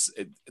there, there's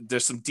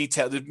some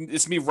detail.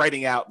 It's me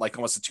writing out like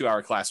almost a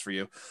 2-hour class for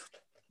you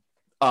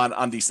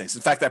on these things.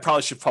 In fact, I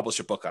probably should publish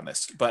a book on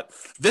this, but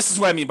this is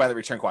what I mean by the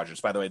return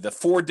quadrants, by the way. The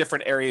 4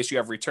 different areas you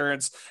have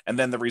returns, and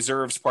then the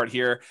reserves part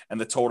here, and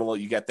the total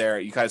you get there.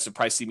 You guys have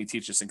probably seen me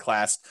teach this in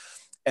class.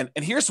 And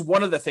here's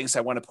one of the things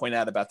I want to point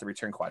out about the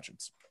return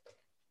quadrants.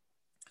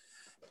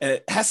 And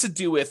it has to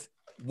do with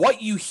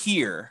what you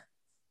hear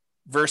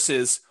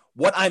versus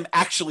what I'm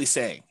actually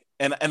saying.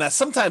 And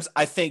sometimes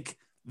I think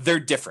they're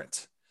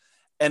different.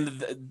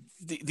 And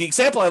the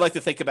example I like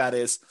to think about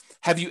is,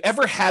 have you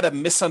ever had a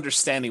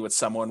misunderstanding with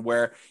someone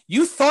where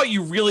you thought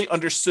you really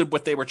understood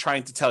what they were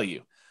trying to tell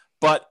you,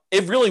 but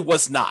it really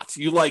was not?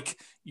 You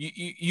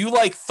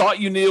thought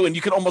you knew, and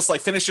you could almost like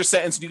finish your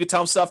sentence and you could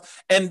tell them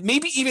stuff, and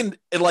maybe even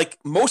like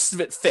most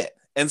of it fit.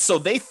 And so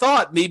they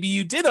thought maybe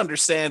you did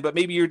understand, but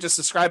maybe you're just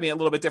describing it a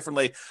little bit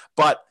differently.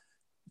 But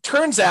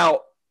turns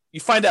out, you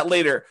find out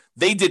later,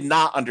 they did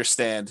not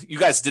understand. You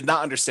guys did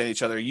not understand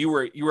each other. You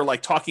were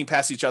like talking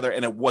past each other,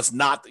 and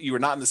you were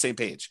not on the same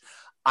page.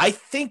 I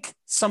think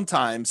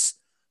sometimes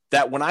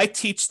that when I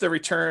teach the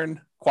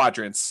return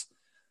quadrants,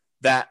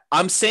 that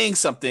I'm saying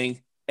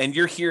something and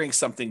you're hearing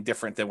something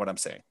different than what I'm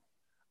saying.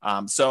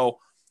 So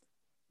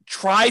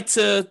try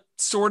to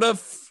sort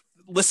of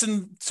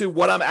listen to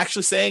what I'm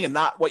actually saying and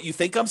not what you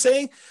think I'm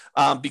saying,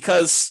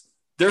 because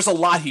there's a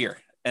lot here,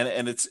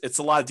 and it's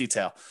a lot of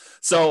detail.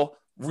 So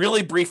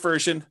really brief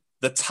version,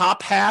 the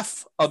top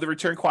half of the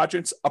return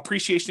quadrants,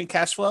 appreciation and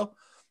cash flow,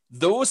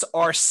 those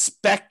are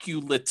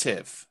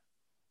speculative.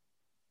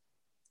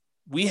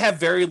 We have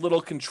very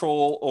little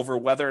control over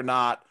whether or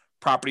not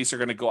properties are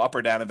going to go up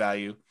or down in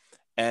value.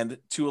 And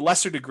to a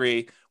lesser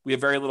degree, we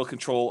have very little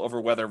control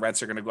over whether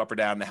rents are going to go up or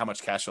down and how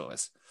much cash flow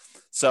is.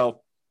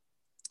 So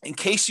in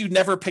case you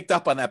never picked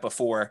up on that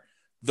before,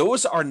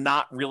 those are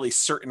not really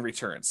certain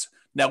returns.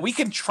 Now, we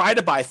can try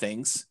to buy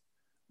things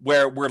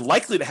where we're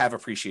likely to have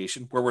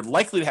appreciation, where we're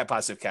likely to have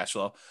positive cash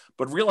flow,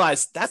 but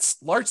realize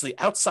that's largely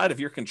outside of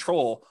your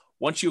control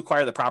once you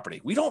acquire the property.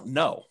 We don't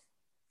know,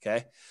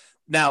 okay?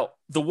 Now,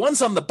 the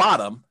ones on the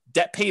bottom,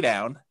 debt pay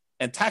down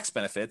and tax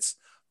benefits,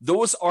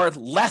 those are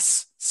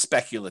less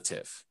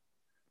speculative.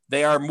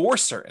 They are more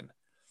certain.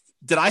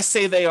 Did I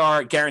say they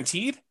are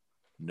guaranteed?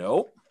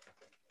 No.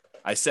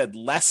 I said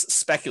less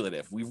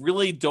speculative. We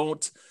really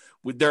don't,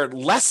 they're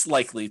less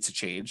likely to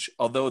change,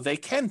 although they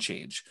can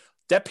change.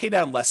 Debt pay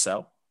down less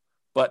so,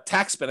 but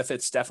tax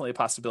benefits definitely a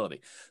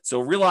possibility. So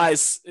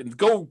realize, and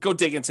go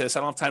dig into this. I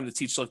don't have time to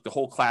teach like the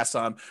whole class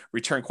on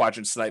return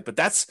quadrants tonight, but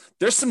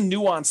there's some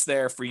nuance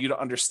there for you to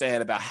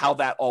understand about how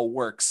that all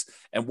works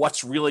and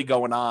what's really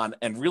going on,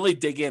 and really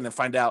dig in and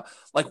find out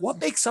like what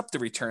makes up the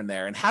return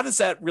there and how does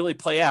that really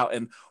play out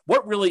and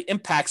what really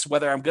impacts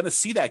whether I'm going to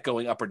see that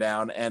going up or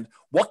down, and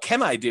what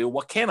can I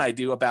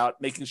do about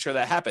making sure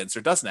that happens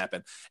or doesn't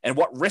happen, and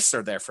what risks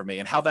are there for me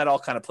and how that all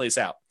kind of plays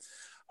out.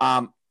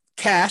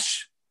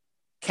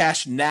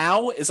 Cash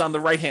now is on the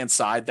right-hand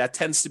side. That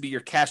tends to be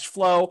your cash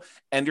flow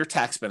and your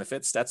tax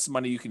benefits. That's the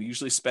money you can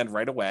usually spend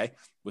right away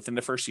within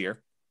the first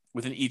year,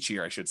 within each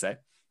year, I should say.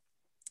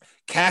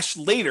 Cash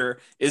later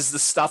is the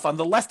stuff on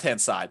the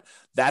left-hand side.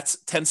 That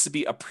tends to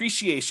be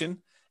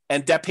appreciation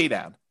and debt pay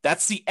down.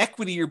 That's the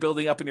equity you're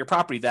building up in your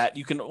property that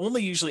you can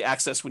only usually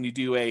access when you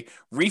do a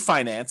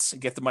refinance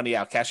and get the money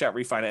out, cash out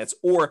refinance,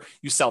 or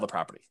you sell the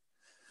property.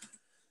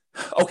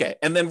 Okay,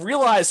 and then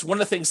realize one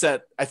of the things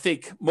that I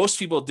think most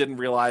people didn't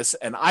realize,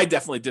 and I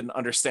definitely didn't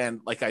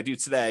understand like I do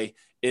today,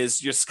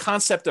 is this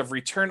concept of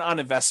return on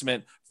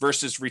investment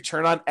versus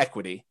return on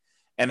equity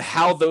and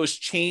how those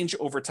change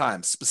over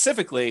time.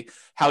 Specifically,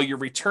 how your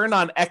return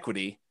on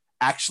equity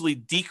actually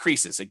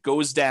decreases. It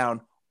goes down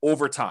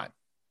over time.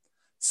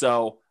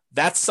 So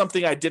that's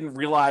something I didn't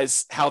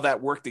realize how that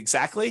worked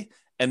exactly,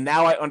 and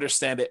now I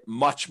understand it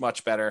much,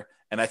 much better,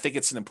 and I think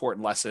it's an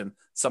important lesson,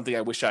 something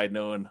I wish I had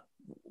known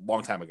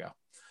long time ago.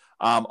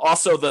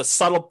 Also, the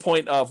subtle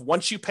point of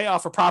once you pay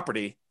off a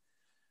property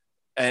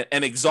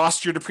and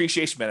exhaust your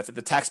depreciation benefit,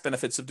 the tax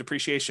benefits of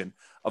depreciation,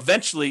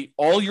 eventually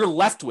all you're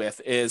left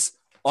with is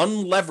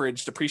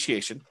unleveraged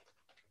depreciation,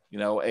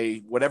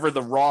 whatever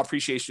the raw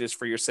appreciation is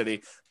for your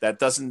city that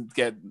doesn't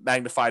get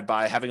magnified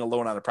by having a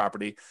loan on a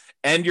property,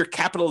 and your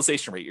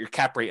capitalization rate, your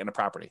cap rate in a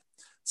property.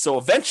 So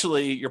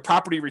eventually your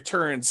property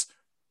returns,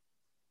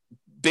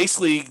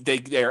 basically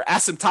they're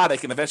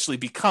asymptotic and eventually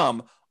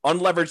become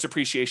unleveraged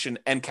depreciation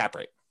and cap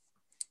rate.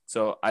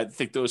 So I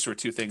think those were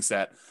two things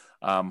that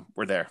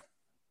were there.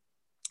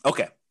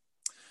 Okay.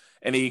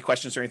 Any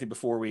questions or anything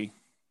before we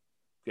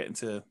get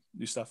into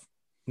new stuff?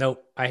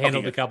 Nope. I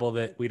handled a couple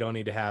that we don't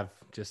need to have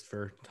just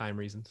for time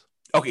reasons.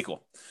 Okay,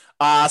 cool.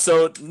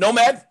 So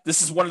Nomad,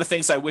 this is one of the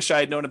things I wish I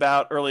had known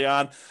about early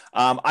on.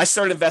 I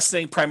started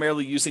investing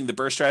primarily using the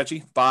BRRRR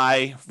strategy,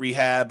 buy,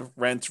 rehab,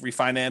 rent,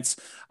 refinance,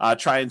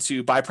 trying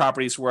to buy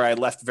properties where I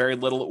left very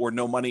little or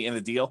no money in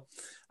a deal.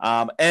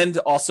 And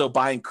also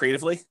buying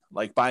creatively,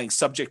 like buying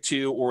subject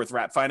to or with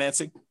wrap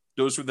financing.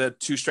 Those were the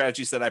two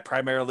strategies that I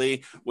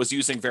primarily was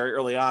using very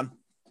early on.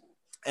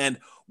 And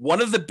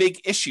one of the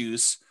big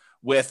issues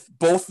with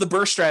both the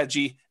BRRRR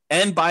strategy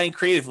and buying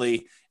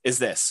creatively is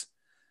this: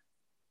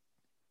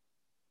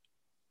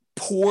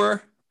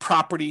 poor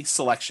property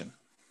selection.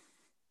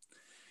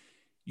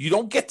 You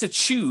don't get to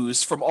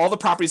choose from all the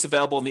properties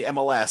available in the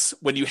MLS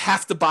when you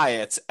have to buy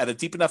it at a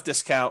deep enough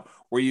discount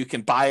where you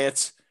can buy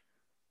it,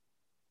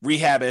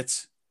 rehab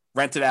it,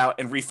 rent it out,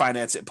 and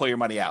refinance it and pull your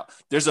money out.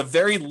 There's a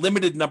very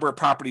limited number of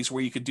properties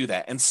where you could do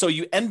that. And so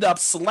you end up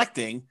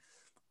selecting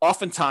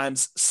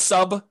oftentimes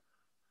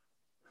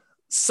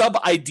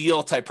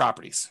sub-ideal type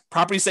properties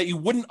that you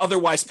wouldn't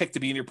otherwise pick to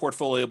be in your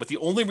portfolio, but the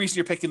only reason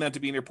you're picking them to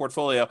be in your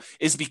portfolio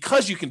is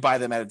because you can buy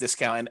them at a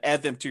discount and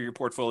add them to your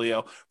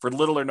portfolio for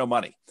little or no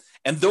money.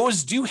 And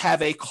those do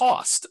have a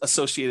cost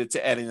associated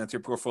to adding them to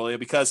your portfolio,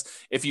 because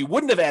if you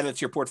wouldn't have added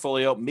to your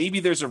portfolio, maybe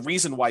there's a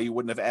reason why you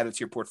wouldn't have added to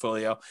your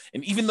portfolio.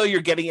 And even though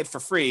you're getting it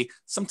for free,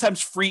 sometimes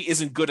free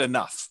isn't good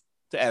enough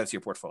to add it to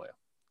your portfolio.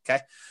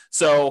 Okay.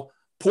 So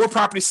poor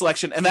property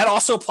selection. And that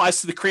also applies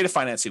to the creative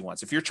financing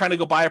ones. If you're trying to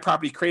go buy a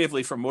property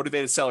creatively from a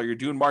motivated seller, you're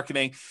doing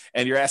marketing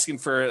and you're asking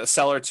for a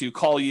seller to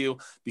call you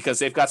because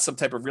they've got some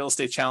type of real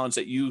estate challenge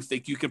that you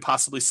think you can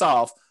possibly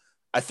solve,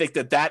 I think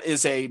that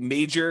is a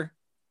major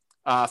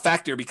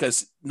factor,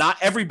 because not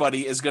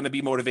everybody is going to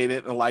be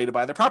motivated and allow you to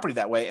buy their property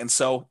that way. And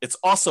so it's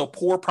also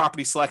poor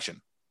property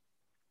selection.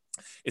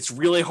 It's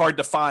really hard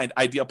to find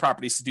ideal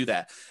properties to do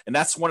that. And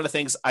that's one of the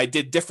things I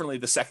did differently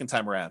the second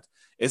time around,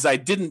 is I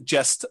didn't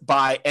just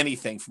buy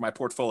anything for my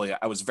portfolio.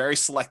 I was very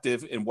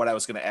selective in what I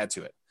was going to add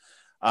to it.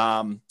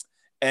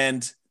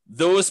 And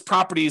those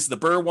properties, the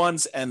BRRRR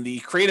ones and the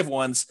creative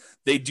ones,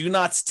 they do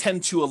not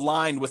tend to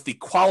align with the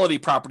quality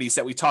properties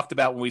that we talked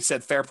about when we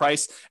said fair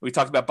price. We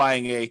talked about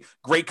buying a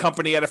great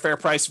company at a fair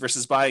price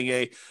versus buying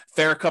a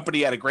fair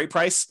company at a great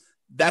price.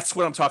 That's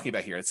what I'm talking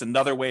about here. It's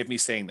another way of me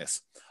saying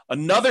this.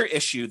 Another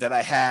issue that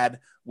I had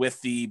with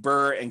the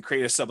BRRRR and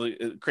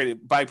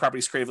creative buying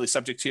properties creatively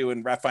subject to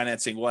and wrap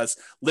financing was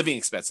living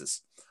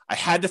expenses. I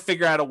had to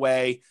figure out a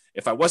way,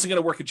 if I wasn't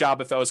going to work a job,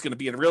 if I was going to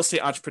be a real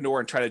estate entrepreneur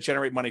and try to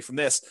generate money from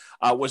this,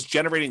 was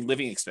generating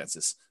living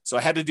expenses. So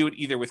I had to do it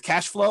either with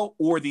cash flow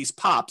or these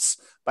pops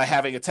by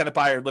having a tenant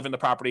buyer live in the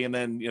property. And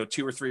then,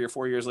 2 or 3 or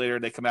 4 years later,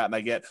 they come out and I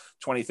get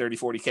 20, 30,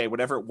 40K,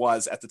 whatever it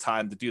was at the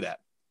time to do that.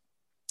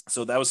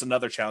 So that was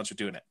another challenge of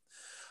doing it.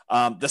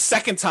 The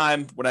second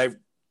time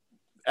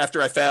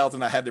after I failed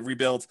and I had to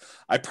rebuild,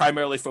 I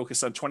primarily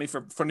focused on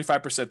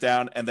 25%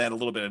 down and then a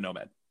little bit of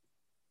Nomad.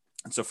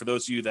 And so for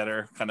those of you that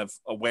are kind of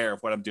aware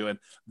of what I'm doing,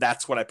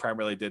 that's what I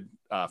primarily did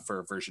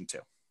for version 2.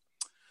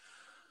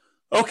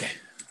 Okay.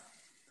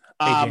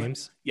 Hey,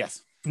 James.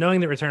 Yes.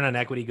 Knowing that return on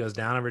equity goes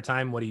down over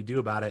time, what do you do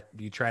about it?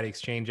 Do you try to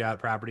exchange out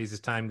properties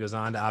as time goes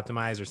on to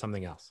optimize, or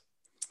something else?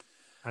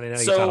 I didn't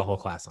know you taught a whole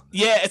class on this.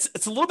 Yeah,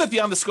 it's a little bit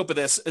beyond the scope of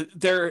this.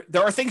 There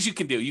are things you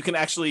can do. You can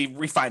actually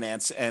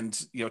refinance and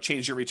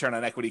change your return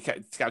on equity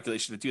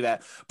calculation to do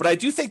that. But I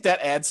do think that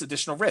adds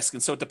additional risk,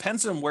 and so it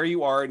depends on where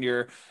you are in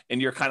your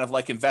kind of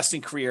like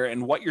investing career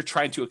and what you're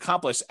trying to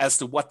accomplish as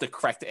to what the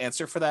correct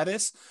answer for that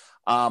is.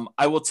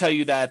 I will tell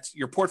you that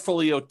your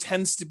portfolio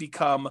tends to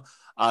become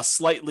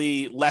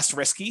slightly less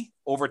risky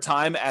over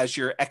time as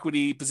your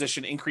equity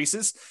position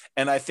increases.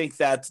 And I think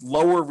that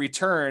lower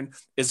return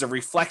is a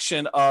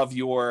reflection of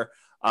your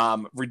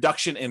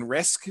reduction in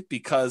risk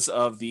because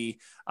of the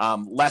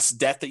less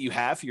debt that you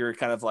have. Your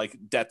kind of like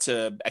debt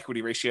to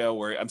equity ratio,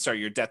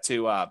 your debt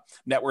to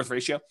net worth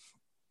ratio.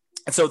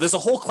 And so there's a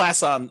whole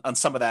class on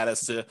some of that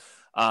as to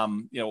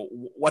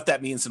what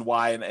that means and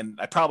why. And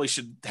I probably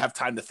should have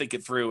time to think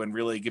it through and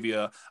really give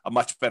you a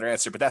much better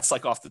answer. But that's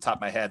like off the top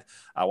of my head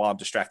while I'm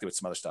distracted with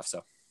some other stuff.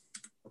 So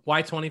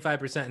why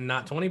 25% and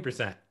not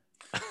 20%?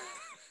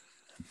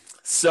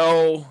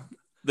 So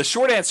the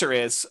short answer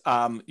is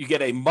you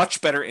get a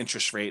much better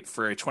interest rate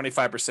for a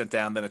 25%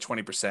 down than a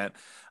 20%.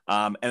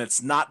 And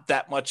it's not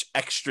that much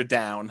extra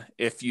down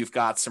if you've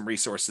got some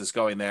resources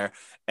going there,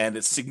 and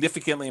it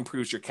significantly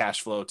improves your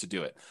cash flow to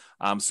do it.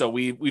 So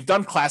we've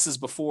done classes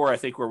before, I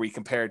think, where we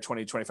compared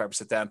 20 to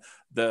 25% down.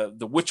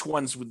 The which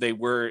ones they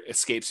were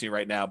escapes me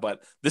right now,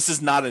 but this is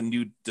not a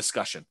new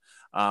discussion.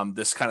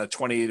 This kind of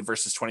 20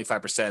 versus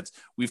 25%,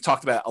 we've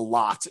talked about a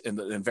lot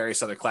in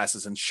various other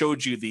classes and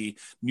showed you the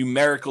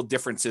numerical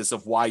differences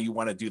of why you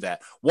want to do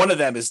that. One of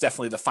them is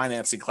definitely the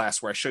financing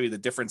class, where I show you the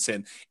difference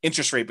in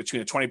interest rate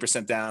between a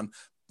 20% down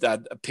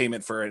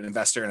payment for an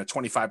investor and a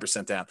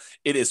 25% down.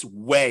 It is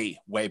way,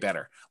 way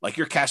better. Like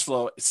your cash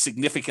flow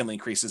significantly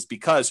increases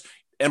because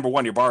number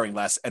one, you're borrowing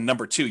less. And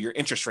number two, your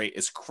interest rate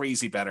is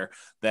crazy better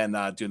than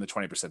doing the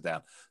 20%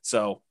 down.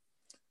 So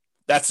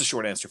that's the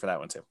short answer for that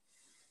one too.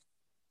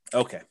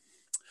 Okay.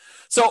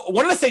 So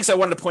one of the things I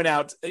wanted to point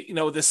out,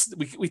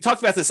 we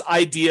talked about this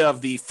idea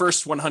of the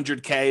first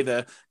 100K,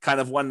 the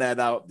kind of one that,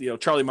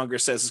 Charlie Munger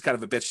says is kind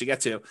of a bitch to get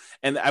to.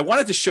 And I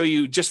wanted to show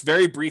you just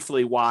very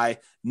briefly why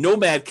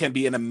Nomad can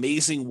be an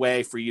amazing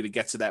way for you to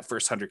get to that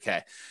first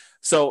 100K.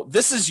 So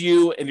this is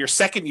you in your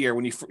second year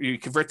when you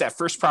convert that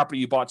first property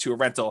you bought to a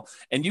rental.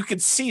 And you can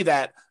see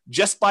that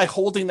just by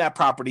holding that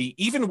property,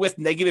 even with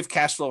negative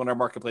cash flow in our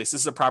marketplace,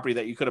 this is a property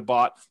that you could have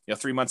bought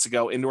 3 months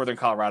ago in Northern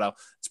Colorado.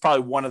 It's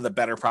probably one of the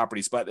better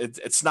properties, but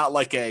it's not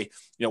like a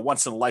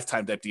once in a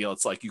lifetime type deal.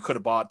 It's like you could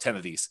have bought 10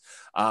 of these.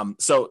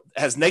 So it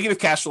has negative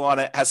cash flow on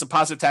it, has some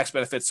positive tax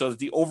benefits so that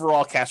the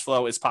overall cash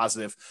flow is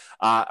positive.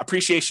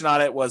 Appreciation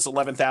on it was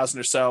 11,000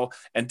 or so,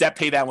 and debt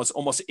pay down was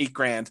almost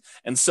 $8,000.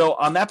 And so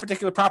on that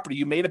particular property,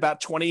 you made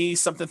about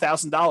 $20-something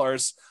thousand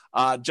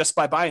just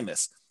by buying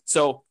this.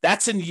 So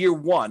that's in year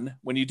one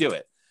when you do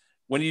it.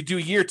 When you do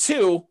year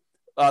two,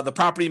 the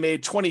property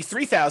made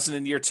 $23,000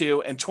 in year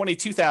two and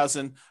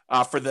 $22,000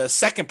 for the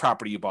second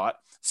property you bought.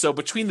 So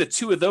between the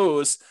two of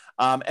those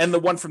and the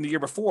one from the year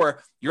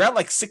before, you're at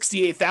like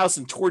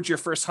 $68,000 towards your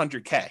first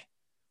 100K,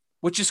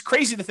 which is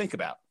crazy to think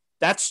about.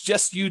 That's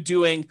just you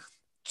doing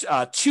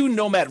 2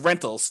 Nomad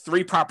rentals,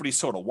 3 properties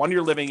total, 1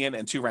 you're living in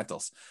and 2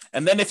 rentals.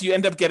 And then if you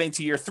end up getting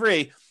to year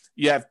 3,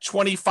 you have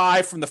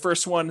 25 from the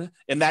first one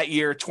in that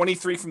year,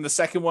 23 from the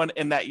second one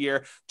in that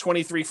year,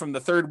 23 from the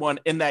third one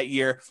in that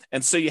year.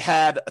 And so you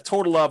had a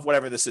total of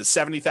whatever this is,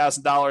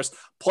 $70,000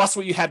 plus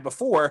what you had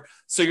before.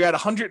 So you're at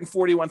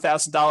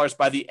 $141,000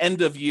 by the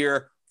end of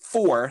year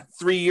 4,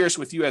 3 years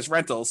with you as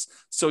rentals.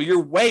 So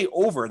you're way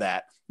over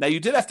that. Now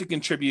you did have to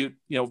contribute,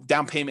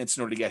 down payments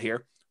in order to get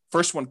here.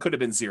 First one could have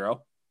been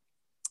 0,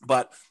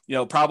 but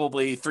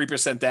probably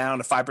 3% down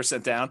to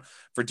 5% down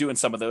for doing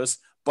some of those.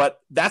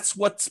 But that's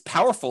what's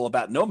powerful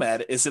about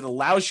Nomad is it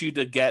allows you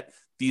to get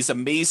these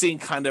amazing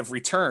kind of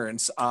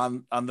returns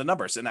on the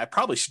numbers. And I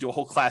probably should do a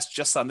whole class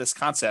just on this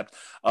concept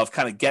of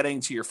kind of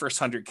getting to your first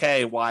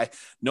 100K, why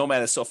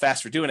Nomad is so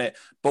fast for doing it.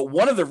 But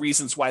one of the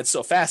reasons why it's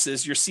so fast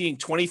is you're seeing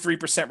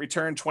 23%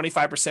 return,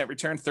 25%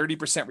 return,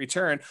 30%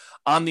 return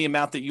on the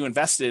amount that you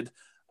invested,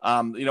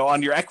 on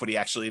your equity,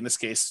 actually, in this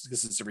case,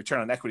 because it's a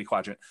return on equity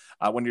quadrant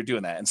when you're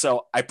doing that. And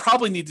so I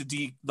probably need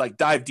to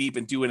dive deep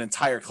and do an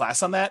entire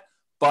class on that.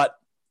 But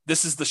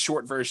this is the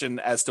short version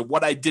as to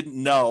what I didn't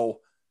know,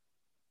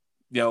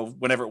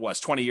 whenever it was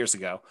 20 years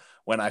ago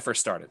when I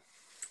first started.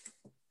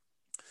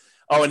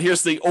 Oh, and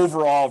here's the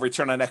overall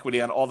return on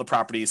equity on all the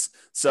properties.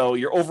 So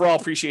your overall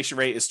appreciation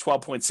rate is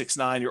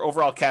 12.69. Your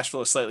overall cash flow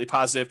is slightly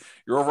positive.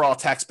 Your overall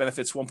tax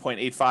benefits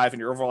 1.85, and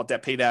your overall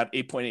debt paid out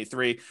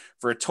 8.83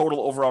 for a total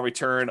overall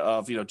return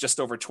of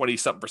just over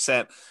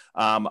 20-something%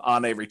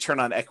 on a return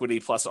on equity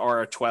plus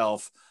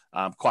R12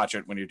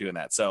 quadrant when you're doing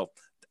that. So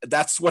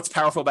that's what's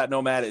powerful about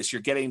Nomad is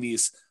you're getting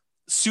these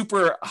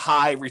super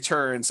high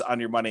returns on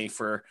your money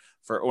for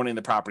owning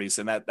the properties,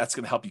 and that's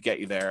going to help you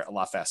get you there a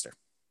lot faster.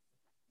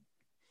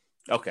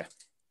 Okay.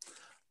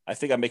 I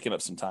think I'm making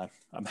up some time.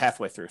 I'm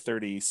halfway through,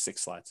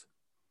 36 slides.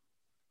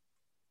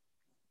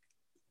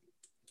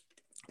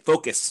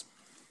 Focus.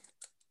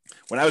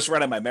 When I was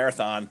running my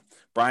marathon,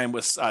 Brian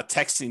was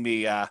texting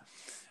me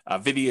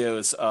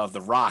videos of The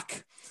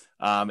Rock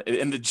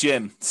in the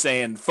gym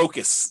saying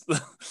focus.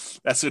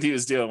 That's what he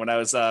was doing when I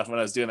was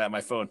doing that on my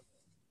phone.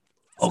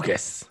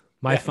 Focus.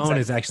 My phone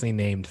is actually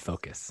named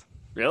Focus.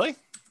 Really?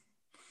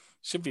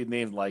 Should be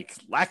named like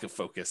lack of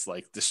focus,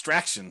 like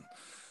distraction.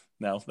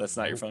 No, that's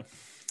not your phone.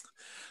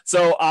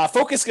 So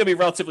focus is going to be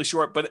relatively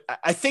short, but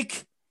I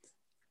think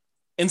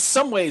in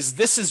some ways,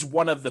 this is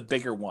one of the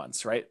bigger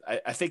ones, right?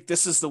 I think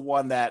this is the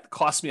one that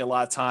cost me a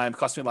lot of time,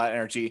 cost me a lot of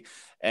energy,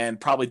 and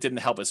probably didn't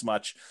help as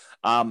much.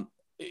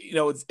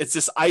 It's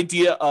this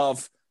idea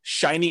of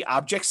shiny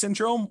object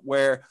syndrome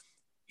where,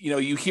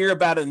 you hear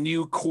about a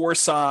new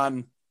course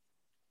on,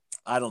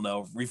 I don't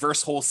know,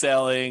 reverse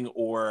wholesaling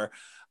or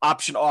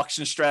option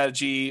auction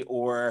strategy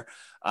or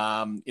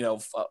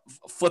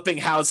flipping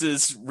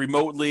houses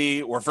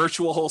remotely or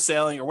virtual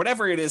wholesaling or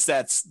whatever it is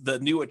that's the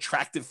new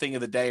attractive thing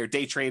of the day, or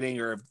day trading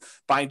or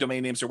buying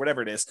domain names or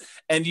whatever it is.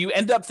 And you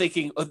end up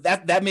thinking,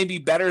 that may be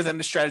better than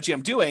the strategy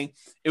I'm doing.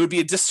 It would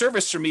be a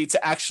disservice for me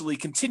to actually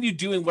continue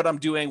doing what I'm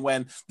doing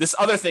when this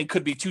other thing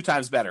could be 2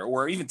 times better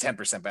or even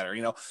 10%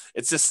 better.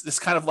 It's just this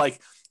kind of like,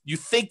 you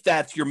think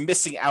that you're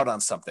missing out on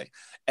something.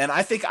 And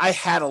I think I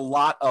had a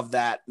lot of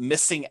that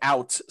missing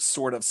out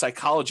sort of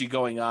psychology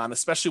going on,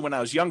 especially when I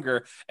was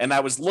younger, and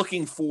I was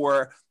looking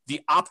for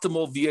the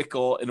optimal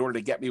vehicle in order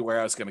to get me where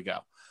I was going to go.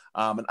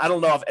 And I don't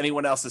know if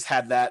anyone else has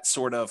had that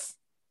sort of,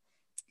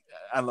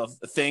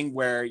 thing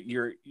where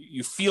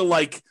you feel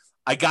like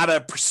I got to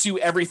pursue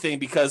everything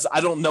because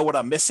I don't know what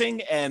I'm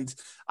missing. And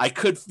I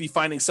could be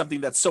finding something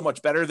that's so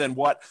much better than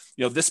what,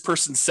 this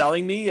person's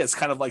selling me as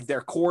kind of like their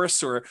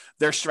course or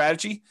their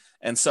strategy.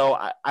 And so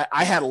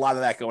I had a lot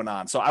of that going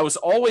on. So I was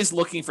always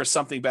looking for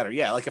something better.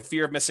 Yeah. Like a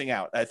fear of missing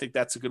out. I think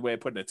that's a good way of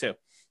putting it too.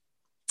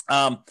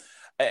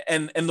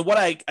 What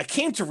I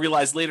came to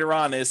realize later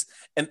on is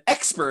an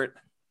expert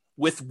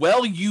with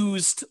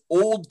well-used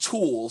old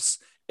tools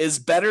is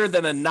better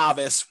than a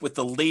novice with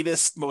the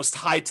latest, most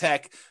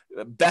high-tech,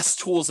 best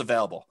tools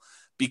available,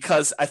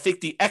 because I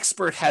think the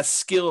expert has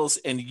skills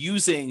in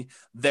using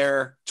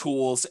their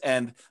tools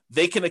and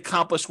they can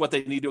accomplish what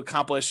they need to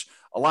accomplish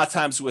a lot of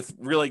times with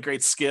really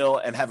great skill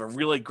and have a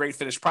really great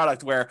finished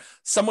product, where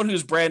someone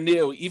who's brand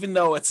new, even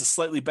though it's a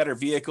slightly better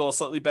vehicle,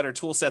 slightly better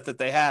tool set that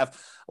they have,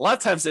 a lot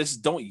of times they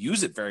just don't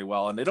use it very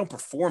well and they don't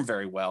perform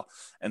very well.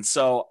 And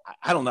so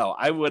I don't know,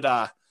 I would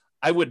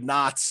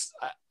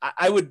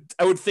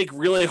think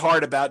really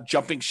hard about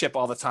jumping ship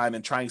all the time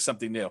and trying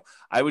something new.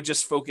 I would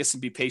just focus and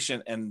be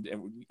patient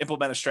and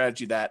implement a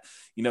strategy that,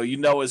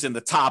 is in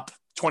the top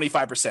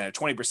 25% or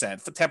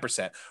 20%,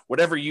 10%,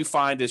 whatever you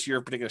find is your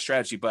particular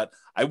strategy. But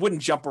I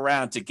wouldn't jump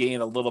around to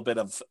gain a little bit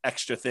of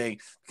extra thing,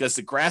 because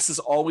the grass is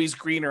always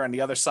greener on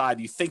the other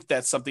side. You think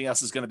that something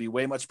else is going to be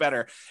way much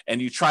better,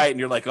 and you try it and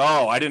you're like,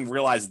 oh, I didn't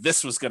realize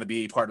this was going to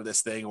be part of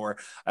this thing, or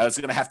I was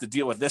going to have to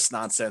deal with this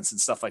nonsense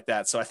and stuff like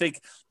that. So I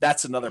think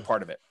that's another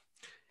part of it.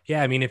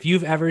 Yeah. I mean, if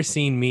you've ever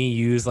seen me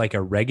use like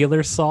a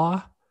regular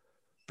saw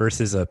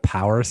versus a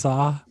power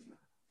saw,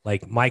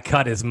 like my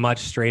cut is much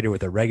straighter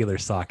with a regular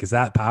saw, because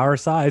that power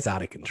saw is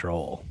out of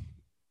control.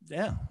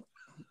 Yeah.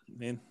 I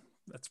mean,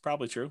 that's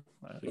probably true,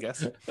 I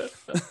guess. Yeah.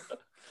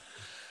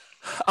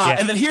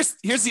 And then here's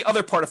the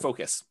other part of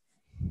focus.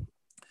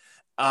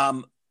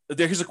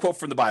 Here's a quote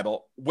from the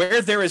Bible: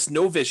 "Where there is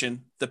no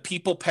vision, the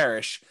people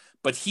perish,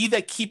 but he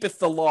that keepeth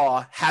the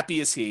law,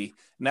 happy is he."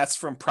 And that's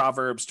from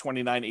Proverbs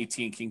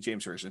 29:18, King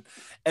James Version.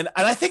 And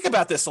I think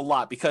about this a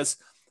lot, because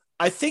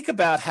I think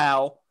about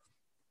how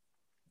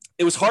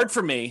it was hard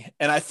for me,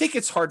 and I think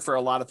it's hard for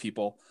a lot of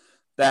people,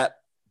 that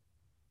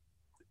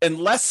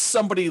unless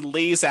somebody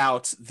lays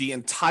out the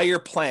entire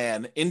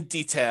plan in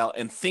detail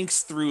and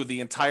thinks through the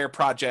entire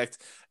project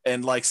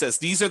and like says,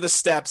 these are the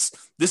steps,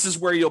 this is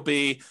where you'll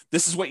be,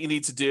 this is what you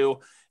need to do,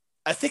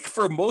 I think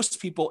for most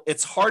people,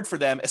 it's hard for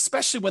them,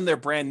 especially when they're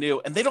brand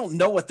new and they don't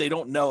know what they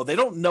don't know. They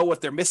don't know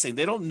what they're missing.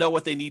 They don't know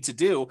what they need to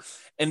do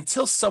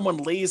until someone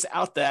lays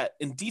out that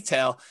in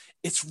detail.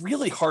 It's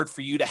really hard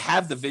for you to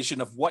have the vision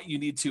of what you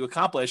need to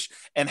accomplish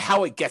and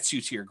how it gets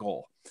you to your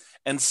goal.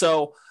 And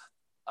so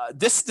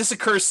this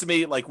occurs to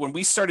me, like when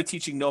we started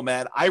teaching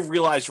Nomad, I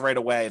realized right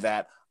away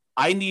that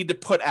I need to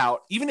put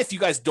out, even if you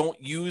guys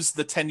don't use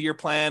the 10-year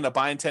plan of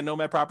buying 10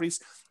 Nomad properties,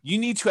 you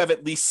need to have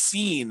at least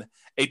seen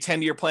a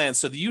 10-year plan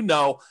so that you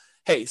know,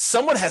 hey,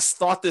 someone has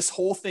thought this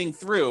whole thing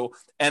through,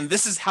 and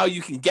this is how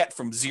you can get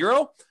from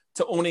 0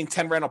 to owning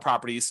 10 rental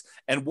properties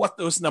and what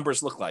those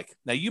numbers look like.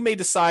 Now, you may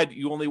decide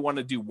you only want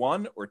to do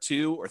 1 or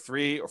 2 or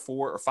 3 or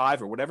 4 or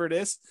 5 or whatever it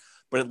is,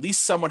 but at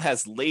least someone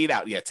has laid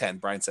out, 10,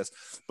 Brian says,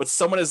 but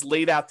someone has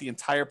laid out the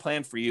entire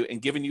plan for you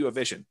and given you a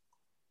vision.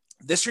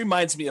 This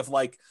reminds me of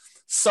like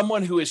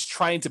someone who is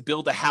trying to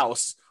build a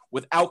house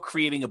without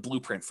creating a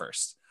blueprint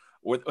first,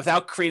 or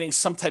without creating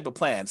some type of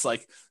plan. It's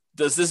like,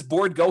 does this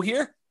board go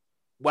here?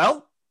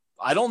 Well,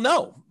 I don't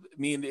know. I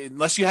mean,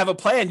 unless you have a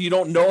plan, you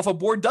don't know if a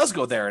board does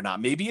go there or not.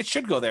 Maybe it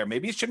should go there.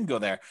 Maybe it shouldn't go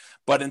there.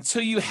 But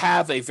until you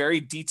have a very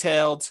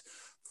detailed,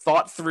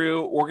 thought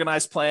through,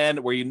 organized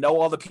plan where you know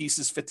all the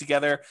pieces fit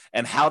together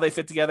and how they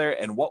fit together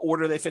and what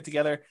order they fit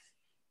together,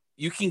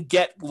 you can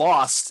get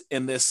lost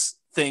in this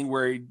thing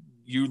where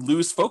you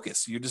lose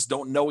focus. You just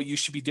don't know what you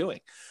should be doing.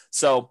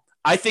 So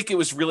I think it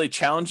was really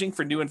challenging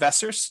for new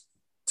investors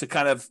to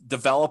kind of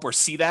develop or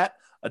see that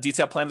a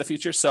detailed plan of the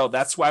future. So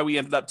that's why we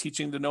ended up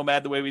teaching the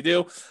Nomad the way we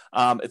do.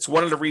 It's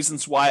one of the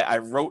reasons why I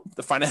wrote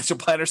the financial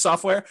planner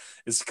software,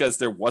 is because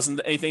there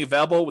wasn't anything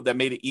available that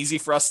made it easy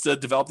for us to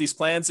develop these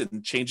plans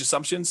and change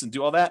assumptions and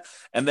do all that.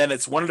 And then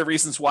it's one of the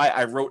reasons why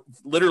I wrote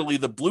literally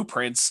the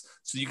blueprints,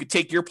 so you could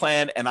take your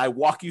plan and I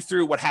walk you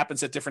through what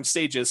happens at different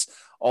stages,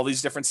 all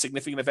these different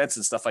significant events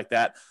and stuff like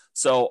that.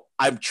 So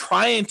I'm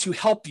trying to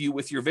help you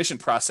with your vision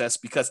process,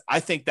 because I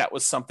think that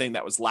was something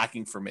that was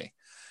lacking for me.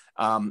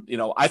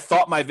 I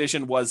thought my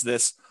vision was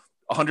this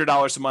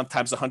 $100 a month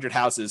times 100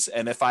 houses.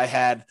 And if I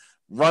had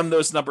run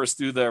those numbers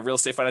through the real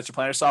estate financial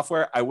planner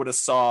software, I would have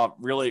saw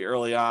really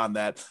early on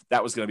that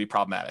was going to be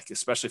problematic,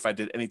 especially if I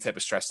did any type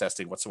of stress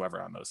testing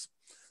whatsoever on those.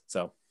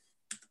 So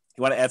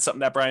you want to add something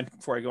to that, Brian,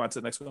 before I go on to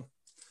the next one?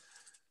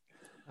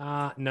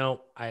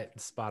 No,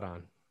 spot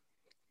on.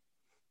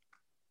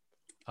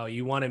 Oh,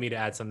 you wanted me to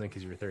add something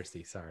because you were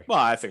thirsty. Sorry. Well,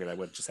 I figured I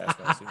would just ask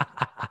that.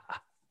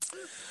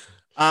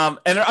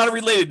 And on a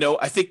related note,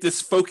 I think this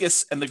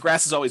focus and the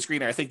grass is always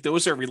greener, I think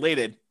those are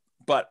related.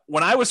 But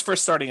when I was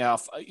first starting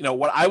off,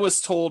 what I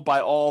was told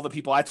by all the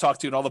people I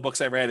talked to and all the books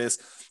I read is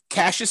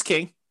cash is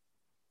king.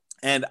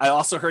 And I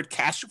also heard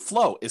cash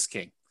flow is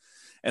king.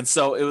 And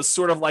so it was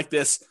sort of like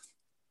this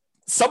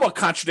somewhat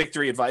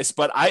contradictory advice,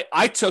 but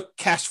I took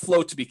cash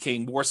flow to be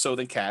king more so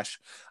than cash.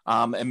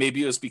 And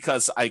maybe it was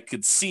because I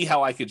could see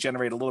how I could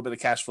generate a little bit of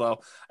cash flow.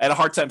 I had a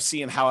hard time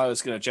seeing how I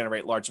was going to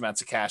generate large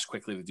amounts of cash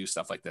quickly to do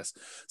stuff like this.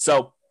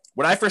 So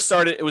when I first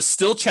started, it was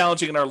still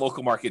challenging in our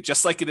local market,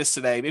 just like it is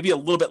today, maybe a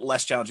little bit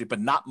less challenging,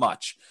 but not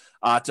much,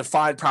 to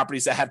find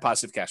properties that had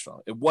positive cash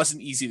flow. It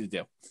wasn't easy to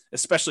do,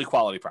 especially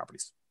quality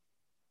properties.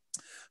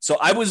 So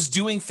I was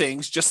doing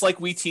things just like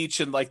we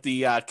teach in like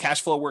the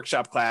cash flow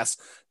workshop class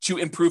to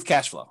improve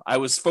cash flow. I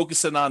was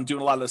focusing on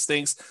doing a lot of those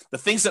things. The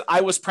things that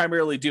I was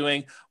primarily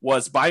doing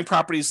was buying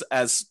properties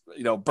as,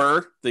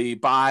 BRRRR, the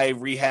buy,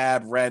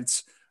 rehab,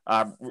 rent,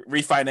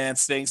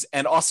 refinance things,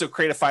 and also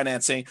creative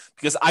financing,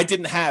 because I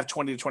didn't have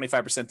 20 to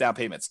 25% down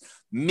payments.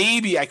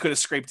 Maybe I could have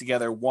scraped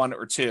together 1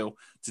 or 2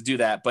 to do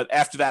that. But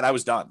after that, I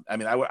was done. I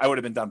mean, I would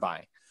have been done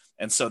buying.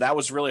 And so that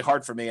was really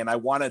hard for me. And I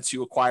wanted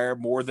to acquire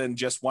more than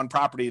just one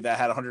property that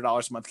had $100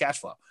 a month cash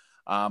flow.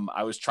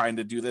 I was trying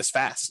to do this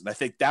fast. And I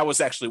think that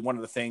was actually one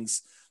of the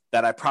things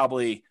that I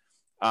probably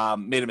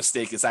made a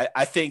mistake is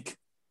I think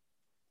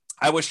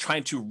I was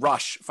trying to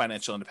rush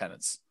financial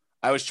independence.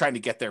 I was trying to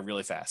get there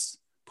really fast,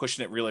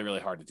 pushing it really, really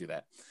hard to do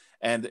that.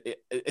 And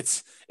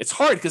it's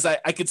hard because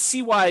I could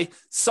see why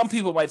some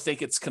people might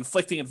think it's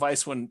conflicting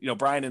advice when,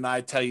 Brian and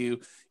I tell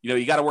you,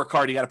 you got to work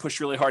hard, you got to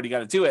push really hard, you got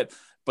to do it.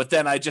 But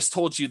then I just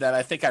told you that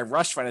I think I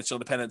rushed financial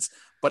independence,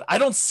 but I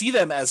don't see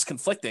them as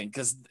conflicting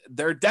because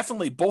they're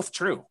definitely both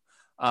true.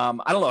 I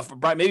don't know if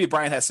maybe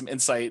Brian has some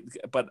insight,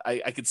 but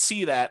I could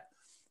see that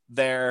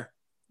they're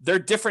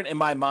different in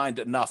my mind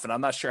enough, and I'm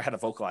not sure how to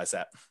vocalize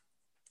that.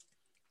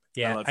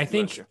 Yeah, I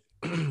think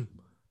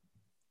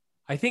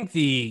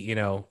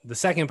the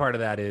second part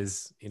of that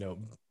is,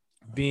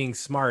 being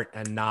smart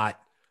and not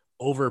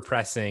over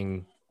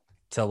pressing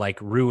to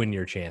like ruin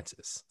your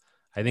chances.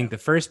 I think the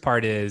first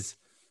part is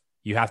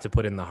you have to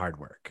put in the hard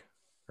work,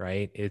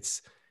 right?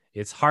 It's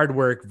hard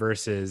work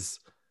versus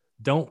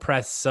don't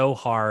press so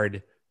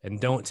hard and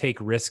don't take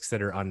risks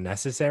that are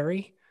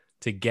unnecessary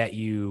to get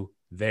you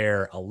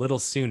there a little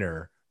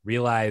sooner.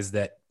 Realize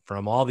that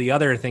from all the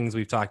other things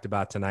we've talked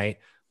about tonight,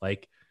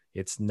 like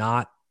it's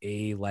not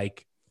a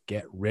like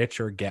get rich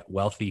or get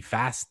wealthy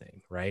fast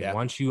thing, right? Yeah.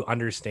 Once you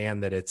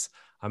understand that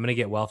I'm going to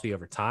get wealthy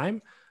over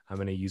time, I'm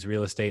going to use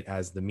real estate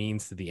as the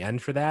means to the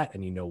end for that,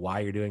 and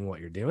why you're doing what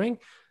you're doing,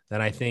 then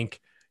I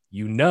think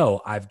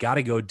I've got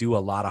to go do a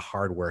lot of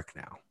hard work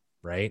now.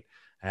 Right.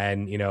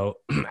 And,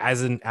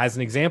 as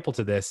an example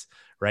to this,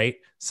 right,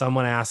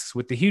 someone asks,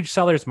 with the huge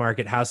seller's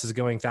market, houses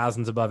going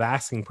thousands above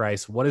asking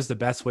price, what is the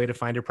best way to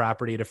find a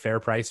property at a fair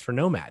price for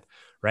Nomad?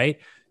 Right.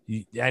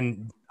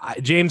 And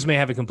James may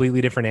have a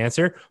completely different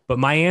answer, but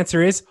my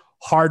answer is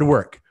hard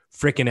work.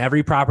 Frickin'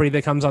 every property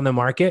that comes on the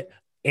market,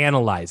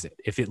 analyze it.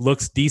 If it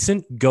looks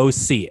decent, go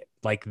see it.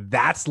 Like,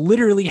 that's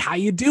literally how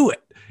you do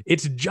it.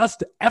 It's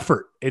just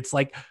effort. It's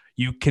like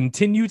you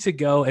continue to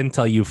go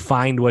until you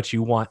find what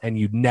you want and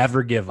you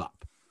never give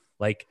up.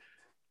 Like,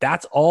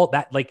 that's all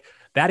that, like,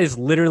 that is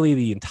literally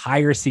the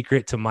entire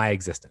secret to my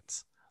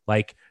existence.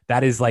 Like,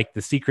 that is like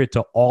the secret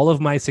to all of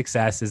my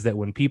success, is that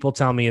when people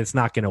tell me it's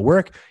not going to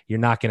work, you're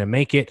not going to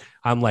make it,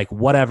 I'm like,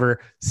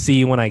 whatever, see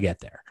you when I get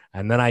there.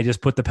 And then I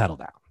just put the pedal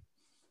down.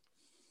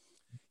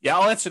 Yeah,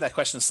 I'll answer that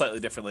question slightly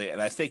differently.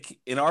 And I think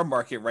in our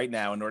market right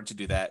now, in order to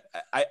do that,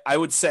 I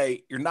would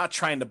say you're not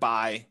trying to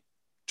buy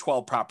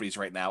 12 properties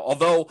right now.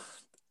 Although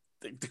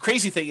the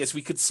crazy thing is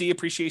we could see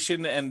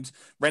appreciation and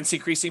rents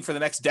increasing for the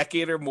next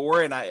decade or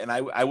more. And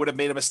I would have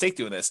made a mistake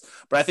doing this.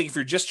 But I think if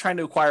you're just trying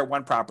to acquire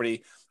one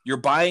property, you're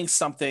buying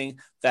something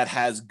that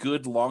has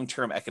good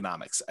long-term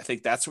economics. I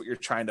think that's what you're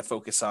trying to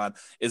focus on,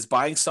 is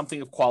buying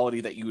something of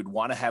quality that you would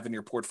want to have in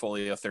your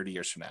portfolio 30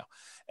 years from now.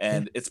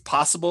 And it's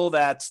possible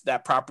that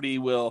that property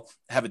will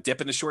have a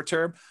dip in the short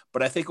term,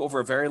 but I think over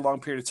a very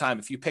long period of time,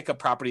 if you pick a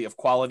property of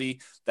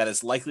quality that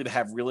is likely to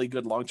have really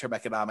good long-term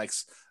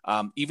economics,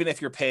 even if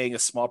you're paying a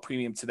small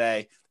premium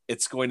today,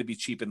 it's going to be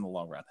cheap in the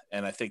long run.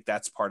 And I think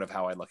that's part of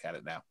how I look at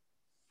it now.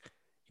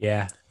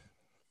 Yeah.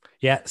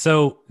 Yeah.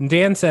 So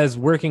Dan says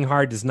working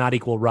hard does not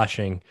equal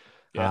rushing.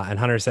 Yeah. And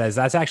Hunter says,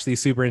 that's actually a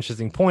super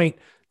interesting point.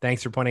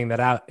 Thanks for pointing that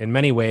out. In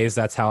many ways,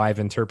 that's how I've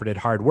interpreted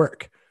hard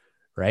work.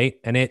 Right.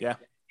 And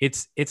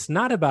it's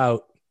not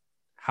about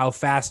how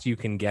fast you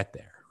can get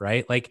there.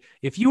 Right. Like,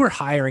 if you were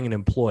hiring an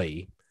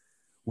employee,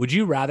 would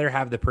you rather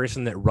have the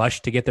person that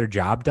rushed to get their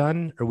job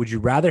done, or would you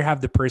rather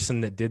have the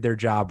person that did their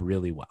job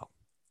really well,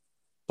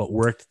 but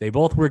they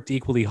both worked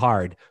equally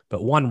hard,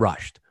 but one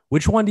rushed?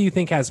 Which one do you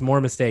think has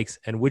more mistakes,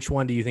 and which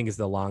one do you think is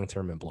the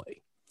long-term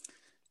employee?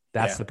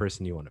 That's the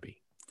person you want to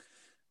be.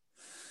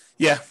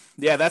 Yeah.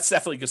 Yeah. That's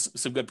definitely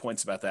some good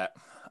points about that.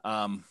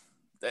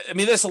 I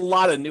mean, there's a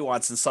lot of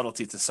nuance and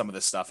subtlety to some of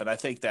this stuff. And I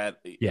think that,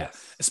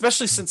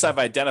 especially since I've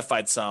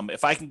identified some,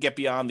 if I can get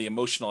beyond the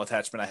emotional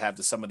attachment I have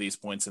to some of these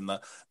points and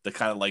the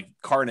kind of like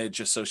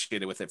carnage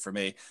associated with it for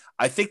me,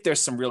 I think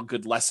there's some real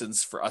good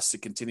lessons for us to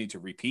continue to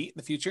repeat in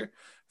the future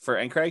for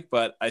NCRAG.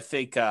 But I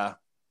think, I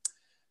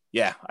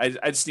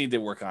just need to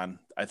work on,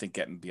 I think,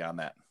 getting beyond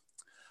that.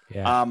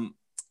 Yeah.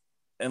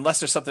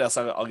 Unless there's something else,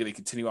 I'm going to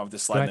continue on with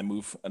this slide and then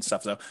move and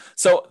stuff.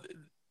 So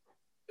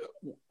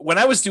when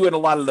I was doing a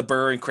lot of the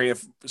BRRRR and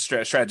creative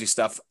strategy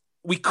stuff,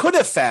 we could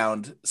have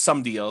found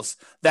some deals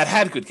that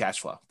had good cash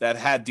flow, that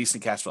had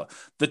decent cash flow.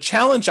 The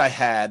challenge I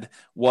had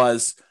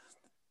was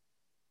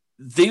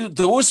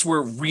those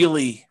were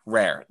really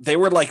rare. They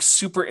were like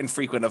super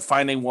infrequent of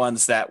finding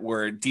ones that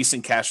were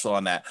decent cash flow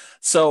on that.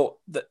 So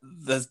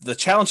the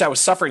challenge I was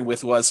suffering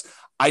with was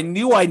I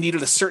knew I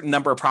needed a certain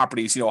number of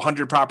properties,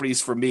 100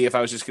 properties for me if I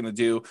was just going to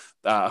do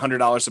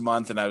 $100 a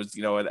month, and I was,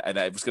 and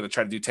I was going to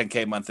try to do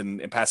 10K a month in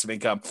passive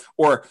income,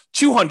 or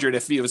 200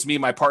 if it was me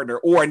and my partner,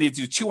 or I need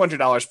to do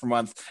 $200 per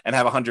month and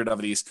have 100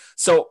 of these.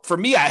 So for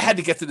me, I had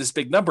to get to this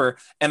big number,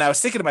 and I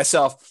was thinking to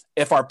myself,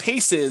 if our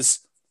pace is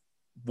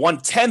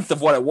 1/10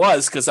 of what it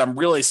was, because I'm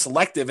really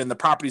selective in the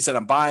properties that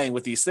I'm buying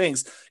with these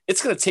things,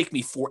 it's going to take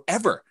me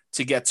forever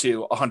to get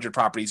to 100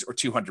 properties or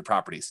 200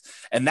 properties.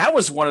 And that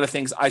was one of the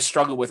things I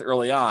struggled with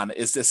early on,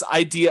 is this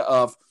idea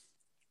of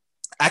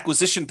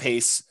acquisition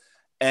pace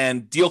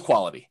and deal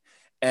quality.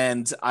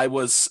 And I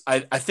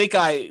think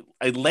I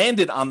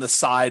landed on the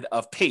side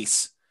of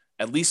pace,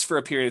 at least for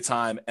a period of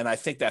time. And I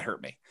think that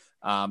hurt me.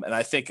 And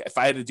I think if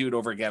I had to do it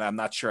over again, I'm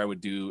not sure I would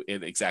do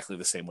it exactly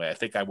the same way. I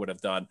think I would have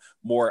done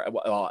more,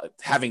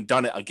 having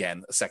done it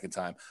again a second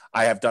time.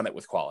 I have done it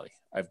with quality.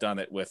 I've done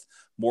it with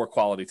more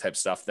quality type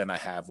stuff than I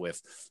have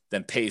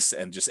than pace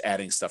and just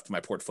adding stuff to my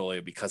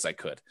portfolio because I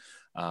could.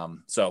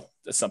 So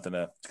that's something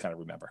to kind of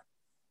remember.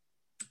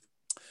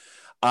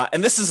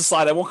 And this is a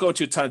slide. I won't go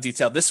into a ton of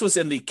detail. This was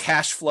in the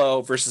cash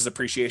flow versus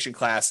appreciation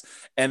class.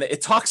 And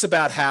it talks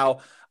about how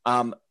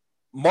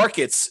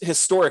markets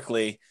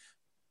historically,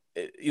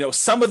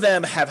 some of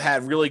them have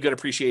had really good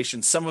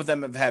appreciation. Some of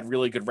them have had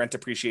really good rent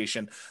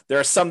appreciation. There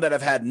are some that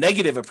have had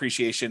negative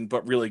appreciation,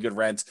 but really good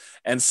rent.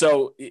 And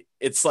so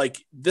it's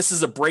like, this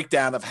is a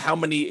breakdown of how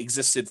many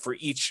existed for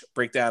each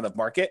breakdown of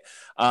market.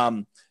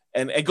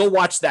 And go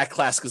watch that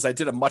class, because I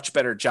did a much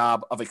better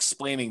job of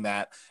explaining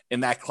that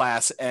in that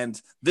class.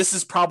 And this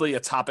is probably a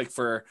topic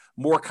for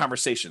more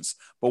conversations.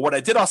 But what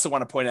I did also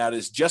want to point out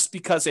is, just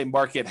because a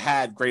market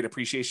had great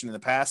appreciation in the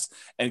past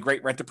and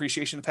great rent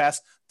appreciation in the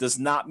past does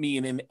not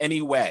mean in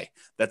any way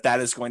that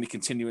is going to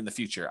continue in the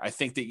future. I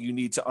think that you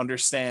need to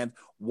understand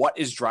what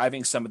is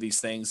driving some of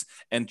these things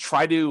and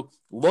try to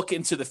look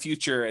into the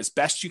future as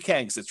best you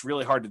can, because it's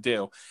really hard to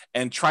do,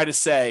 and try to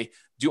say,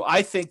 Do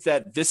I think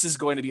that this is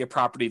going to be a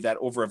property that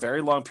over a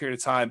very long period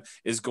of time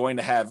is going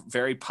to have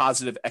very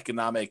positive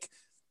economic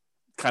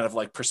kind of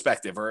like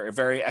perspective or a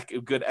very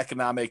good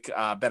economic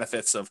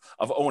benefits of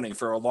owning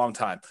for a long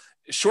time?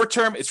 Short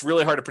term, it's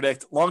really hard to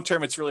predict. Long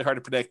term, it's really hard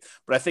to predict.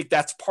 But I think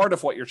that's part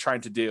of what you're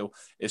trying to do,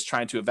 is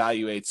trying to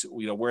evaluate,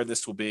 where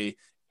this will be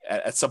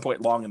at some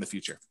point long in the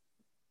future.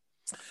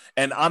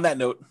 And on that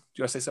note, do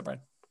you want to say something,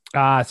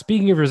 Brian?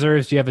 Speaking of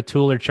reserves, do you have a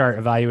tool or chart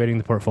evaluating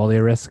the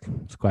portfolio risk?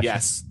 That's a question.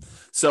 Yes.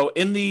 So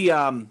in the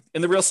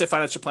Real Estate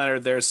Financial Planner,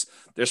 there's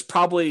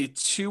probably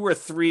 2 or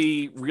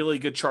 3 really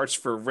good charts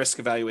for risk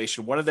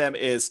evaluation. One of them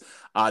is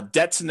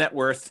debt to net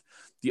worth.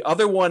 The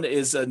other one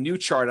is a new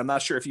chart. I'm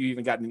not sure if you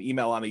even got an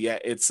email on it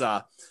yet.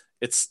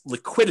 It's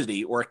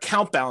liquidity or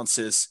account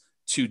balances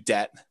to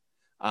debt.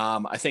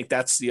 I think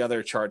that's the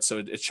other chart. So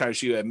it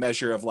shows you a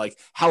measure of like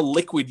how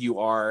liquid you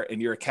are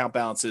in your account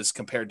balances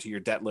compared to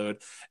your debt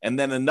load. And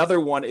then another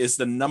one is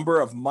the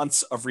number of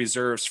months of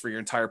reserves for your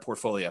entire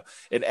portfolio.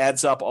 It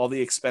adds up all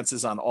the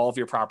expenses on all of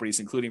your properties,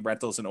 including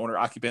rentals and owner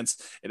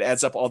occupants. It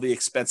adds up all the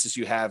expenses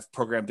you have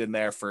programmed in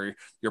there for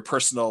your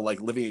personal like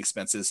living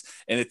expenses.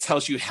 And it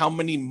tells you how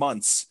many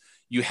months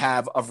you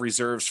have of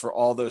reserves for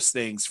all those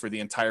things for the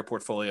entire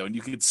portfolio. And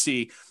you can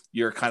see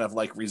your kind of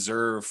like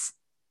reserve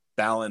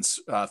balance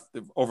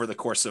over the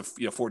course of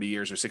 40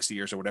 years or 60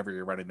 years or whatever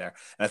you're running there.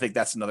 And I think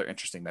that's another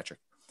interesting metric.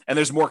 And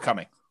there's more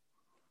coming.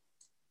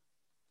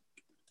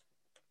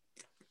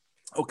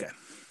 Okay.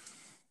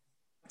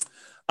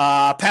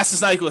 Past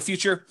is not equal to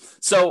future.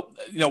 So,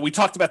 we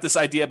talked about this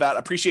idea about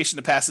appreciation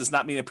to past does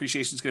not mean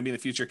appreciation is going to be in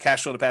the future.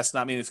 Cash flow to past does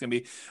not mean it's going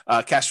to be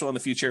cash flow in the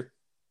future.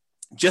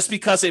 Just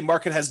because a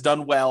market has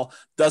done well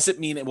doesn't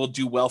mean it will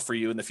do well for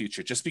you in the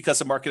future. Just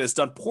because a market has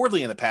done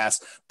poorly in the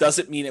past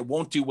doesn't mean it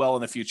won't do well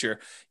in the future.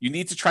 You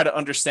need to try to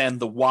understand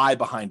the why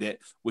behind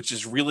it, which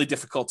is really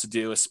difficult to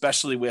do,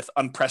 especially with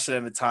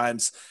unprecedented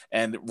times.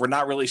 And we're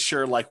not really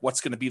sure like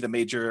what's going to be the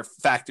major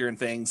factor in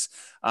things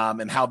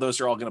and how those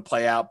are all going to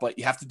play out, but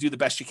you have to do the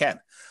best you can.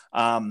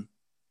 And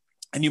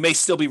you may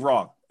still be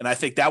wrong. And I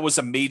think that was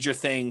a major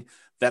thing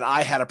that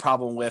I had a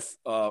problem with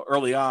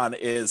early on,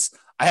 is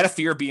I had a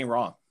fear of being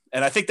wrong.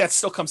 And I think that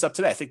still comes up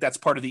today. I think that's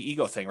part of the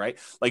ego thing, right?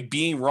 Like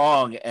being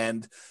wrong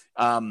and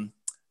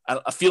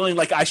a feeling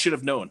like I should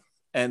have known.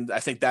 And I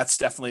think that's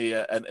definitely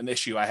an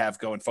issue I have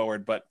going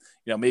forward. But,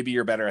 maybe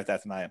you're better at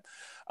that than I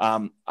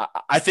am.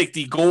 I think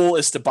the goal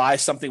is to buy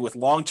something with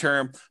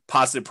long-term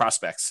positive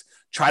prospects.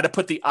 Try to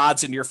put the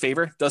odds in your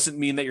favor. Doesn't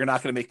mean that you're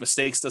not going to make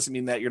mistakes. Doesn't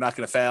mean that you're not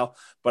going to fail.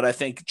 But I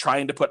think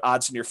trying to put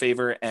odds in your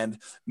favor and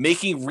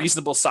making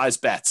reasonable size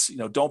bets.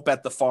 Don't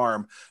bet the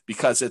farm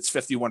because it's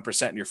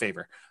 51% in your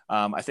favor.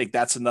 I think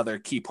that's another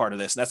key part of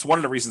this. And that's one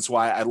of the reasons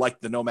why I like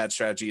the Nomad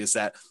strategy, is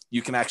that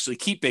you can actually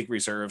keep big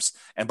reserves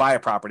and buy a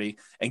property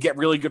and get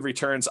really good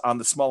returns on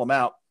the small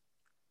amount.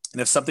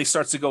 And if something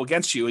starts to go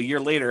against you a year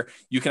later,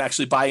 you can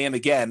actually buy in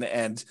again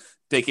and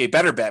take a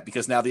better bet,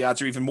 because now the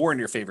odds are even more in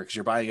your favor because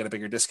you're buying at a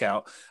bigger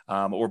discount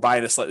or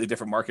buying a slightly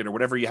different market or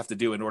whatever you have to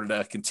do in order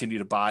to continue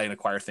to buy and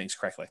acquire things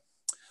correctly.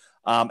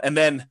 And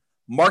then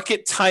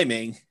market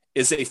timing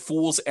is a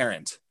fool's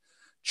errand.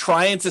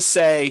 Trying to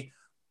say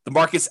the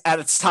market's at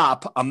its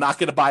top, I'm not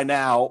going to buy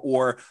now,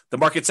 or the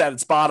market's at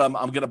its bottom,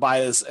 I'm going to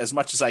buy as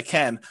much as I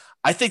can.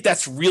 I think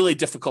that's really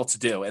difficult to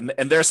do. And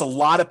there's a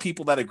lot of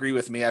people that agree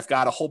with me. I've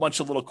got a whole bunch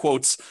of little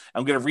quotes.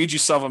 I'm going to read you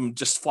some of them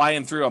just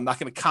flying through. I'm not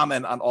going to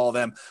comment on all of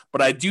them,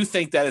 but I do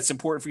think that it's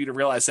important for you to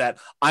realize that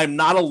I'm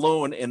not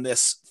alone in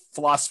this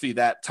philosophy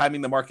that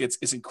timing the markets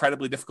is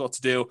incredibly difficult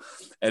to do.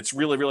 It's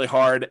really, really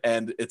hard,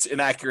 and it's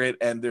inaccurate,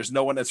 and there's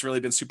no one that's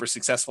really been super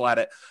successful at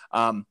it.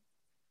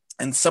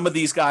 And some of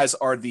these guys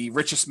are the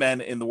richest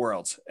men in the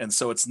world. And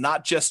so it's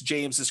not just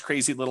James's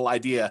crazy little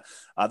idea.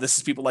 This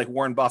is people like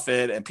Warren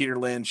Buffett and Peter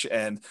Lynch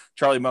and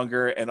Charlie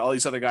Munger and all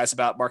these other guys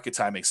about market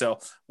timing. So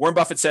Warren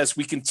Buffett says,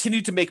 we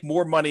continue to make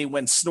more money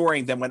when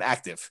snoring than when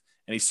active.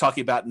 And he's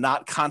talking about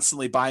not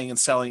constantly buying and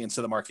selling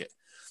into the market.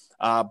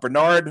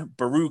 Bernard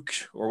Baruch,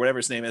 or whatever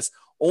his name is,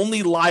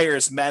 only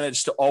liars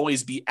manage to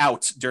always be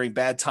out during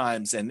bad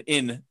times and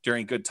in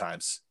during good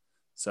times.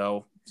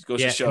 So it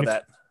goes to show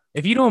that.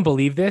 If you don't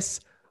believe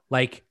this,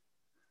 like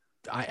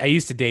I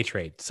used to day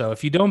trade. So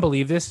if you don't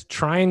believe this,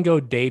 try and go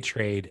day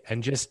trade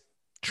and just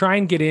try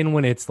and get in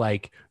when it's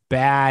like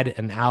bad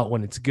and out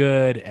when it's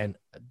good, and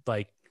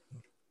like,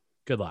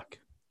 good luck.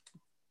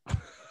 I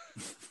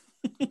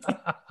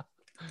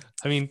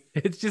mean,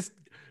 it's just,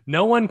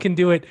 no one can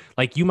do it.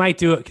 Like, you might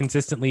do it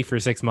consistently for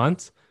 6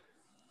 months,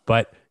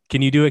 but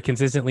can you do it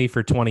consistently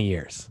for 20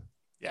 years?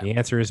 Yeah. The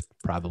answer is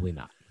probably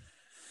not.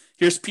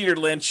 Here's Peter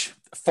Lynch.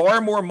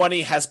 Far more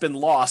money has been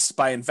lost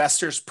by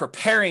investors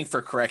preparing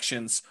for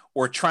corrections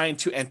or trying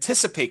to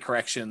anticipate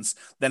corrections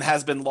than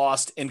has been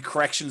lost in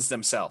corrections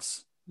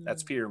themselves.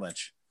 That's Peter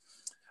Lynch.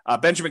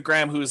 Benjamin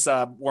Graham, who's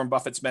Warren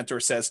Buffett's mentor,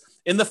 says,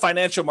 in the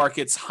financial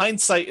markets,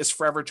 hindsight is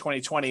forever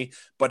 2020,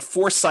 but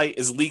foresight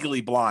is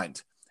legally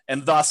blind.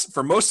 And thus,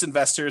 for most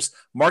investors,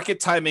 market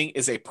timing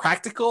is a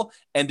practical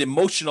and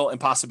emotional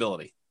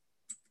impossibility.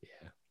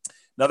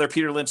 Another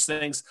Peter Lynch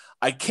things.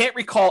 I can't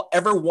recall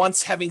ever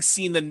once having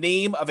seen the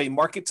name of a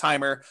market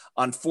timer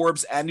on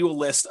Forbes' annual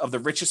list of the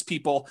richest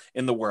people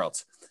in the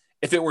world.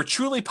 If it were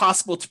truly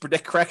possible to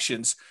predict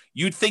corrections,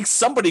 you'd think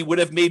somebody would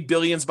have made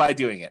billions by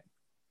doing it.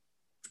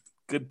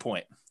 Good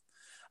point.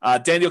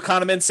 Daniel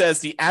Kahneman says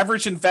the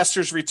average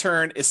investor's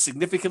return is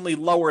significantly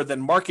lower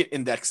than market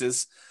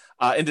indices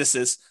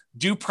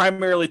due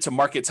primarily to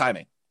market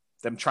timing,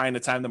 them trying to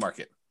time the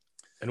market.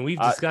 And we've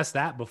discussed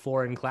that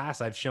before in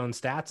class. I've shown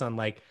stats on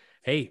like,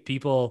 hey,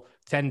 people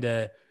tend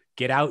to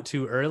get out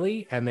too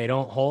early and they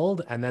don't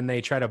hold, and then they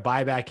try to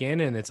buy back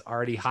in and it's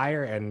already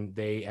higher and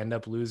they end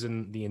up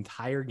losing the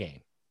entire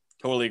game.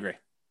 Totally agree.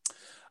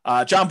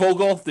 John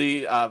Bogle,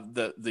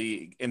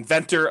 the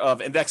inventor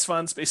of index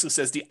funds, basically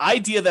says the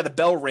idea that a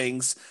bell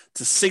rings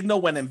to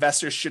signal when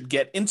investors should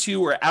get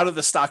into or out of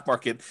the stock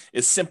market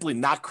is simply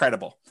not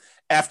credible.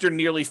 After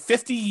nearly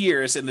 50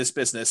 years in this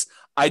business,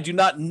 I do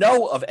not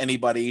know of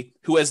anybody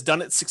who has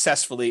done it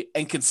successfully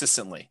and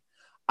consistently.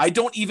 I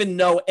don't even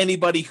know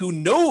anybody who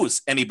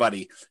knows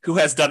anybody who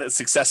has done it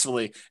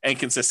successfully and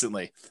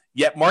consistently.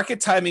 Yet market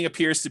timing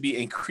appears to be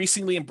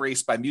increasingly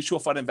embraced by mutual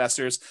fund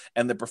investors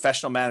and the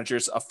professional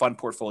managers of fund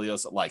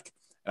portfolios alike.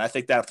 And I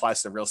think that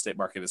applies to the real estate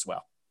market as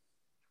well.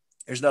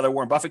 Here's another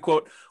Warren Buffett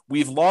quote.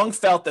 We've long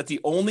felt that the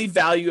only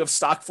value of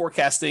stock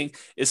forecasting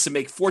is to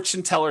make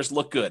fortune tellers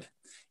look good.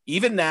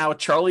 Even now,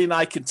 Charlie and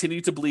I continue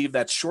to believe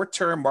that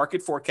short-term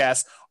market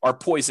forecasts are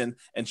poison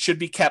and should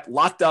be kept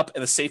locked up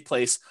in a safe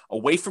place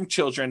away from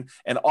children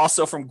and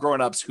also from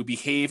grown-ups who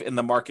behave in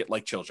the market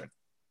like children.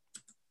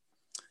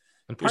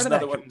 And part of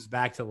that comes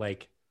back to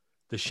like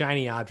the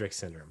shiny object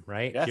syndrome,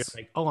 right? Yes.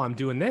 You're like, oh, I'm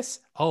doing this.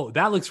 Oh,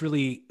 that looks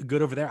really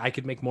good over there. I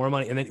could make more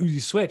money. And then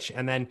you switch.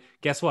 And then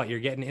guess what? You're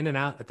getting in and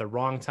out at the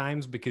wrong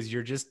times because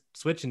you're just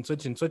switching. Right?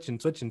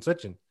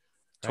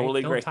 Totally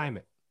agree. Don't time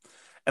it.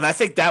 And I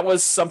think that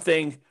was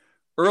something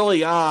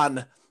early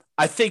on.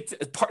 I think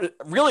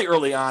really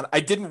early on, I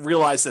didn't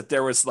realize that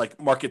there was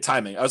like market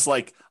timing. I was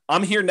like,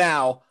 I'm here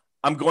now.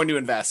 I'm going to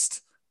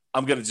invest.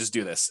 I'm going to just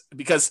do this,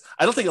 because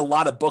I don't think a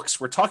lot of books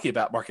were talking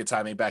about market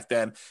timing back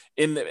then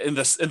in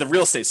the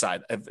real estate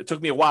side. It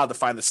took me a while to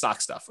find the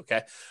stock stuff.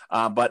 Okay.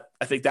 But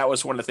I think that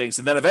was one of the things.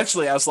 And then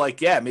eventually I was like,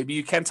 yeah, maybe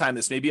you can time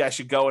this. Maybe I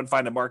should go and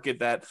find a market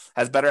that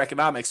has better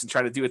economics and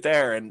try to do it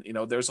there. And,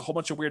 there's a whole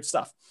bunch of weird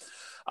stuff.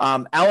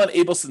 Alan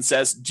Abelson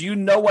says, do you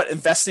know what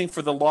investing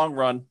for the long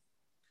run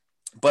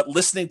but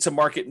listening to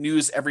market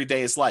news every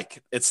day is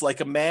like? It's like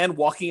a man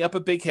walking up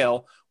a big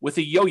hill with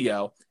a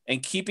yo-yo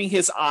and keeping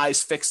his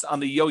eyes fixed on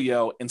the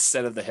yo-yo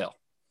instead of the hill.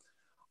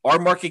 Our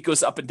market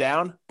goes up and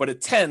down, but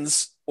it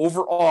tends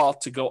overall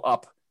to go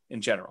up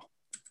in general.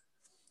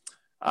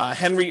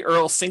 Henry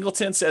Earl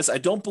Singleton says, I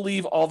don't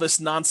believe all this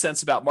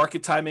nonsense about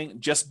market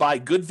timing. Just buy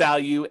good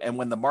value, and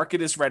when the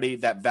market is ready,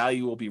 that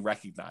value will be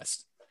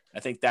recognized. I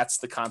think that's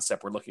the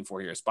concept we're looking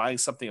for here, is buying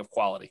something of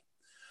quality.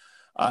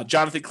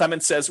 Jonathan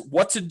Clemens says,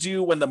 what to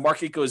do when the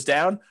market goes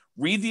down?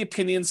 Read the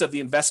opinions of the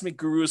investment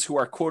gurus who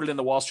are quoted in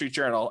the Wall Street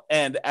Journal.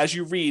 And as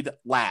you read,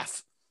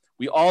 laugh.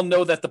 We all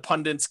know that the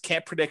pundits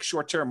can't predict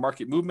short-term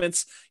market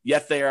movements,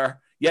 yet there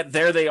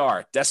they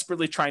are,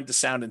 desperately trying to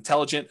sound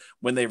intelligent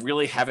when they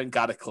really haven't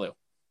got a clue.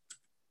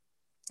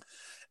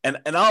 And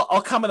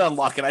I'll comment on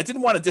luck. And I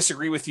didn't want to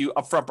disagree with you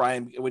up front,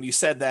 Brian, when you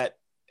said that.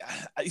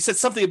 You said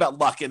something about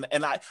luck, and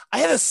I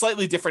had a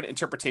slightly different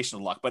interpretation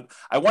of luck, but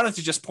I wanted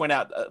to just point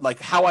out like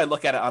how I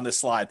look at it on this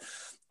slide.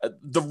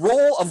 The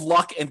role of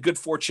luck and good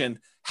fortune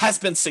has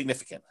been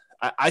significant.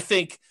 I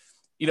think,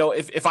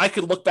 if I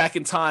could look back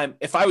in time,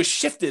 if I was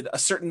shifted a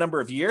certain number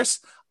of years,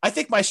 I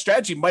think my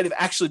strategy might have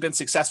actually been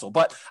successful.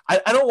 But I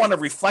don't want to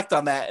reflect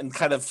on that and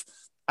kind of,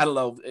 I don't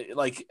know,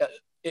 like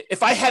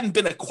if I hadn't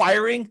been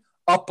acquiring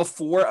up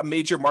before a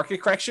major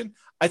market correction,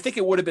 I think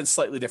it would have been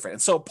slightly different.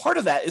 And so part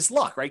of that is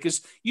luck, right?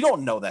 Because you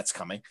don't know that's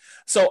coming.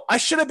 So I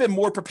should have been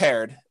more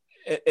prepared,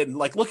 and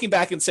like looking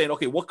back and saying,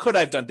 okay, what could I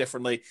have done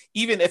differently?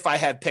 Even if I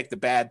had picked a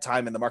bad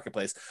time in the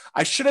marketplace,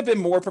 I should have been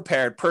more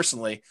prepared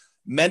personally,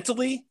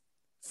 mentally,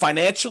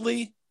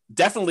 financially,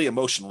 definitely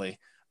emotionally,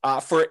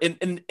 for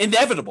an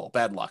inevitable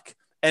bad luck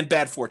and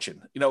bad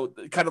fortune,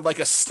 kind of like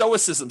a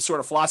stoicism sort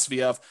of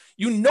philosophy of,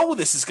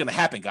 this is going to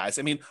happen, guys.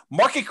 I mean,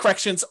 market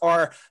corrections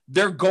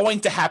they're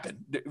going to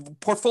happen.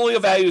 Portfolio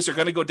values are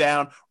going to go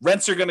down.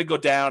 Rents are going to go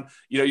down.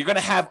 You're going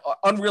to have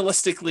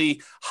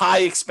unrealistically high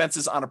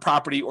expenses on a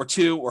property or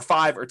 2 or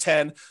 5 or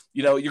 10.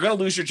 You're going to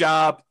lose your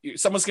job.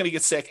 Someone's going to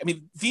get sick. I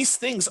mean, these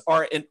things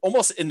are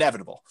almost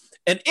inevitable.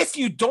 And if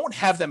you don't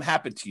have them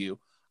happen to you,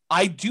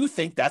 I do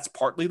think that's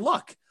partly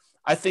luck.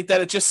 I think that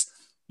it just,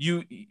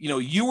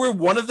 you were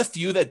one of the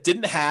few that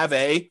didn't have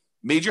a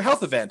major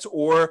health event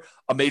or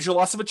a major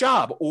loss of a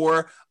job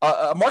or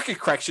a market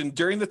correction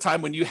during the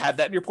time when you had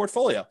that in your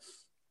portfolio.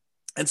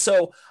 And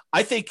so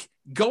I think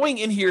going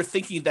in here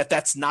thinking that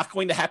that's not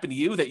going to happen to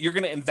you, that you're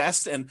going to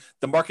invest and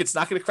the market's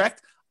not going to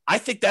correct, I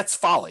think that's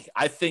folly.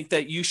 I think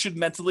that you should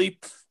mentally,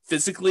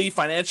 physically,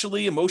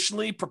 financially,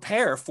 emotionally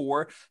prepare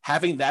for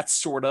having that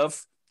sort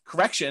of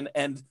correction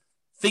and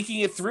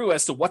thinking it through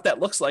as to what that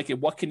looks like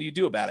and what can you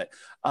do about it.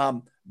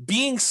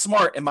 Being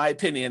smart, in my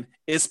opinion,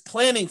 is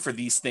planning for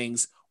these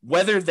things,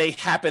 whether they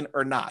happen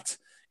or not.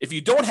 If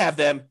you don't have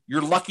them,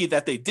 you're lucky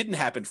that they didn't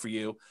happen for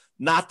you,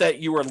 not that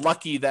you were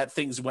lucky that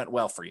things went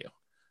well for you.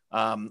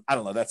 I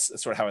don't know.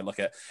 That's sort of how I look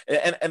at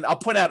it. And I'll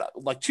point out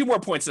like 2 more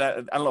points that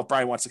I don't know if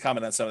Brian wants to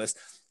comment on some of this.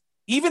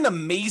 Even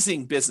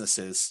amazing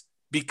businesses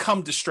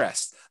become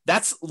distressed.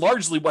 That's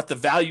largely what the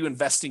value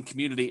investing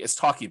community is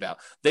talking about.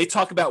 They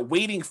talk about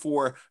waiting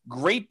for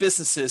great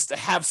businesses to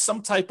have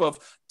some type of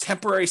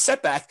temporary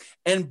setback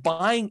and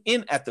buying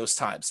in at those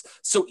times.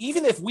 So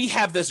even if we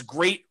have this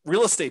great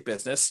real estate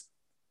business,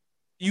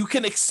 you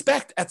can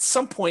expect at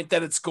some point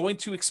that it's going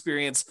to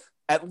experience,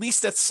 at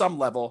least at some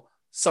level,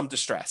 some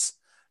distress.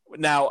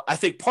 Now, I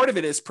think part of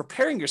it is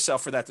preparing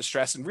yourself for that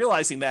distress and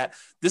realizing that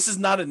this is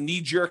not a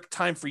knee-jerk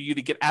time for you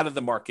to get out of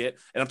the market.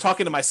 And I'm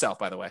talking to myself,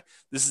 by the way.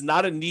 This is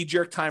not a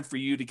knee-jerk time for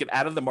you to get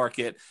out of the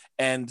market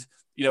and,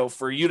 you know,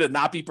 for you to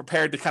not be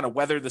prepared to kind of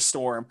weather the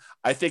storm.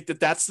 I think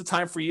that that's the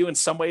time for you in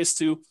some ways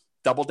to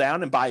double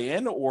down and buy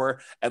in, or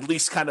at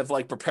least kind of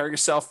like prepare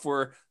yourself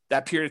for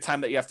that period of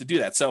time that you have to do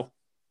that. So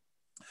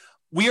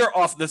we are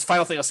off. The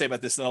final thing I'll say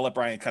about this, and I'll let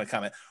Brian kind of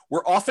comment.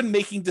 We're often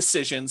making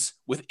decisions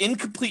with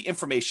incomplete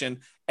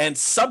information and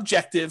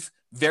subjective,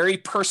 very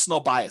personal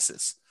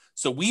biases.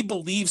 So we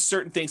believe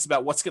certain things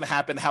about what's going to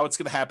happen, how it's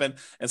going to happen,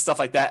 and stuff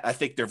like that. I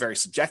think they're very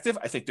subjective.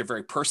 I think they're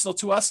very personal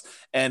to us,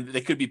 and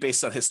they could be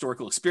based on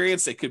historical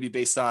experience. They could be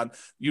based on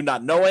you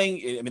not knowing.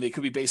 I mean, they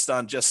could be based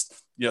on just,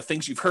 you know,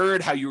 things you've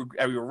heard, how you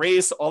were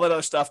raised, all that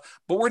other stuff.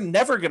 But we're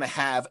never going to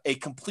have a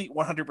complete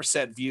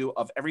 100% view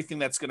of everything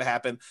that's going to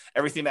happen,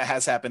 everything that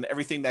has happened,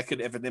 everything that could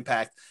have an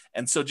impact.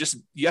 And so just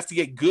you have to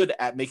get good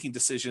at making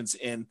decisions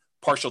in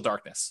partial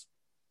darkness.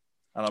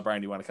 I don't know,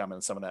 Brian, do you want to comment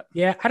on some of that?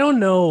 Yeah, I don't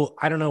know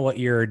what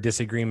your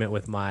disagreement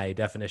with my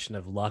definition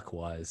of luck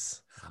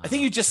was. I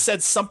think you just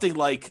said something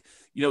like,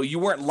 you know, you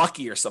weren't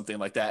lucky or something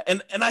like that.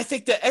 And I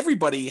think that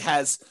everybody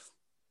has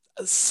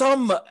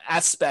some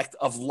aspect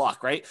of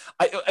luck, right?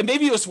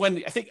 Maybe it was when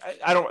we have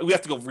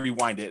to go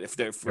rewind it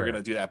if we're going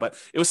to do that, but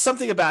it was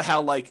something about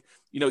how, like,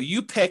 you know,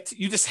 you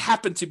just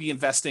happened to be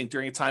investing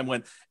during a time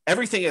when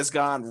everything has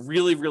gone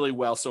really, really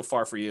well so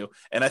far for you.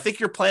 And I think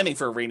you're planning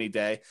for a rainy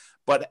day,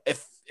 but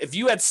if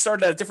you had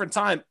started at a different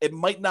time, it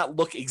might not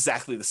look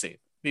exactly the same.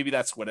 Maybe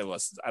that's what it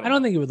was. I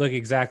don't think it would look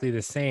exactly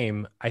the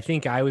same. I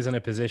think I was in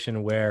a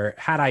position where,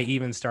 had I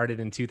even started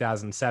in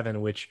 2007,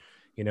 which,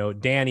 you know,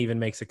 Dan even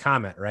makes a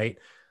comment, right?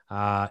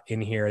 In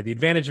here, the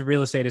advantage of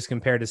real estate as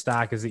compared to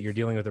stock is that you're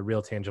dealing with a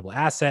real tangible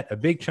asset. A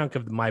big chunk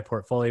of my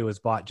portfolio was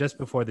bought just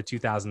before the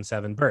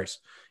 2007 burst.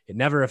 It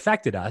never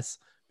affected us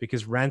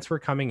because rents were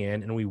coming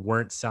in and we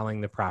weren't selling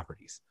the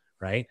properties,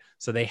 right?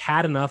 So they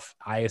had enough,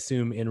 I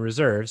assume, in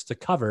reserves to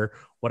cover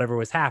whatever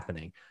was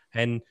happening.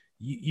 And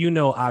you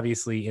know,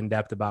 obviously in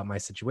depth about my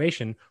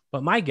situation,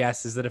 but my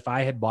guess is that if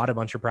I had bought a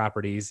bunch of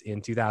properties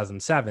in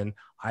 2007,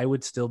 I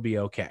would still be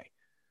okay,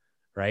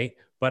 right?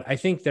 But I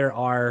think there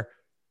are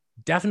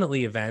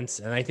definitely events.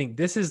 And I think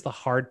this is the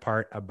hard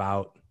part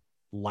about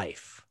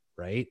life,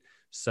 right?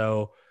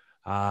 So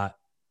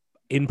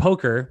in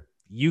poker,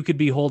 you could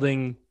be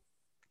holding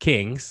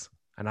kings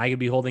and I could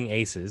be holding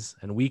aces,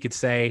 and we could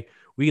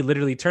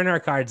literally turn our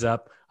cards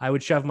up. I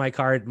would shove my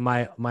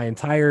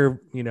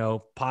entire, you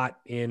know, pot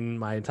in,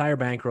 my entire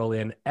bankroll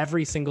in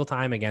every single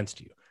time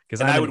against you.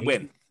 Because I would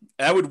win.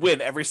 I would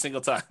win every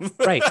single time.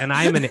 Right. And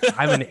I'm an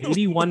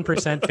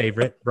 81%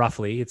 favorite,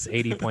 roughly. It's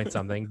 80 point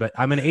something, but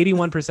I'm an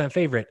 81%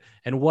 favorite.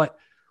 And what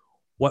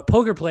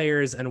poker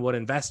players and what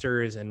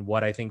investors and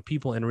what I think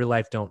people in real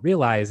life don't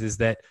realize is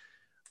that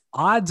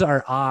odds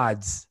are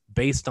odds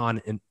based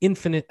on an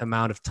infinite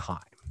amount of time.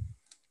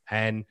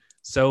 And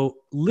so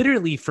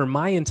literally for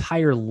my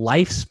entire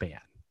lifespan,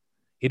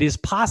 it is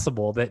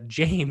possible that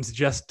James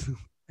just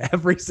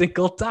every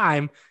single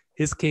time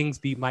his kings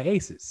beat my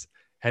aces.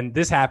 And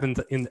this happens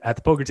at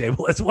the poker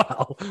table as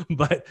well.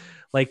 But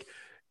like,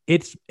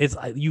 it's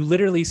you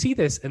literally see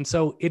this. And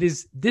so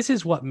this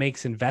is what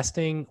makes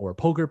investing or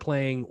poker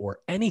playing or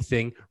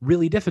anything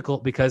really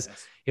difficult, because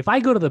if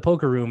I go to the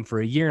poker room for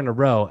a year in a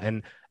row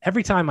and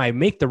every time I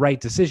make the right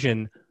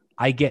decision,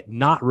 I get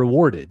not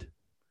rewarded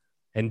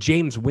and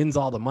James wins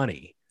all the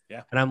money.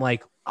 Yeah. And I'm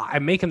like,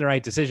 I'm making the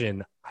right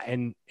decision.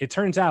 And it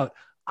turns out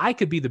I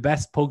could be the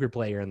best poker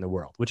player in the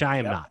world, which I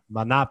am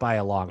not by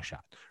a long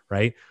shot.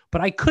 Right.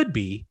 But I could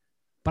be,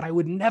 but I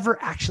would never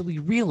actually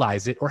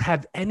realize it or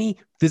have any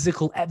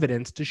physical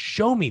evidence to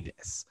show me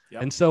this.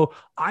 Yep. And so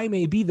I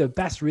may be the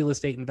best real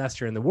estate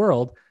investor in the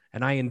world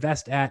and I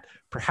invest at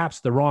perhaps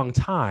the wrong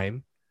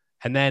time.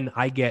 And then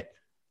I get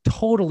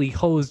totally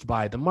hosed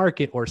by the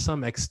market or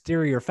some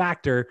exterior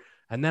factor.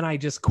 And then I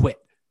just quit.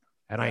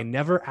 And I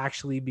never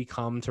actually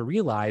become to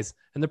realize.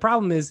 And the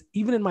problem is,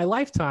 even in my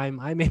lifetime,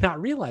 I may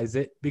not realize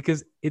it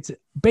because it's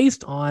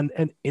based on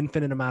an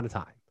infinite amount of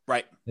time.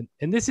 Right.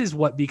 And this is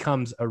what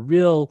becomes a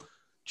real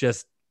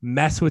just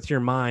mess with your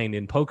mind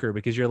in poker,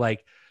 because you're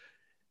like,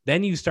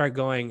 Then you start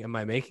going, am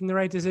I making the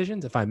right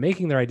decisions? If I'm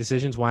making the right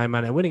decisions, why am I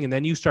not winning? And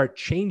then you start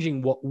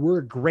changing what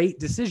were great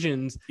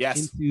decisions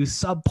into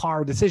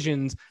subpar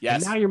decisions.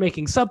 And now you're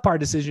making subpar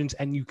decisions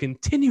and you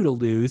continue to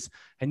lose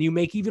and you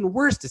make even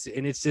worse decisions.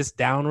 And it's just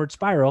downward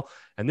spiral.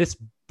 And this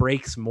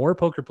breaks more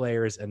poker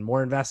players and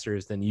more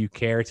investors than you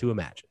care to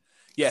imagine.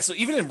 Yeah. So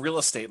even in real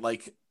estate,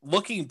 like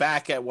looking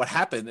back at what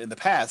happened in the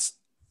past,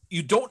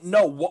 you don't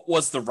know what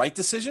was the right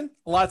decision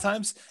a lot of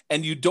times.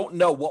 And you don't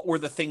know what were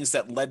the things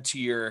that led to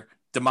your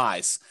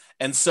demise.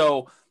 And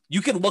so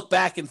you can look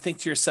back and think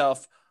to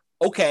yourself,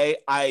 okay,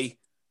 I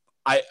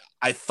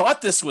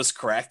thought this was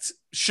correct.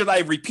 Should I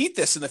repeat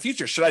this in the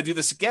future? Should I do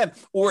this again?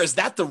 Or is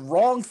that the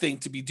wrong thing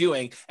to be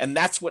doing? And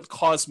that's what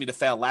caused me to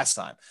fail last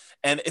time.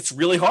 And it's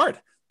really hard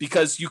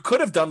because you could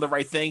have done the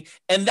right thing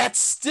and that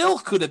still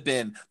could have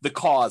been the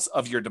cause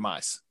of your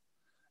demise.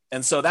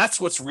 And so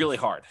that's what's really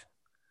hard.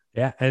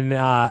 Yeah. And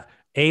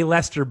A.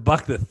 Lester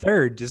Buck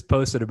III just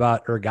posted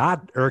about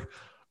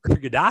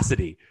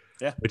ergodicity.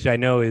 Yeah. Which I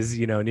know is,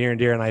 near and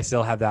dear. And I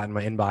still have that in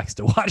my inbox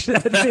to watch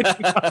that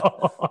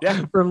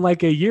video from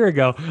like a year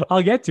ago.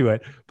 I'll get to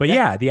it. But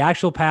the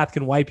actual path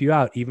can wipe you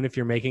out, even if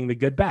you're making the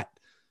good bet.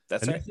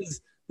 That's right.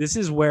 This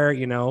is where,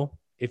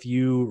 if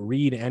you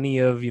read any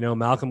of,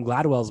 Malcolm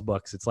Gladwell's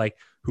books, it's like,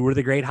 who are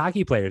the great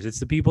hockey players? It's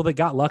the people that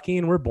got lucky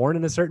and were born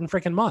in a certain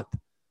freaking month.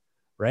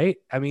 Right.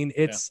 I mean,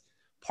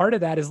 part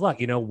of that is luck.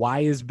 Why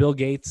is Bill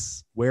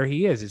Gates where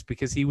he is? It's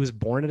because he was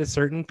born at a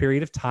certain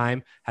period of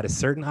time, had a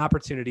certain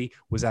opportunity,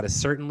 was at a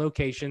certain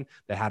location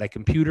that had a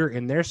computer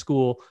in their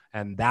school,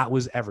 and that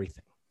was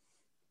everything.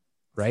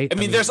 Right? I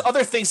mean, there's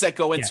other things that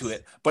go into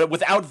it, but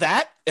without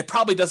that, it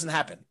probably doesn't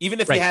happen, even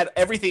if you had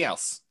everything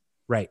else.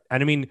 Right.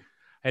 And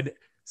and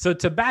so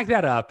to back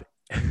that up,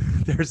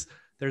 there's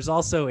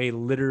also a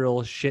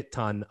literal shit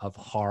ton of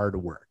hard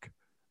work,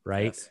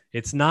 right? Yes.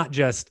 It's not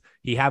just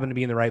he happened to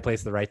be in the right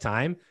place at the right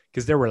time,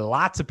 because there were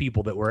lots of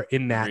people that were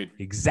in that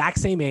exact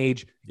same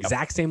age,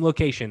 exact same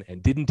location,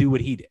 and didn't do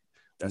what he did.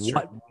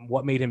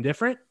 What made him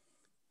different?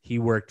 He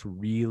worked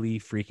really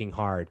freaking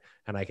hard.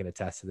 And I can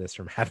attest to this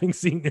from having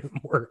seen him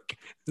work.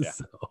 Yeah.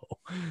 So,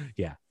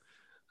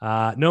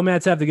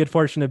 nomads have the good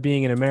fortune of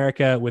being in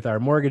America with our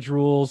mortgage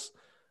rules.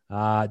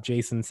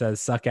 Jason says,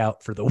 suck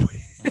out for the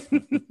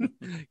win.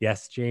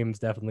 Yes, James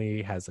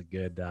definitely has a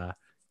good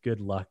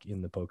luck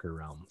in the poker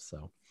realm.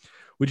 So,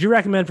 would you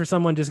recommend for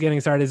someone just getting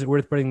started, is it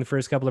worth putting the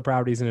first couple of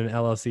properties in an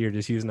LLC or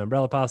just use an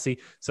umbrella policy?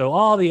 So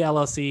all the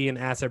LLC and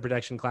asset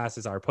protection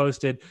classes are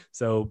posted.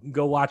 So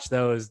go watch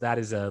those. That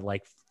is a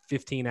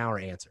 15-hour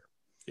answer.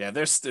 Yeah,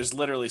 there's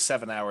literally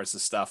 7 hours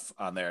of stuff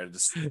on there.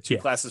 Just two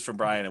classes from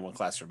Brian and one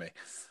class from me.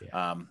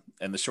 Yeah.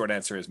 And the short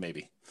answer is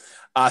maybe.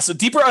 So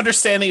deeper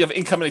understanding of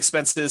income and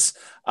expenses,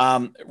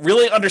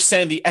 really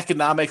understand the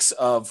economics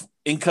of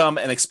income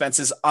and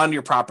expenses on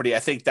your property. I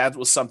think that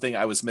was something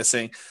I was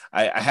missing.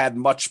 I had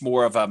much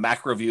more of a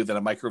macro view than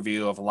a micro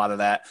view of a lot of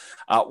that.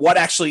 What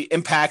actually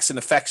impacts and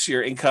affects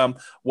your income?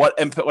 What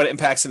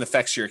impacts and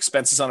affects your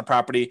expenses on a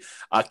property?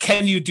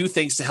 Can you do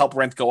things to help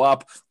rent go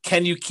up?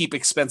 Can you keep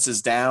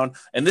expenses down?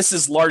 And this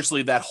is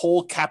largely that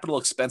whole capital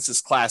expenses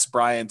class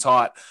Brian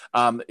taught.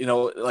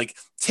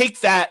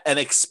 Take that and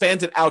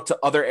expand it out to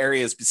other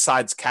areas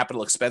besides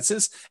capital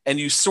expenses. And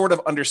you sort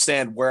of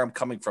understand where I'm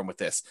coming from with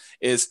this.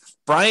 Is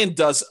Brian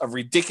does a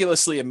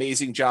ridiculously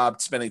amazing job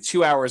spending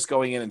 2 hours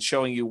going in and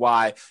showing you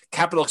why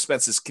capital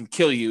expenses can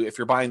kill you if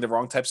you're buying the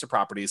wrong types of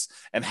properties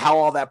and how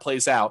all that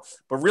plays out.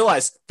 But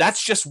realize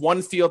that's just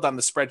one field on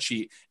the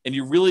spreadsheet. And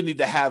you really need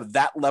to have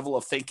that level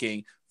of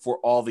thinking for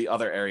all the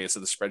other areas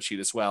of the spreadsheet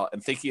as well.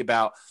 And thinking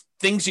about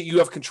things that you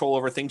have control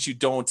over, things you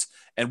don't,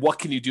 and what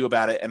can you do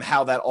about it and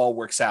how that all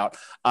works out.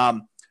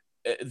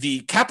 The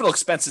capital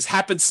expenses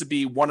happens to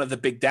be one of the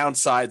big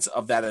downsides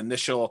of that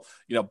initial,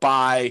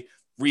 buy,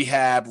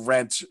 rehab,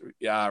 rent,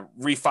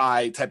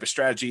 refi type of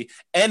strategy,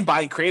 and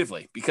buying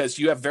creatively, because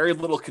you have very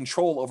little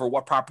control over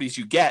what properties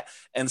you get.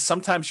 And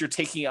sometimes you're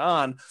taking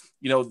on,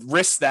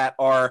 risks that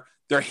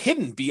they're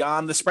hidden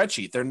beyond the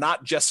spreadsheet. They're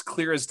not just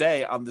clear as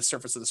day on the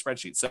surface of the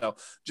spreadsheet. So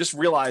just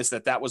realize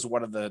that was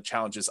one of the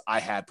challenges I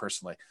had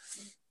personally.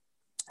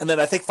 And then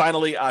I think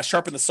finally,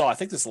 sharpen the saw. I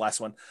think this is the last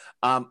one.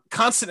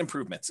 Constant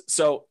improvements.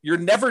 So you're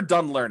never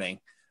done learning.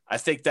 I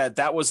think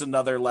that was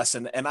another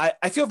lesson. And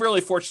I feel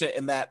really fortunate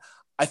in that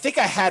I think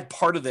I had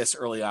part of this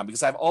early on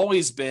because I've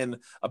always been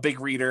a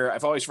big reader.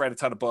 I've always read a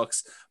ton of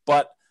books,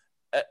 but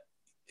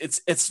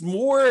it's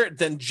more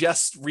than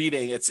just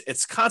reading.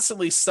 It's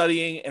constantly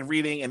studying and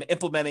reading and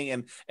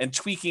implementing and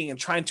tweaking and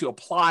trying to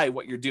apply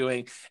what you're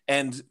doing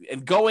and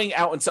going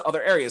out into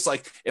other areas.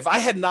 Like if I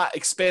had not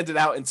expanded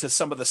out into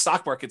some of the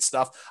stock market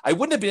stuff, I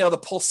wouldn't have been able to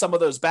pull some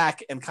of those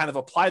back and kind of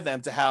apply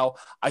them to how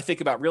I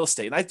think about real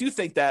estate. And I do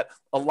think that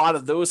a lot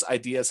of those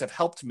ideas have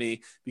helped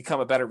me become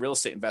a better real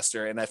estate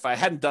investor. And if I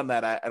hadn't done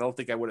that, I don't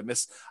think I would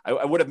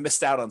have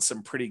missed out on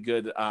some pretty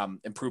good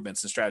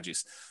improvements and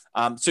strategies.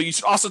 So you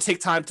should also take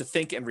time to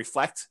think and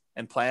reflect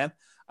and plan.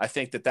 I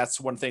think that's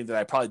one thing that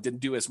I probably didn't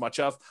do as much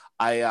of.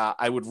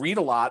 I would read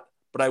a lot,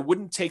 but I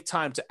wouldn't take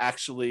time to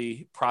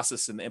actually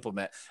process and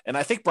implement. And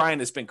I think Brian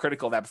has been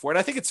critical of that before. And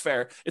I think it's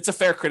fair. It's a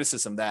fair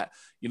criticism that,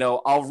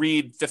 I'll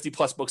read 50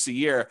 plus books a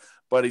year,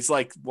 but he's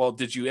like, well,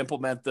 did you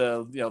implement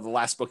the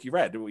last book you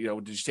read?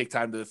 Did you take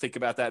time to think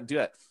about that and do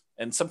it?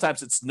 And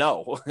sometimes it's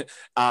no,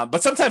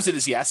 but sometimes it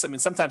is yes. I mean,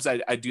 sometimes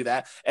I do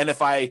that. And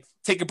if I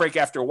take a break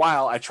after a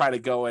while, I try to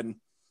go and,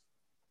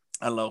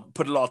 I don't know,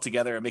 put it all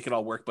together and make it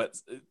all work. But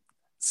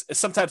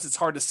sometimes it's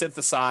hard to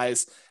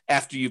synthesize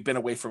after you've been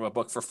away from a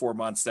book for 4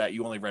 months that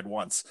you only read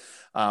once.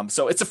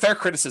 So it's a fair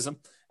criticism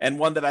and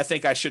one that I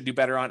think I should do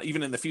better on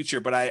even in the future,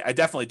 but I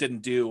definitely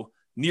didn't do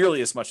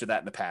nearly as much of that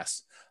in the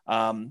past.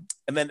 And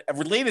then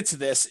related to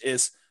this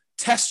is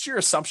test your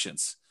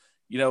assumptions.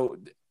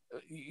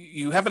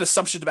 You have an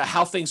assumption about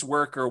how things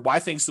work or why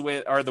things the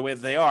way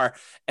that they are.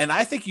 And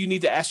I think you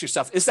need to ask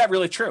yourself, is that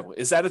really true?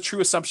 Is that a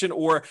true assumption?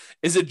 Or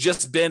is it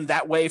just been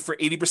that way for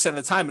 80% of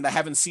the time and I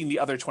haven't seen the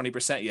other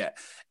 20% yet?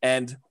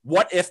 And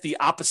what if the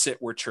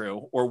opposite were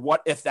true? Or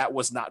what if that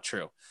was not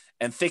true?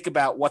 And think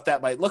about what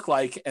that might look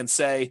like and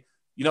say,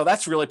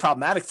 that's really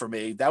problematic for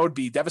me. That would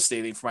be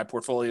devastating for my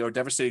portfolio,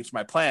 devastating to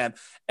my plan,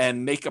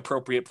 and make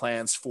appropriate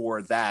plans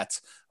for that,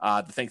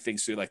 to think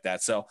things through like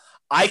that. So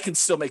I can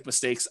still make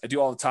mistakes. I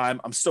do all the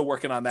time. I'm still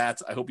working on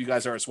that. I hope you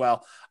guys are as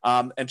well.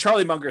 And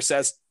Charlie Munger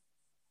says,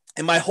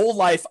 in my whole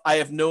life, I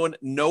have known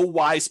no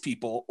wise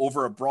people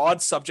over a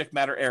broad subject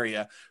matter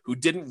area who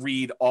didn't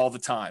read all the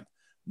time.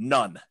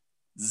 None.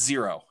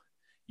 Zero.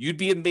 You'd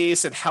be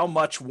amazed at how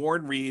much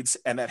Warren reads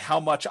and at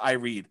how much I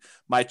read.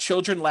 My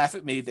children laugh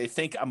at me. They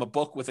think I'm a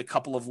book with a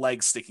couple of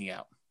legs sticking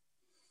out.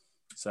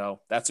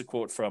 So that's a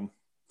quote from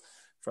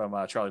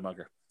Charlie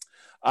Munger.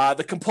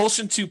 The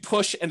compulsion to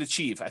push and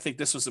achieve. I think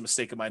this was a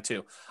mistake of mine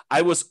too.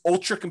 I was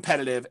ultra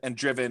competitive and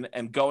driven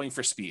and going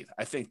for speed.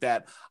 I think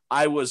that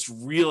I was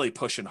really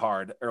pushing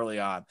hard early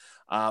on.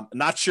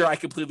 Not sure I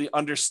completely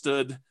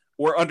understood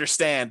or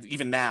understand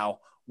even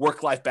now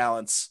work-life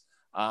balance.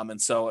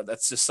 And so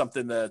that's just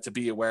something to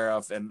be aware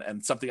of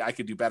and something I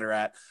could do better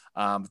at.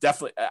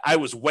 Definitely, I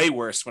was way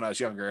worse when I was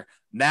younger.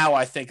 Now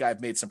I think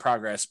I've made some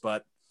progress,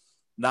 but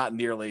not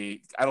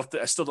nearly. I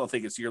still don't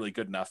think it's nearly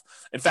good enough.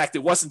 In fact,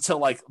 it wasn't until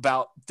like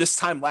about this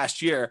time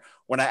last year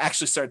when I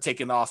actually started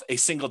taking off a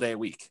single day a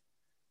week,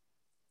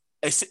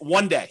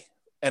 one day,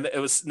 and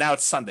now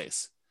it's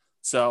Sundays.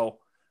 So,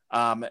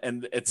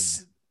 and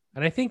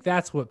I think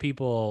that's what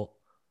people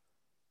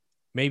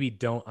maybe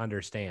don't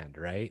understand,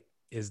 right?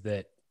 Is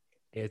that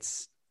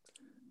it's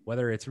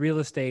whether it's real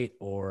estate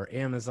or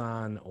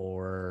Amazon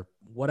or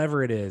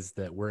whatever it is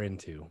that we're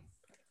into,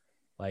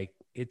 like,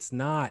 it's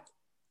not,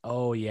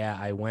 oh yeah,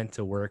 I went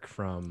to work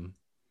from,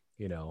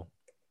 9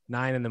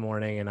 a.m.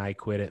 and I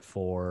quit at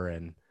 4.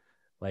 And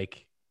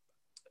like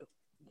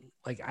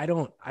I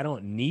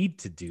don't need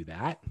to do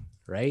that.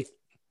 Right.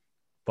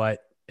 But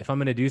if I'm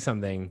going to do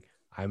something,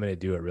 I'm going to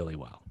do it really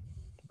well.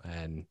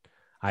 And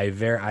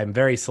I'm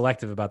very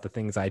selective about the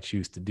things I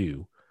choose to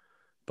do,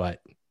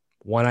 but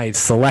when I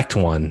select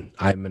one,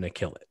 I'm going to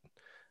kill it.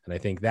 And I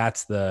think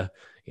that's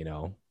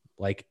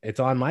it's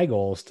on my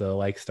goals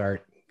to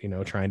start,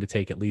 trying to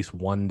take at least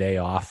one day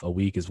off a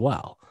week as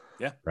well.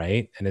 Yeah.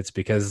 Right. And it's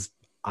because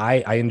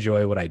I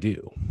enjoy what I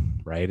do.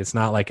 Right. It's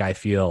not like I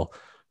feel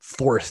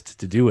forced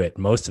to do it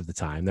most of the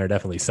time. There are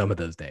definitely some of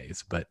those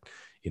days, but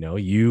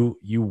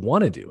you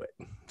want to do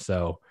it.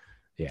 So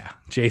yeah,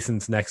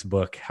 Jason's next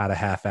book, How to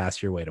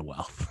Half-Ass Your Way to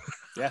Wealth.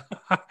 Yeah.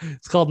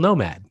 It's called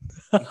Nomad.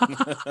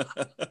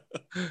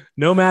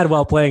 Nomad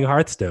while playing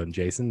Hearthstone,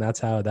 Jason.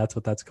 That's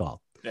what that's called.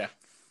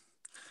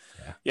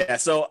 Yeah.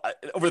 So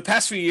over the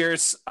past few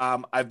years,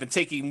 I've been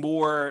taking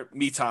more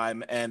me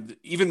time, and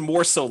even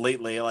more so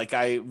lately. Like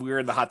we were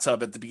in the hot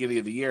tub at the beginning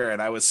of the year,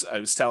 and I was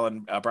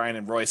telling Brian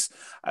and Royce,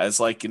 I was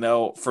like,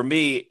 for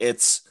me,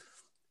 if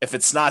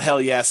it's not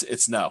hell yes,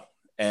 it's no.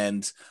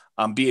 And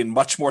I'm being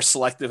much more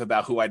selective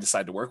about who I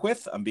decide to work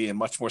with. I'm being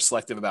much more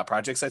selective about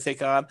projects I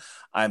take on.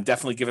 I'm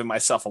definitely giving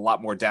myself a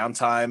lot more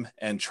downtime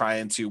and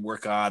trying to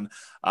work on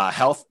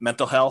health,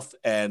 mental health,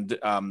 and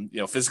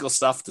physical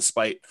stuff,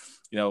 despite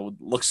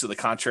looks to the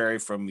contrary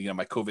from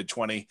my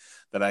COVID-20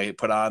 that I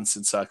put on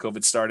since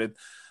COVID started.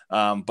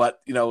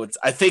 But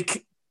I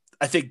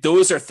think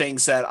those are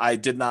things that I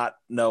did not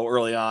know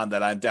early on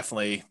that I'm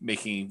definitely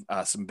making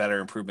some better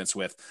improvements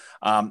with.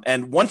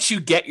 And once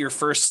you get your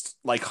first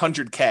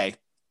 100K,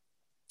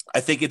 I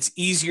think it's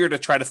easier to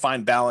try to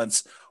find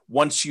balance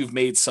once you've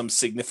made some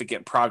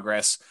significant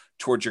progress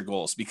towards your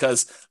goals,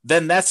 because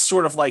then that's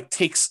sort of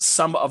takes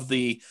some of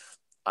the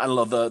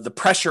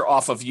pressure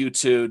off of you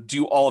to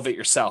do all of it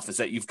yourself. Is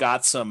that you've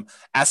got some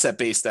asset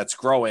base that's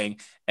growing,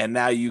 and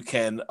now you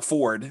can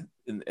afford,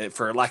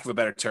 for lack of a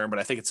better term, but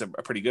I think it's a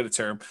pretty good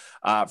term,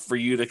 for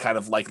you to kind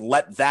of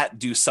let that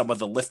do some of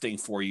the lifting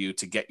for you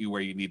to get you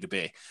where you need to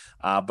be.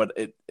 But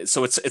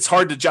it's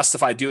hard to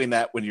justify doing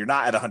that when you're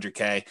not at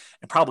 100K,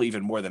 and probably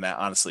even more than that,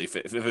 honestly. If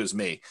it was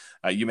me,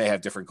 you may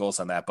have different goals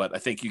on that, but I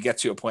think you get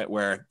to a point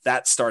where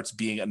that starts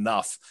being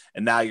enough,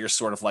 and now you're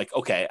sort of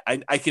okay,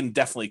 I can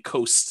definitely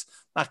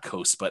not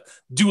coast, but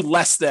do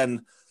less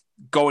than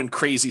going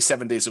crazy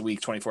 7 days a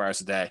week, 24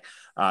 hours a day,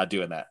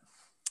 doing that.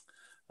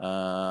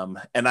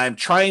 And I'm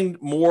trying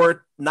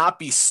more not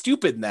be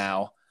stupid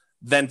now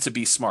than to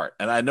be smart.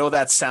 And I know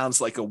that sounds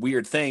like a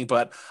weird thing,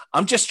 but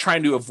I'm just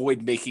trying to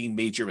avoid making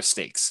major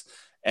mistakes.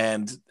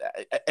 And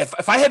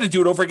if I had to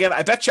do it over again,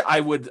 I bet you I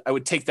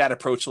would take that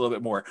approach a little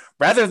bit more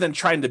rather than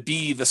trying to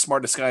be the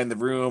smartest guy in the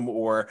room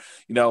or,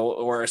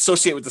 or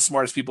associate with the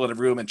smartest people in the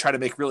room and try to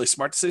make really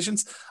smart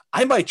decisions.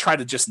 I might try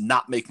to just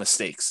not make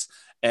mistakes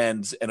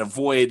and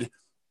avoid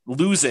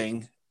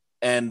losing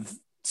and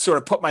sort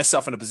of put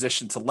myself in a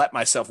position to let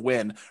myself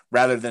win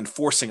rather than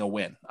forcing a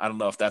win. I don't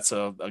know if that's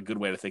a good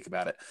way to think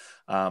about it.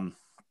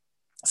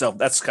 So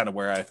that's kind of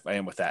where I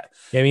am with that.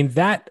 Yeah, I mean,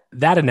 that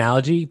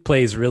analogy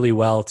plays really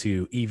well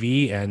to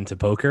EV and to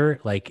poker.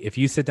 Like if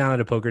you sit down at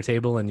a poker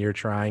table and you're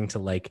trying to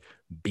like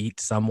beat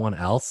someone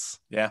else,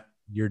 yeah,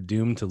 you're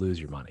doomed to lose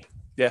your money.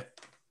 Yeah.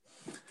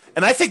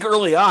 And I think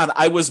early on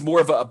I was more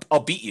of a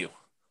I'll beat you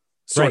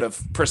sort of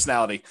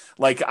personality.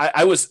 Like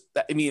I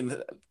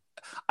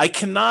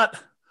cannot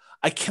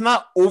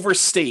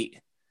overstate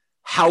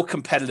how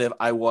competitive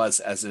I was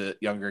as a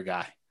younger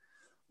guy.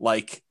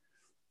 Like,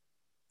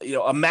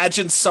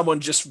 imagine someone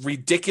just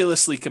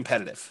ridiculously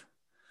competitive.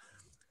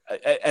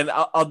 And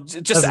I'll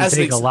just doesn't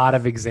take a lot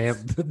of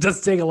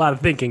doesn't take a lot of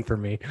thinking for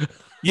me.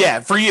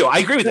 Yeah, for you, I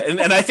agree with it,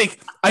 and I think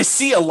I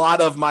see a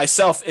lot of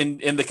myself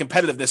in the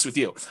competitiveness with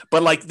you.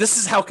 But like, this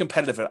is how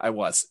competitive I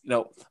was.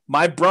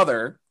 My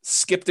brother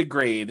skipped a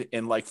grade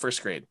in like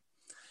first grade,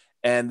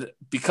 and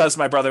because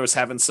my brother was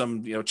having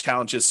some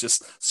challenges,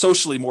 just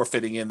socially more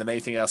fitting in than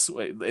anything else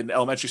in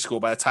elementary school.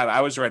 By the time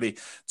I was ready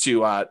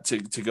to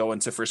go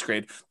into first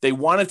grade, they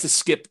wanted to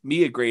skip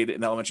me a grade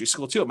in elementary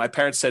school too. My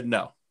parents said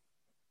no,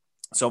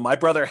 so my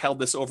brother held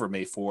this over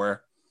me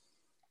for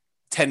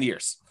 10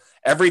 years.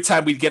 Every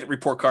time we'd get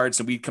report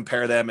cards and we'd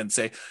compare them and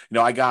say,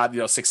 I got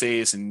 6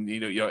 A's and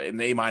an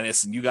A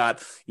minus, and you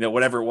got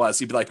whatever it was.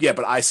 He'd be like, yeah,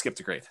 but I skipped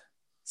a grade.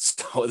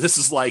 So this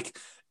is like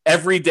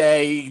every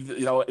day,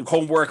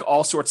 homework,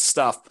 all sorts of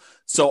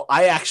stuff. So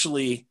I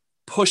actually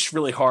pushed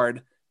really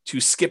hard to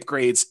skip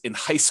grades in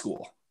high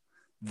school.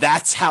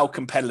 That's how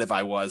competitive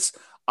I was.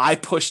 I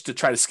pushed to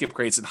try to skip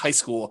grades in high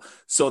school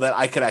so that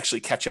I could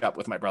actually catch up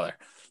with my brother.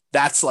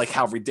 That's like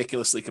how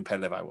ridiculously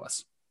competitive I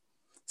was.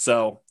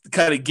 So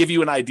kind of give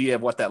you an idea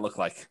of what that looked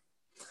like.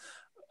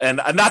 And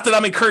not that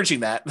I'm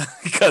encouraging that,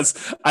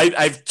 because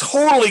I've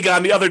totally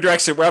gone the other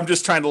direction where I'm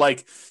just trying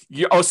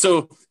to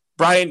so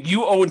Brian,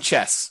 you own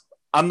chess.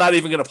 I'm not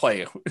even going to play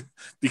you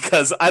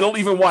because I don't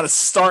even want to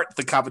start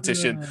the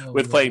competition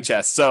with playing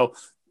chess. So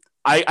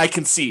I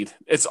concede.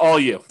 It's all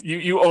you.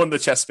 You own the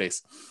chess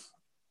space.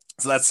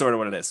 So that's sort of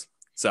what it is.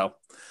 So,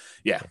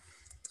 yeah.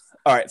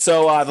 All right.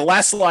 So the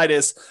last slide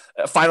is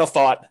final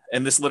thought.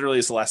 And this literally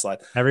is the last slide.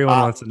 Everyone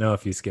wants to know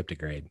if you skipped a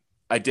grade.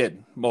 I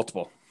did.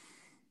 Multiple.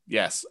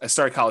 Yes. I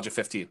started college at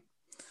 15.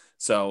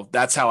 So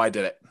that's how I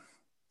did it.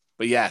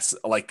 But yes,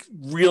 like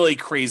really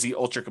crazy,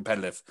 ultra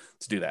competitive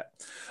to do that.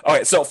 All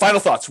right. So final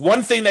thoughts.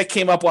 One thing that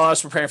came up while I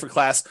was preparing for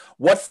class,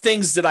 what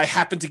things did I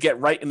happen to get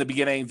right in the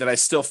beginning that I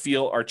still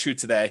feel are true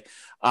today?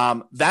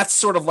 That's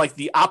sort of like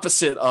the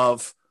opposite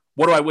of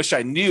what do I wish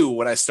I knew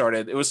when I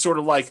started? It was sort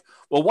of like,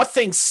 well, what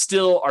things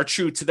still are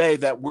true today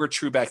that were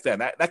true back then?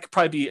 That could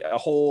probably be a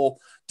whole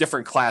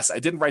different class. I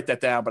didn't write that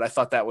down, but I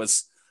thought that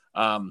was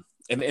an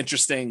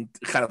interesting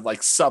kind of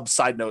like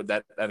side note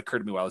that occurred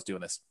to me while I was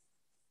doing this.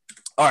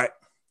 All right.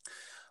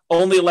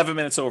 Only 11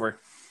 minutes over.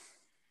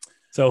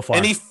 So far.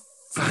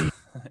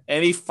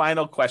 Any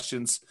final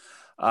questions?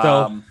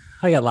 So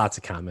I got lots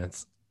of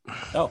comments.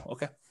 Oh,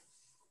 okay.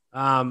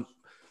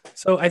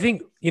 So I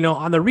think,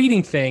 on the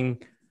reading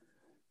thing,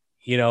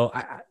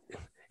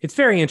 it's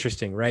very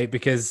interesting, right?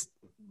 Because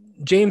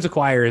James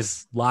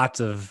acquires lots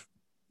of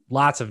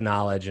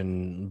knowledge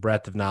and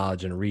breadth of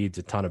knowledge and reads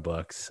a ton of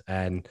books.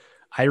 And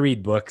I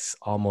read books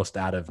almost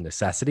out of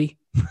necessity.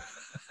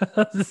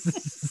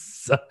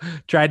 So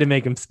tried to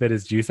make him spit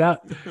his juice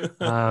out.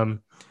 I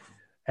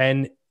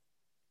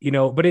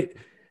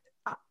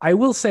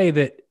will say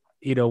that,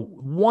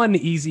 one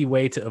easy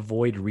way to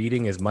avoid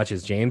reading as much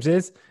as James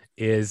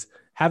is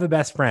have a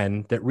best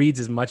friend that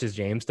reads as much as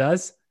James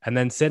does, and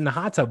then sit in the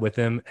hot tub with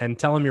him and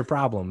tell him your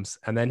problems.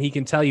 And then he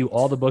can tell you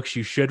all the books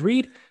you should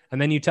read.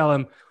 And then you tell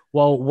him,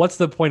 well, what's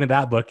the point of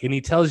that book? And he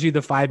tells you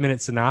the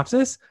 5-minute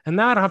synopsis, and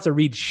now I don't have to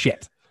read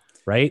shit.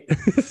 Right.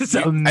 It's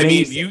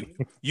amazing. I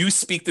mean, you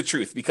speak the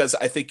truth, because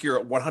I think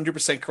you're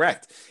 100%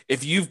 correct.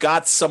 If you've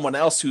got someone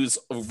else who's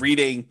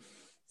reading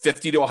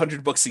 50 to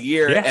 100 books a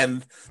year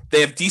and they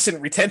have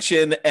decent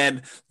retention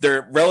and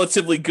they're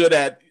relatively good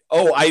at,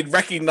 I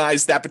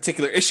recognize that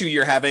particular issue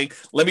you're having.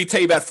 Let me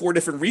tell you about 4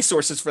 different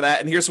resources for that.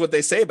 And here's what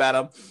they say about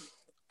them.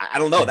 I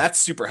don't know. That's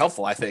super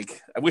helpful. I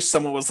think I wish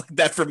someone was like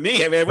that for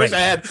me. I mean, I wish I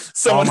had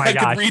someone that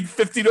could read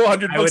 50 to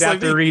 100 books. I would have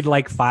to read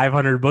like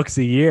 500 books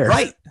a year.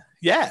 Right.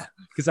 Yeah.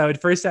 Because I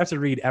would first have to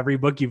read every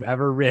book you've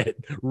ever read,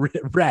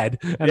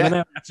 and then I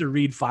would have to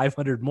read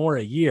 500 more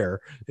a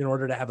year in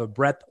order to have a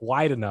breadth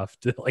wide enough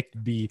to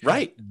be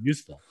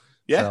useful.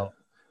 Yeah, so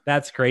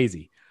that's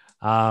crazy.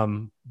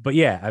 But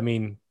yeah, I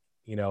mean,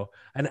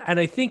 and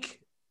I think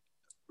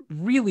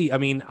really, I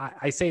mean,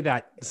 I say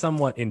that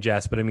somewhat in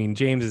jest, but I mean,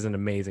 James is an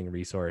amazing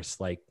resource,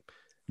 like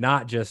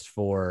not just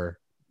for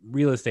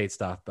real estate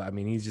stuff, but I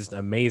mean, he's just an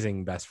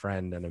amazing best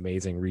friend and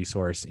amazing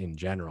resource in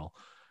general.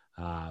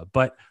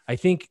 But I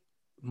think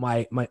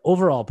my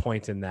overall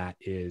point in that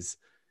is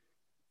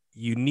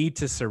you need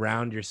to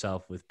surround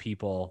yourself with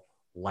people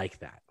like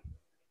that.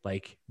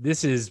 Like,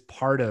 this is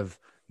part of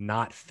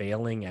not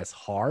failing as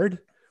hard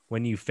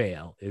when you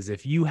fail, is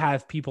if you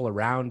have people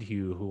around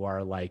you who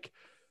are like,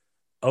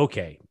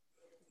 okay,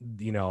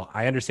 you know,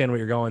 I understand what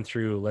you're going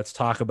through. Let's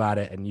talk about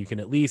it. And you can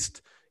at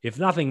least, if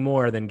nothing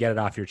more than get it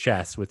off your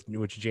chest,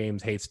 which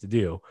James hates to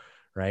do.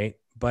 Right.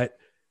 But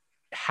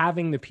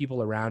having the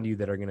people around you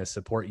that are going to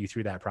support you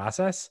through that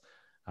process.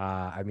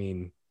 I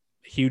mean,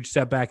 huge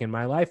setback in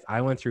my life.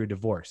 I went through a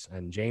divorce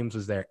and James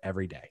was there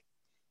every day.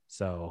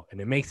 So, and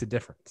it makes a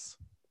difference.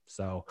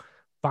 So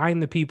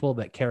find the people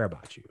that care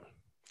about you.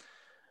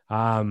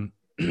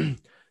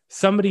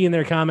 Somebody in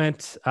their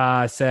comment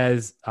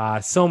says,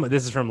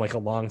 this is from like a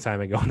long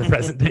time ago in the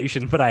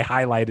presentation, but I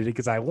highlighted it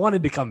because I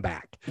wanted to come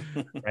back,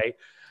 right?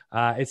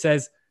 It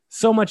says,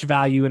 so much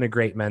value in a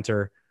great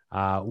mentor,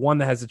 one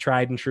that has a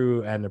tried and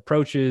true and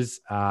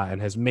approaches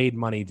and has made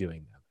money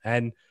doing them.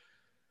 And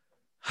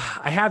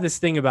I have this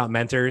thing about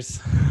mentors.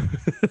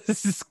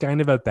 This is kind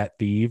of a pet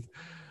peeve.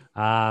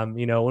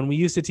 You know, when we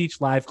used to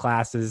teach live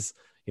classes,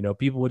 you know,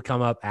 people would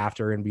come up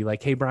after and be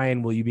like, hey,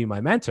 Brian, will you be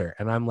my mentor?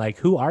 And I'm like,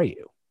 who are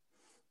you?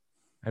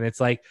 And it's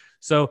like,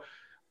 so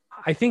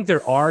I think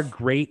there are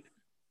great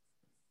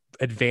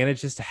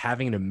advantages to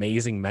having an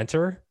amazing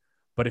mentor,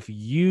 but if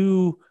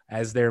you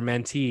as their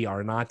mentee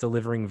are not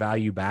delivering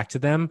value back to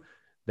them,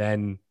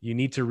 then you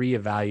need to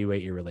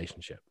reevaluate your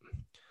relationship.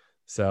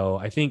 So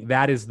I think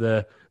that is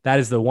the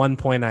one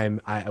point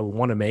I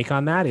want to make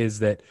on that, is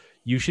that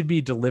you should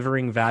be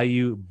delivering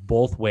value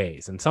both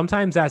ways. And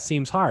sometimes that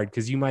seems hard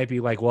because you might be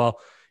like, well,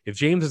 if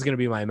James is going to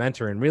be my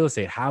mentor in real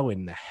estate, how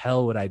in the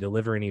hell would I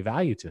deliver any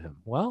value to him?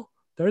 Well,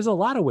 there's a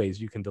lot of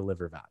ways you can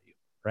deliver value,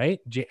 right?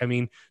 I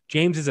mean,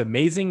 James is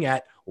amazing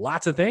at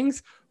lots of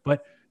things,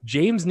 but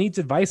James needs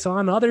advice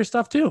on other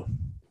stuff too.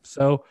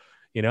 So,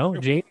 you know,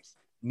 James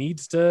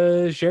needs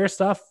to share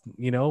stuff,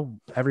 you know,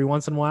 every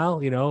once in a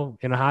while, you know,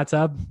 in a hot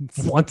tub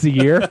once a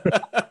year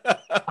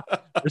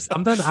or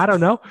something. I don't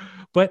know.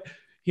 But,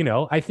 you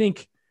know, I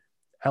think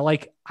I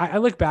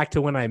look back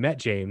to when I met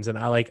James and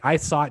I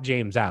sought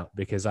James out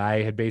because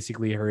I had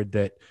basically heard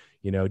that,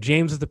 you know,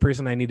 James is the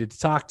person I needed to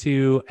talk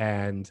to.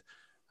 And,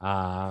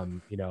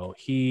 you know,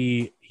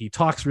 he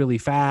talks really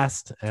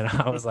fast. And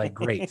I was like,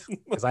 great,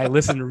 because I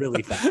listen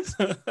really fast.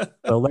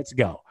 So let's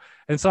go.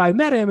 And so I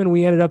met him and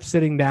we ended up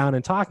sitting down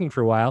and talking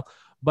for a while.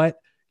 But,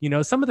 you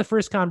know, some of the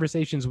first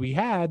conversations we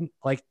had,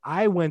 like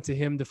I went to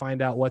him to find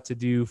out what to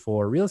do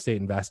for real estate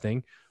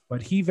investing,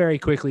 but he very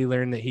quickly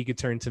learned that he could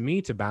turn to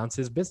me to bounce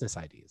his business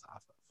ideas off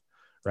of.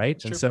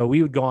 Right. Sure. And so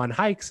we would go on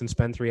hikes and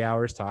spend 3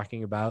 hours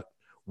talking about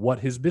what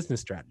his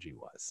business strategy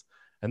was.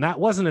 And that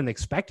wasn't an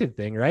expected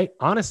thing, right?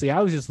 Honestly,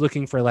 I was just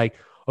looking for like,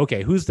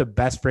 okay, who's the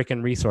best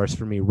freaking resource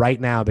for me right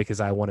now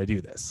because I want to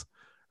do this,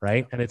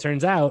 right? And it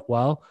turns out,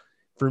 well,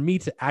 for me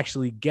to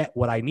actually get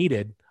what I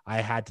needed,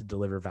 I had to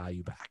deliver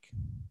value back.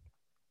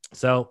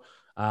 So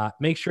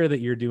make sure that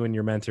you're doing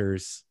your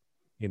mentors,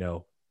 you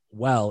know,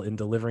 well in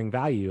delivering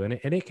value, and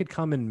it could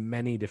come in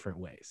many different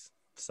ways.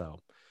 So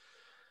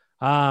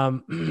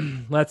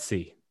let's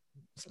see.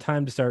 It's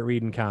time to start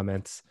reading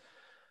comments.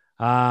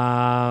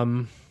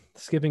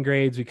 Skipping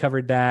grades, we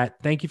covered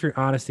that. Thank you for your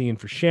honesty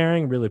and for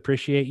sharing. Really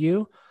appreciate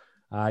you.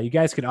 You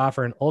guys could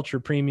offer an ultra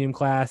premium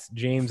class,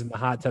 James in the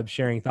hot tub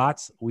sharing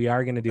thoughts. We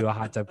are going to do a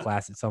hot tub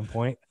class at some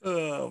point.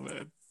 Oh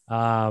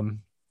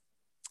man.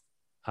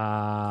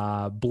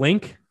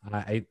 Blink.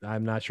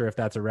 I'm not sure if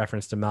that's a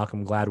reference to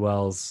Malcolm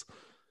Gladwell's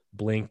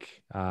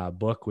Blink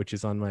book, which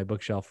is on my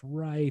bookshelf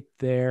right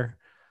there.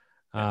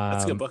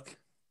 That's a good book.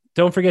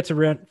 Don't forget to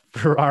rent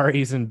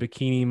Ferraris and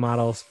bikini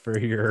models for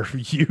your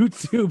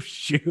YouTube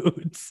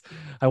shoots.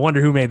 I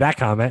wonder who made that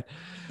comment.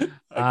 I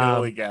can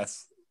only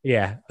guess.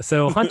 Yeah.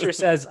 So Hunter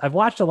says, I've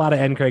watched a lot of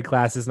NCREG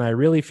classes and I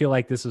really feel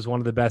like this was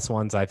one of the best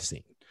ones I've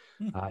seen.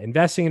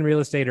 Investing in real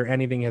estate or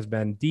anything has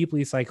been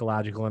deeply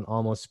psychological and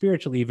almost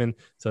spiritual even.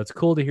 So it's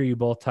cool to hear you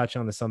both touch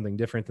on something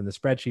different than the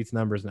spreadsheets,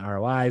 numbers, and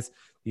ROIs.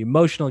 The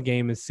emotional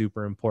game is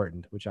super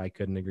important, which I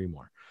couldn't agree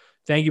more.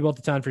 Thank you both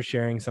a ton for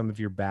sharing some of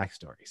your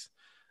backstories.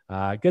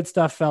 Good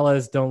stuff,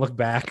 fellas. Don't look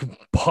back.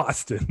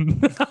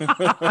 Boston.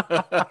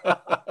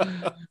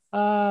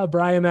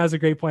 Brian has a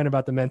great point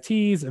about the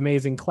mentees.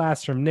 Amazing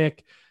class from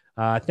Nick.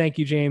 Thank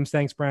you, James.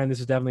 Thanks, Brian. This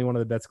is definitely one of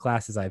the best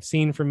classes I've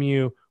seen from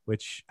you,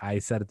 which I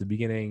said at the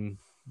beginning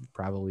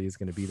probably is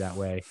going to be that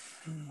way.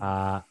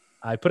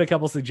 I put a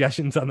couple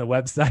suggestions on the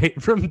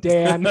website from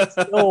Dan.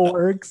 Still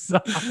works.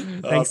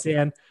 Thanks,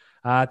 Dan.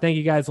 Thank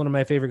you guys. One of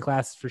my favorite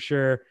classes for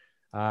sure.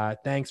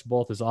 Thanks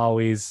both as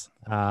always.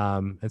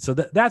 And so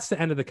that's the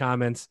end of the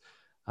comments.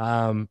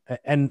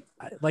 And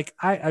like,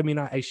 I mean,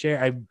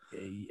 I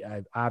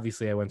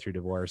obviously I went through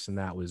divorce and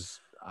that was,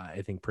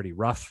 I think pretty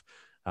rough,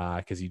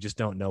 cause you just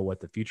don't know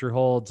what the future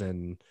holds.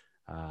 And,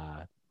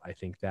 I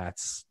think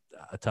that's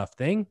a tough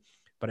thing.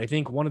 But I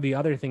think one of the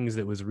other things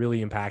that was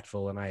really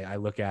impactful, and I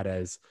look at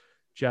as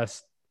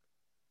just,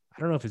 I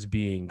don't know if it's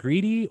being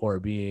greedy or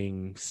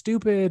being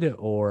stupid,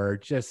 or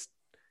just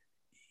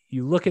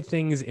you look at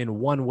things in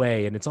one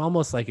way, and it's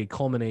almost like a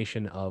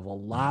culmination of a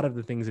lot of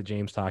the things that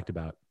James talked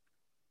about.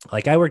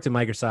 Like I worked at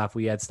Microsoft,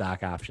 we had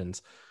stock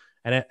options.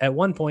 And at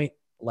one point,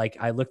 like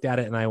I looked at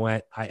it and I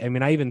went, I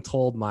mean, I even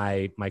told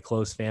my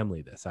close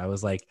family this. I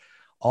was like,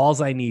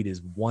 alls I need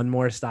is one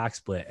more stock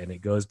split and it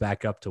goes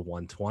back up to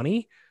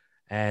 120.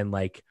 And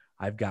like,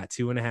 I've got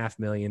 $2.5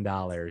 million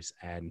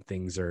and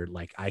things are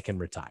like, I can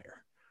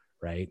retire.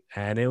 Right.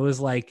 And it was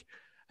like,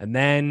 and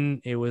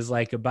then it was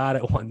like about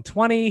at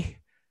 120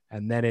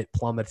 and then it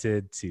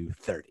plummeted to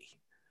 30.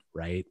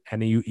 Right.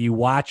 And you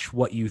watch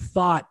what you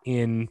thought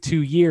in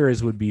 2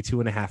 years would be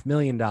 $2.5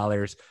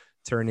 million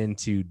turn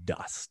into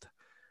dust.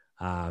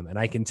 And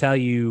I can tell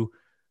you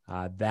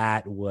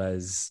that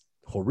was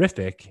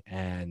horrific.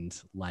 And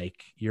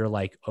like, you're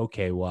like,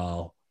 okay,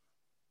 well,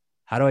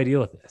 how do I deal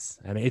with this?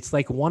 And it's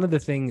like one of the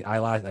things I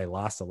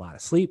lost a lot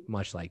of sleep,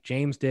 much like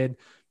James did,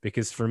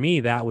 because for me,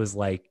 that was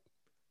like,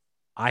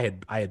 I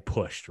had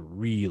pushed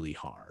really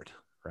hard.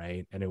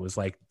 Right. And it was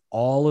like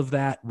all of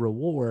that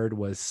reward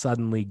was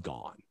suddenly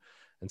gone.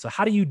 And so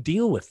how do you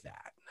deal with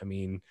that? I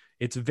mean,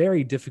 it's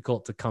very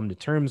difficult to come to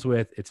terms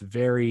with. It's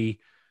very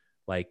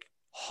like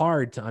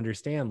hard to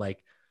understand,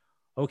 like,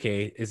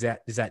 okay, is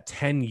that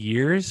 10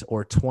 years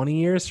or 20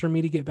 years for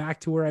me to get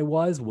back to where I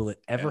was? Will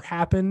it ever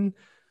happen?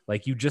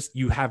 Like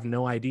you have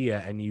no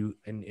idea. And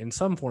in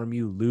some form,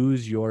 you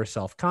lose your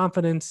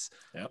self-confidence.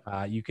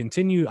 Yep. You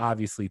continue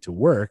obviously to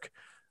work,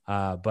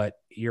 but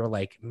you're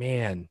like,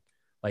 man,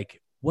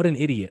 like, what an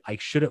idiot. I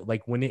should have,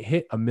 like, when it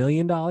hit $1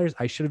 million,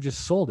 I should have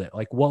just sold it.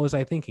 Like, what was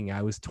I thinking?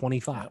 I was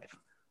 25.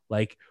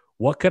 Like,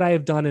 what could I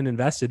have done and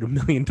invested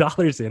 $1 million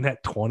in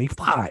at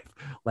 25?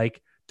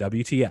 Like,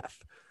 WTF.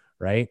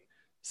 Right.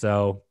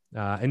 So,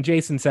 and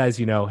Jason says,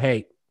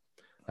 hey,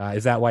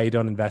 is that why you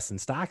don't invest in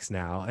stocks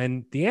now?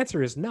 And the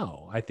answer is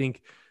no. I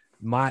think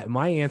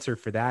my answer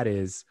for that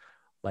is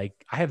like,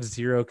 I have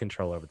zero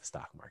control over the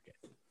stock market.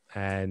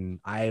 And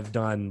I've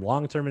done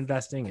long-term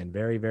investing and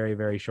very, very,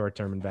 very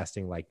short-term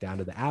investing, like down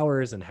to the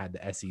hours, and had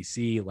the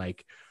SEC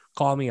like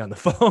call me on the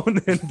phone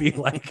and be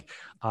like,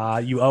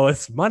 you owe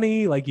us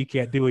money. Like you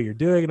can't do what you're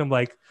doing. And I'm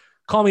like,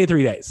 call me in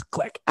 3 days,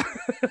 click.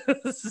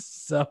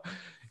 So,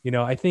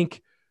 I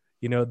think,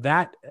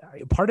 that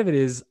part of it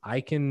is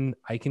I can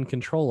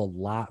control a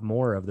lot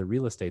more of the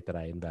real estate that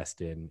I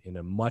invest in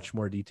a much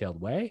more detailed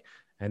way.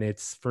 And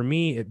it's, for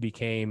me, it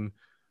became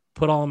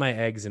put all of my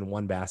eggs in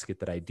one basket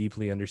that I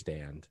deeply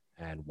understand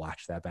and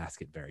watch that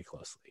basket very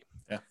closely.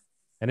 Yeah.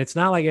 And it's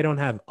not like I don't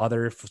have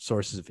other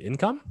sources of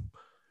income,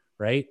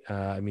 right?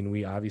 I mean,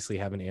 we obviously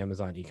have an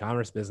Amazon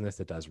e-commerce business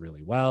that does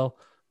really well,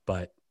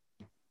 but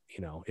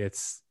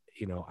it's,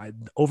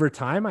 over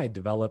time I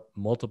develop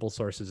multiple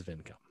sources of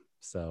income.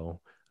 So,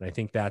 and I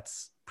think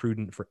that's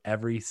prudent for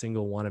every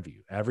single one of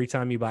you. Every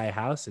time you buy a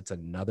house, it's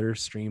another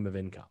stream of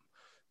income.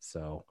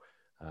 So,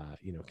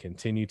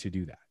 continue to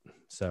do that.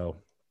 So,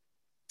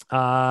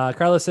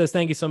 Carlos says,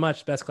 thank you so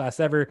much. Best class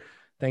ever.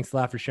 Thanks a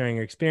lot for sharing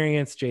your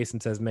experience. Jason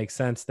says, makes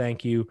sense.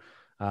 Thank you.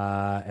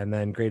 And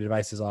then great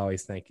advice as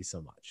always. Thank you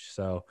so much.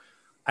 So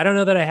I don't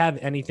know that I have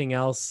anything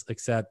else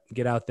except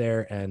get out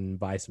there and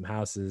buy some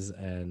houses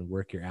and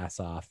work your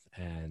ass off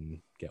and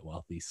get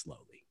wealthy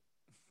slowly.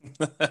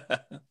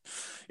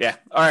 Yeah.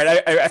 All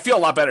right. I feel a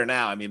lot better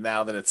now. I mean,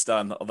 now that it's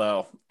done,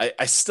 although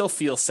I still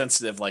feel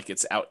sensitive, like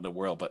it's out in the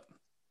world, but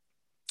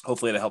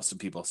hopefully it helps some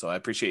people. So I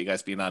appreciate you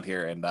guys being on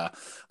here and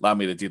allow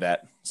me to do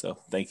that. So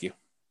thank you.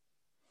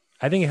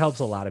 I think it helps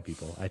a lot of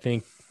people. I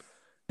think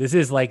this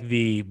is like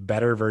the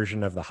better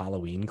version of the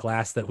Halloween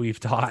class that we've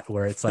taught,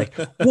 where it's like,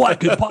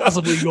 what could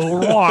possibly go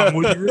wrong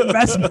with your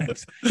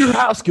investments? Your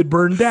house could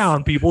burn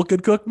down. People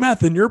could cook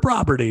meth in your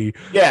property.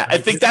 Yeah, I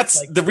think that's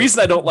like, the reason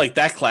I don't like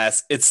that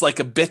class. It's like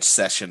a bitch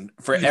session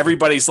for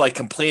everybody's like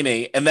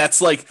complaining. And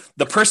that's like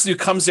the person who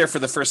comes there for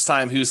the first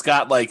time, who's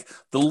got like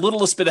the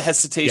littlest bit of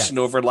hesitation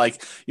over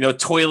like,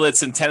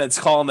 toilets and tenants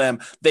calling them.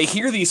 They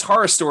hear these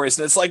horror stories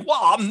and it's like, well,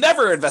 I'm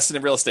never investing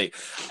in real estate.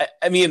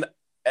 I mean,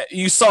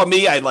 you saw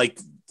me, I like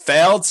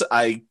failed.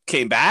 I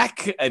came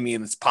back. I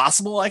mean, it's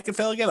possible I could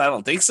fail again. I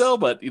don't think so,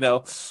 but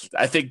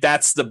I think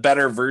that's the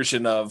better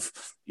version of,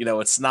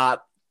 it's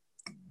not,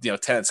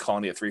 tenants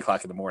calling you at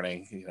 3:00 in the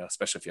morning,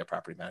 especially if you have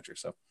property manager.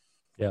 So,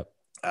 yep.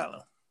 I don't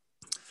know.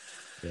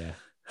 Yeah.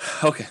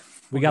 Okay.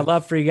 We got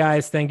love for you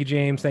guys. Thank you,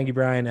 James. Thank you,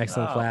 Brian.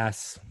 Excellent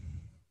class.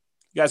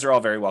 You guys are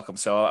all very welcome.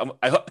 So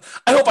I hope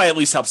I at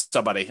least help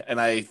somebody. And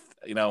I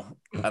don't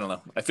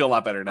know. I feel a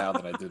lot better now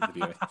than I did at the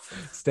beginning.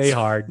 Stay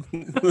hard.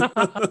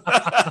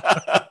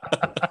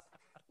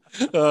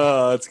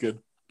 Oh, that's good.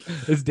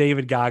 It's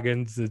David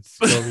Goggins. It's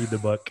go read the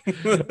book.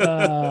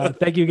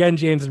 Thank you again,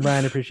 James and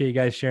Brian. I appreciate you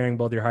guys sharing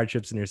both your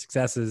hardships and your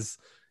successes.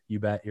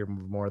 You bet. You're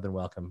more than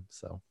welcome.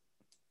 So,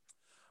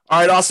 all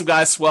right, awesome,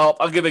 guys. Well,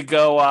 I'm gonna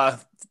go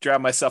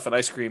grab myself an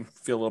ice cream.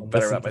 Feel a little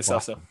better about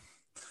myself. Boston.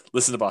 So,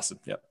 listen to Boston.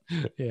 Yep.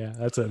 Yeah,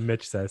 that's what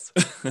Mitch says.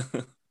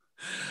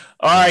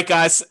 All right,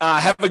 guys.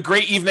 Have a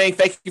great evening.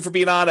 Thank you for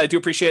being on. I do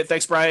appreciate it.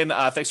 Thanks, Brian.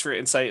 Thanks for your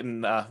insight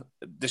and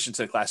addition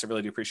to the class. I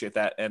really do appreciate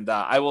that. And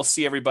I will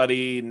see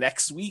everybody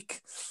next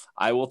week.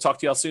 I will talk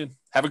to y'all soon.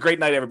 Have a great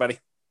night, everybody.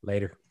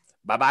 Later.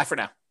 Bye-bye for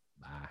now.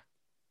 Bye.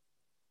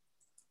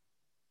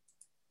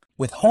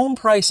 With home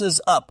prices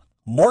up,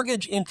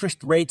 mortgage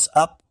interest rates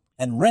up,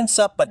 and rents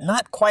up, but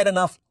not quite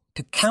enough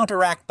to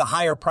counteract the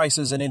higher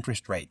prices and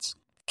interest rates,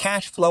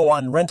 cash flow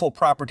on rental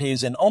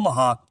properties in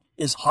Omaha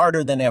is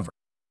harder than ever.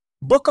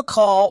 Book a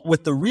call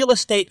with the Real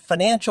Estate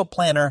Financial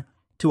Planner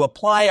to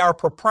apply our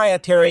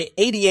proprietary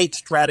 88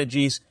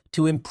 strategies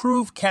to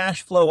improve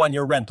cash flow on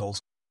your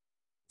rentals.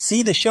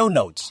 See the show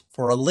notes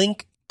for a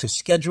link to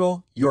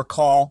schedule your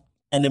call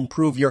and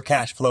improve your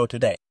cash flow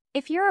today.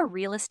 If you're a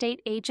real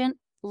estate agent,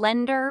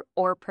 lender,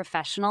 or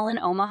professional in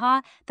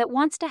Omaha that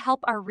wants to help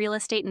our real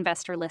estate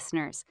investor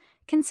listeners,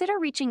 consider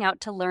reaching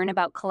out to learn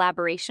about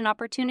collaboration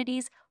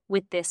opportunities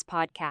with this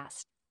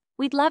podcast.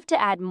 We'd love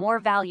to add more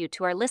value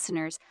to our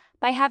listeners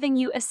by having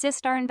you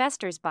assist our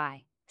investors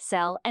buy,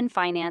 sell, and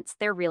finance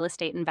their real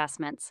estate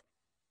investments.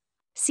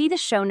 See the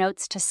show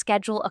notes to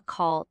schedule a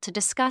call to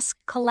discuss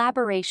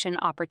collaboration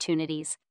opportunities.